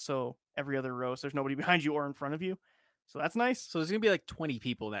rows, so every other row, so there's nobody behind you or in front of you. So that's nice. So there's gonna be like 20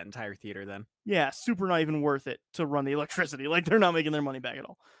 people in that entire theater then. Yeah, super not even worth it to run the electricity. Like they're not making their money back at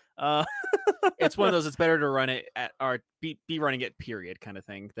all. It's one of those. It's better to run it at or be running it period kind of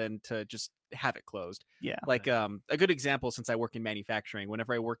thing than to just have it closed. Yeah. Like a good example since I work in manufacturing.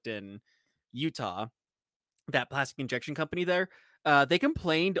 Whenever I worked in Utah, that plastic injection company there, they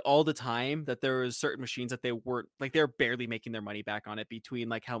complained all the time that there was certain machines that they weren't like they're barely making their money back on it between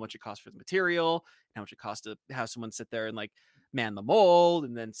like how much it costs for the material and how much it costs to have someone sit there and like man the mold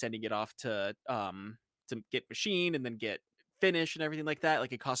and then sending it off to get machined and then get finished and everything like that.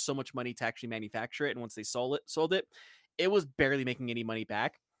 Like it costs so much money to actually manufacture it, and once they sold it, it was barely making any money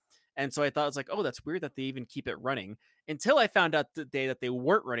back. And so I thought, it's like, oh, that's weird that they even keep it running. Until I found out the day that they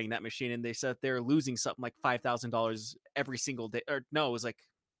weren't running that machine, and they said they're losing something like $5,000 every single day. Or no, it was like,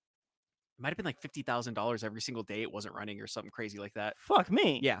 it might have been like $50,000 every single day it wasn't running, or something crazy like that. Fuck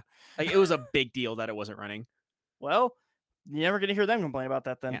me. Yeah, like it was a big deal that it wasn't running. Well, you're never gonna hear them complain about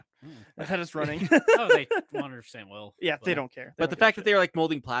that then. Yeah. That it's running. Oh, they 100% will. Yeah, they don't care. But the fact that they were like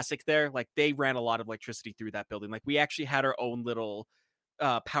molding plastic there, like they ran a lot of electricity through that building. Like we actually had our own little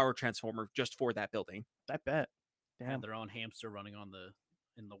power transformer just for that building. I bet. They Damn. had their own hamster running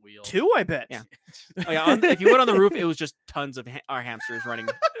in the wheel. 2, I bet. Yeah. Oh, yeah, if you went on the roof, it was just tons of our hamsters running.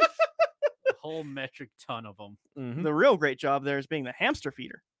 A whole metric ton of them. Mm-hmm. The real great job there is being the hamster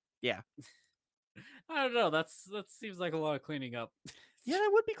feeder. Yeah. I don't know. That seems like a lot of cleaning up. Yeah, that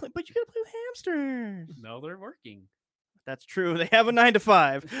would be clean, but you gotta play with hamsters. No, they're working. That's true. They have a 9 to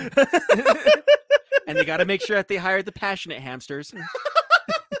 5. And they got to make sure that they hire the passionate hamsters. We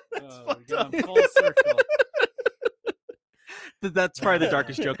got 'em full circle. That's probably the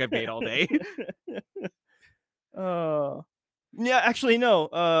darkest joke I've made all day. Yeah, actually,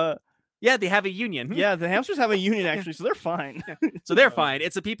 no. Yeah, they have a union. Yeah, the hamsters have a union actually, so they're fine. So they're fine.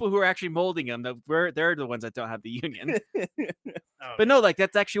 It's the people who are actually molding them they're the ones that don't have the union. But no, like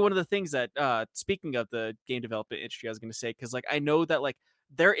that's actually one of the things that speaking of the game development industry, I was going to say, because like I know that like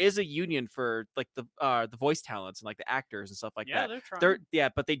there is a union for like the voice talents and like the actors and stuff like yeah, that. they're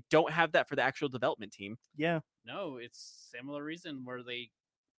trying. But they don't have that for the actual development team. Yeah. No, it's similar reason where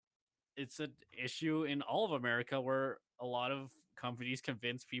it's an issue in all of America where a lot of companies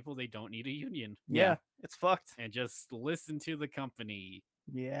convince people they don't need a union. Yeah, it's fucked. And just listen to the company.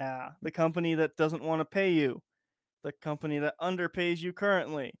 Yeah, the company that doesn't want to pay you, the company that underpays you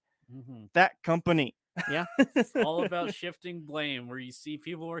currently, that company. Yeah, it's all about shifting blame. Where you see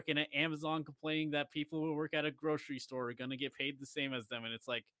people working at Amazon complaining that people who work at a grocery store are gonna get paid the same as them, and it's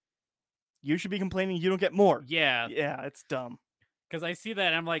like you should be complaining you don't get more. Yeah, it's dumb. Because I see that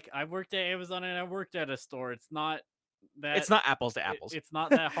and I'm like, I worked at Amazon and I worked at a store. It's not that It's not apples to apples. It's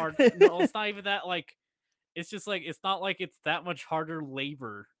not that hard. No, it's not even that. Like, it's just like it's not like it's that much harder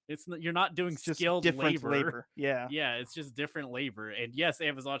labor. You're not doing It's just skilled different labor. Yeah. Yeah, it's just different labor. And yes,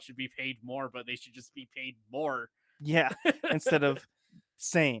 Amazon should be paid more, but they should just be paid more. Yeah. Instead of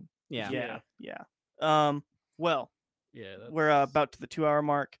same. Yeah. Well, yeah, we're about to the 2-hour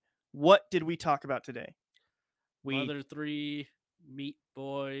mark. What did we talk about today? Mother 3, Meat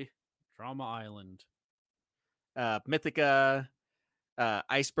Boy, Drama Island, Mythica,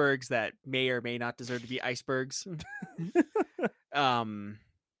 icebergs that may or may not deserve to be icebergs.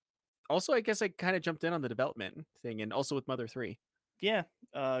 Also, I guess I kind of jumped in on the development thing, and also with Mother 3. Yeah.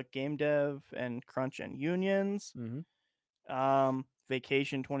 Game dev and crunch and unions. Mm-hmm.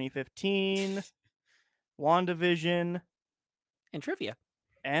 Vacation 2015. WandaVision. And trivia.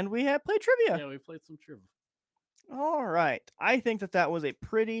 And we had played trivia. Yeah, we played some trivia. All right. I think that was a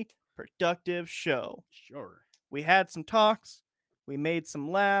pretty productive show. Sure. We had some talks. We made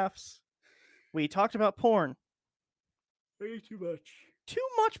some laughs. We talked about porn. Way too much. Too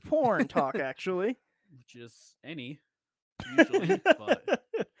much porn talk, actually. Just any. Usually, but...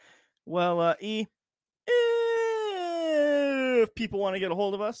 Well, if people want to get a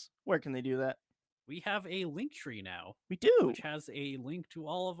hold of us, where can they do that? We have a link tree now. We do. Which has a link to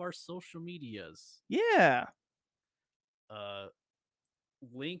all of our social medias. Yeah.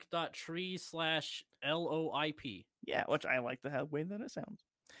 Link.tree/LOIP. Yeah, which I like the way that it sounds.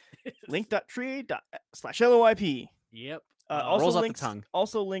 Link.tree/LOIP. Yep. Rolls off the tongue.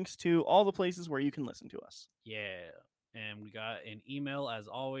 Also links to all the places where you can listen to us. Yeah. And we got an email, as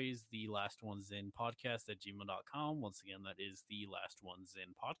always, the last ones in podcast@gmail.com. Once again, that is the last ones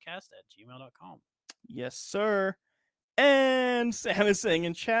in podcast@gmail.com. Yes, sir. And Sam is saying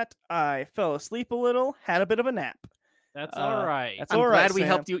in chat, I fell asleep a little, had a bit of a nap. That's all right. That's I'm all glad right, we Sam.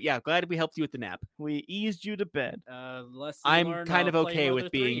 helped you. Yeah, glad we helped you with the nap. We eased you to bed. I'm kind of okay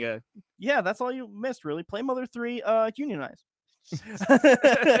with being a. Yeah, that's all you missed, really. Play Mother 3, unionize.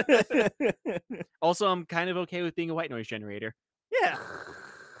 Also, I'm kind of okay with being a white noise generator. Yeah.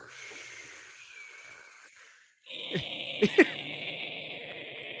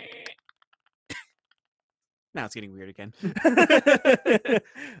 Now it's getting weird again.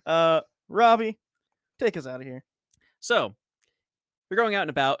 Robbie, take us out of here. So, if you're going out and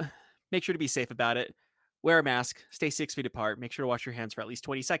about, make sure to be safe about it. Wear a mask, stay 6 feet apart, make sure to wash your hands for at least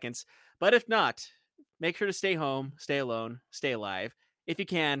 20 seconds. But if not, make sure to stay home, stay alone, stay alive. If you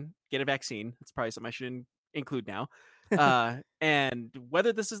can, get a vaccine. That's probably something I should include now. And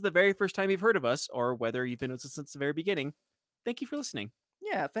whether this is the very first time you've heard of us or whether you've been with us since the very beginning, thank you for listening.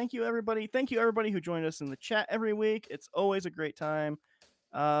 Yeah, thank you, everybody. Thank you, everybody who joined us in the chat every week. It's always a great time.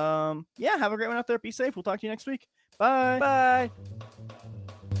 Yeah, have a great one out there. Be safe. We'll talk to you next week. Bye. Bye.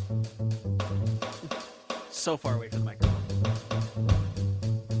 So far away from the microphone.